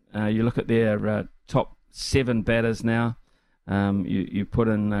that, you look at their top 7 batters now. You put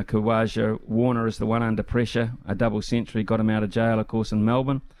in Khawaja. Warner is the one under pressure. A double century got him out of jail, of course, in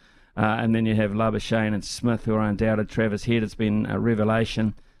Melbourne. And then you have Labuschagne and Smith, who are undoubted. Travis Head has been a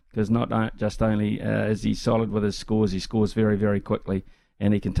revelation, because not just only is he solid with his scores, he scores very, very quickly,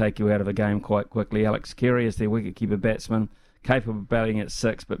 and he can take you out of a game quite quickly. Alex Carey is their wicketkeeper batsman, capable of batting at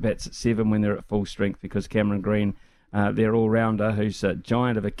 6, but bats at 7 when they're at full strength, because Cameron Green, their all-rounder, who's a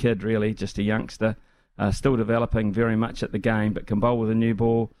giant of a kid, really, just a youngster, still developing very much at the game, but can bowl with a new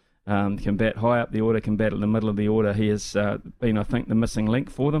ball, can bat high up the order, can bat in the middle of the order. He has been, I think, the missing link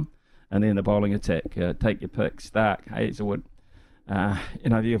for them. And then the bowling attack, take your pick, Stark, Hazelwood.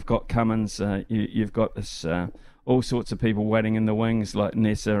 You've got Cummins, you've got this all sorts of people waiting in the wings like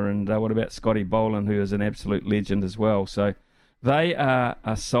Nessa, and what about Scotty Boland, who is an absolute legend as well. So they are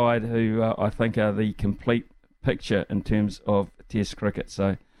a side who I think are the complete picture in terms of Test cricket.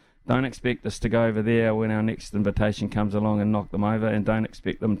 So don't expect us to go over there when our next invitation comes along and knock them over, and don't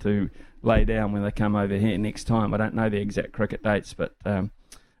expect them to lay down when they come over here next time. I don't know the exact cricket dates, but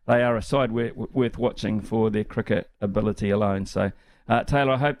they are a side worth watching for their cricket ability alone. So,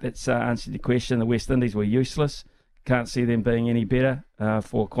 Taylor, I hope that's answered your question. The West Indies were useless. Can't see them being any better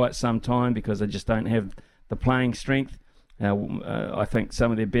for quite some time, because they just don't have the playing strength. I think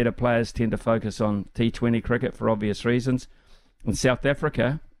some of their better players tend to focus on T20 cricket for obvious reasons. In South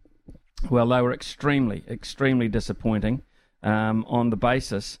Africa, well, they were extremely, extremely disappointing on the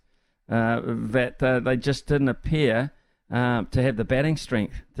basis that they just didn't appear to have the batting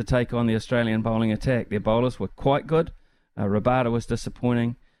strength to take on the Australian bowling attack. Their bowlers were quite good. Rabada was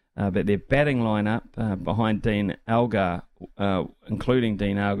disappointing, but their batting lineup behind Dean Elgar, including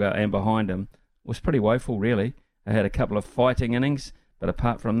Dean Elgar and behind him, was pretty woeful, really. They had a couple of fighting innings, but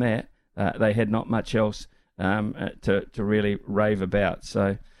apart from that, they had not much else to really rave about.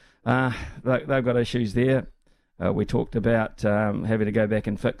 So they've got issues there. We talked about having to go back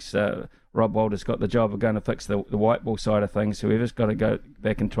and fix. Rob Walter's got the job of going to fix the white ball side of things. Whoever's got to go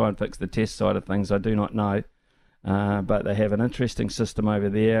back and try and fix the test side of things, I do not know. But they have an interesting system over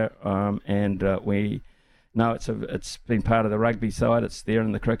there, and we know it's been part of the rugby side. It's there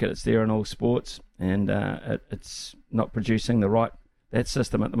in the cricket. It's there in all sports, and it's not producing the right. That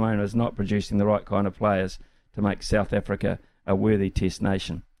system at the moment is not producing the right kind of players to make South Africa a worthy test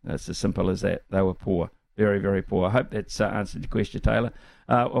nation. It's as simple as that. They were poor. Very, very poor. I hope that's answered your question, Taylor.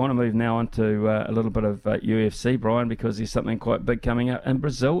 I want to move now on to a little bit of UFC, Brian, because there's something quite big coming up in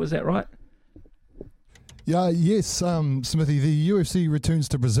Brazil. Is that right? Yeah, yes, Smithy. The UFC returns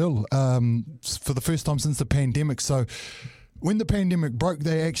to Brazil for the first time since the pandemic. So when the pandemic broke,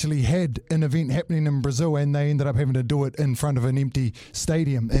 they actually had an event happening in Brazil, and they ended up having to do it in front of an empty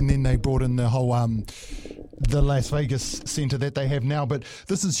stadium. And then they brought in the whole the Las Vegas centre that they have now. But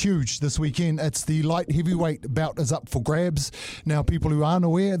this is huge this weekend. It's the light heavyweight bout is up for grabs. Now, people who aren't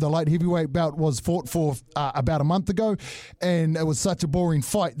aware, the light heavyweight bout was fought for about a month ago, and it was such a boring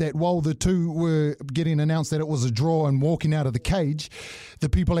fight that while the two were getting announced that it was a draw and walking out of the cage, the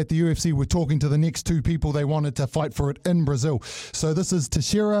people at the UFC were talking to the next two people they wanted to fight for it in Brazil. So this is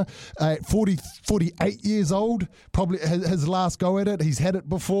Teixeira at 48 years old, probably his last go at it. He's had it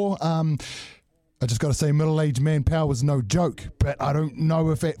before. I just got to say, middle-aged man power is no joke, but I don't know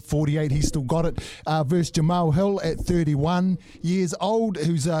if at 48 he's still got it. Versus Jamal Hill at 31 years old,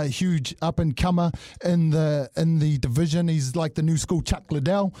 who's a huge up-and-comer in the division. He's like the new school Chuck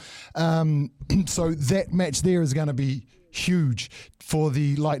Liddell. So that match there is going to be huge for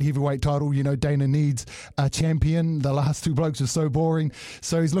the light heavyweight title. You know, Dana needs a champion. The last two blokes are so boring.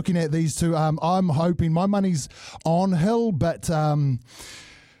 So he's looking at these two. I'm hoping, my money's on Hill, but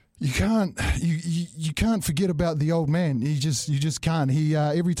You can't forget about the old man. You just can't. He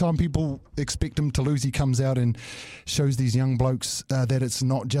every time people expect him to lose, he comes out and shows these young blokes that it's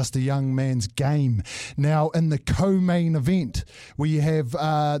not just a young man's game. Now, in the co-main event, we have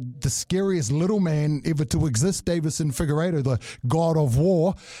the scariest little man ever to exist, Davison Figueiredo, the god of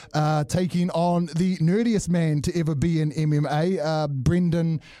war, taking on the nerdiest man to ever be in MMA,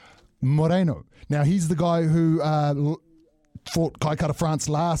 Brendan Moreno. Now, he's the guy who fought Kai Kara France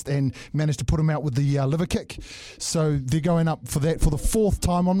last and managed to put him out with the liver kick. So they're going up for that for the fourth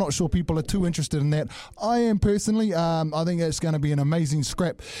time. I'm not sure people are too interested in that. I am personally. I think it's going to be an amazing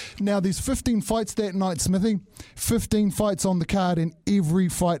scrap. Now, there's 15 fights that night, Smithy. 15 fights on the card, and every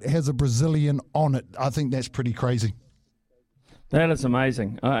fight has a Brazilian on it. I think that's pretty crazy. That is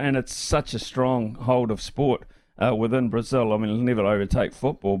amazing. And it's such a strong hold of sport within Brazil. I mean, it'll never overtake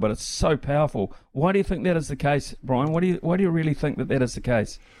football, but it's so powerful. Why do you think that is the case, Brian? Why do you really think that is the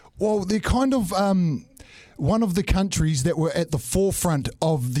case? Well, they're kind of one of the countries that were at the forefront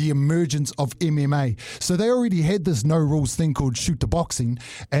of the emergence of MMA. So they already had this no rules thing called shoot to boxing,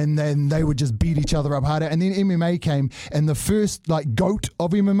 and then they would just beat each other up harder. And then MMA came, and the first goat of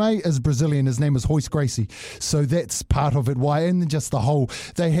MMA is Brazilian. His name is Royce Gracie. So that's part of it. Why? And just the whole,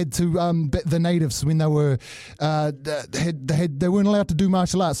 they had to the natives when they were they weren't allowed to do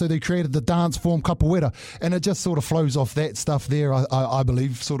martial arts, so they created the dance form capoeira, and it just sort of flows off that stuff there. I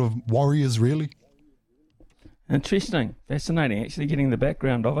believe sort of warriors really. Interesting, fascinating. Actually, getting the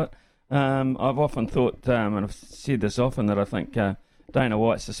background of it. I've often thought, and I've said this often, that I think Dana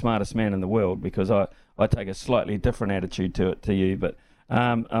White's the smartest man in the world, because I take a slightly different attitude to you. But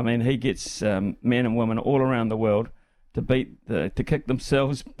I mean, he gets men and women all around the world to kick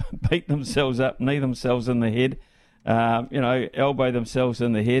themselves, beat themselves up, knee themselves in the head, elbow themselves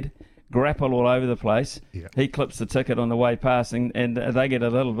in the head, grapple all over the place. Yeah. He clips the ticket on the way past, and they get a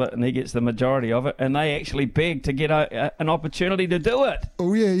little bit, and he gets the majority of it, and they actually beg to get an opportunity to do it.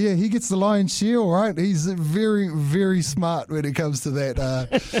 Oh, yeah, he gets the lion's share, all right. He's very, very smart when it comes to that.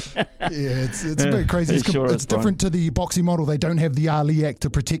 It's a bit crazy. It's different to the boxing model. They don't have the Ali Act to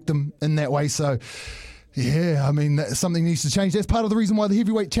protect them in that way, so... Yeah, I mean, something needs to change. That's part of the reason why the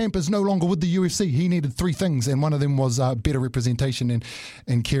heavyweight champ is no longer with the UFC. He needed 3 things, and one of them was better representation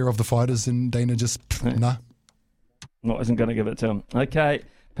and care of the fighters, and Dana just, nah. Isn't going to give it to him. Okay,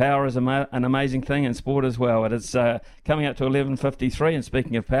 power is an amazing thing in sport as well. It is coming up to 11:53, and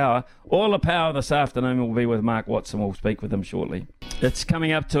speaking of power, all the power this afternoon will be with Mark Watson. We'll speak with him shortly. It's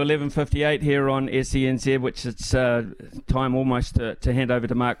coming up to 11:58 here on SENZ, which it's time almost to hand over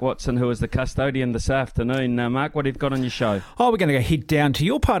to Mark Watson, who is the custodian this afternoon. Mark, what have you got on your show? We're going to go head down to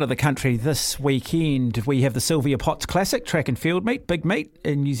your part of the country this weekend. We have the Sylvia Potts Classic track and field meet, big meet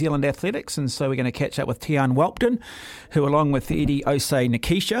in New Zealand athletics, and so we're going to catch up with Tian Whelpton, who along with Eddie Osei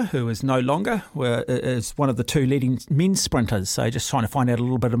Nikisha, who is no longer, is one of the 2 leading men's sprinters. So just trying to find out a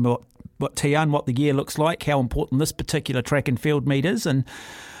little bit about what the year looks like, how important this particular track and field meet is, and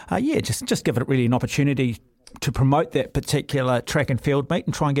just give it really an opportunity to promote that particular track and field meet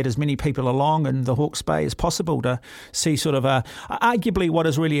and try and get as many people along in the Hawke's Bay as possible to see sort of arguably what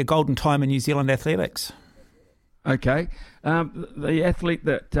is really a golden time in New Zealand athletics. Okay. The athlete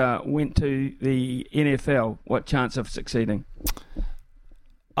that went to the NFL, what chance of succeeding?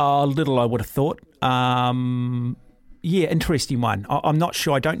 Little, I would have thought. Interesting one. I'm not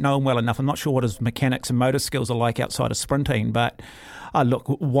sure. I don't know him well enough. I'm not sure what his mechanics and motor skills are like outside of sprinting. But look,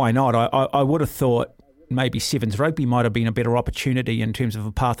 why not? I would have thought maybe Sevens rugby might have been a better opportunity in terms of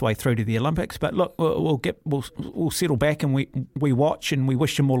a pathway through to the Olympics. But look, we'll settle back and we watch and we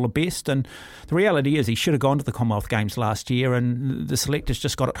wish him all the best. And the reality is he should have gone to the Commonwealth Games last year, and the selectors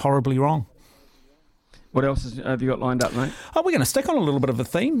just got it horribly wrong. What else have you got lined up, mate? We're going to stick on a little bit of a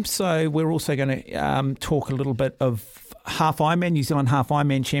theme. So we're also going to talk a little bit of Half Ironman, New Zealand Half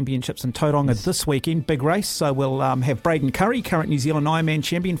Ironman Championships in Tauranga this weekend. Big race. So we'll have Braden Curry, current New Zealand Ironman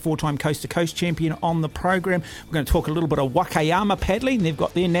champion, 4-time coast-to-coast champion, on the program. We're going to talk a little bit of Wakayama paddling. They've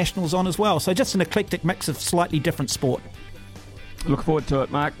got their nationals on as well. So just an eclectic mix of slightly different sport. Look forward to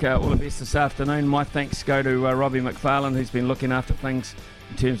it, Mark. All the best this afternoon. My thanks go to Robbie McFarlane, who's been looking after things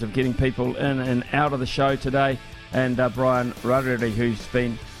in terms of getting people in and out of the show today, and Brian Rudderty, who's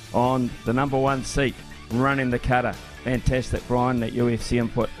been on the number 1 seat running the cutter. Fantastic, Brian. That UFC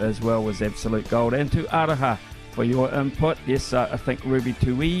input as well was absolute gold. And to Araha for your input. Yes, I think Ruby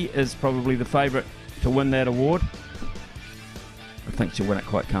Tui is probably the favourite to win that award. I think she'll win it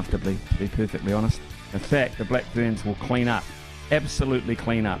quite comfortably, to be perfectly honest. In fact, the Black Ferns will clean up, absolutely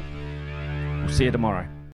clean up. We'll see you tomorrow.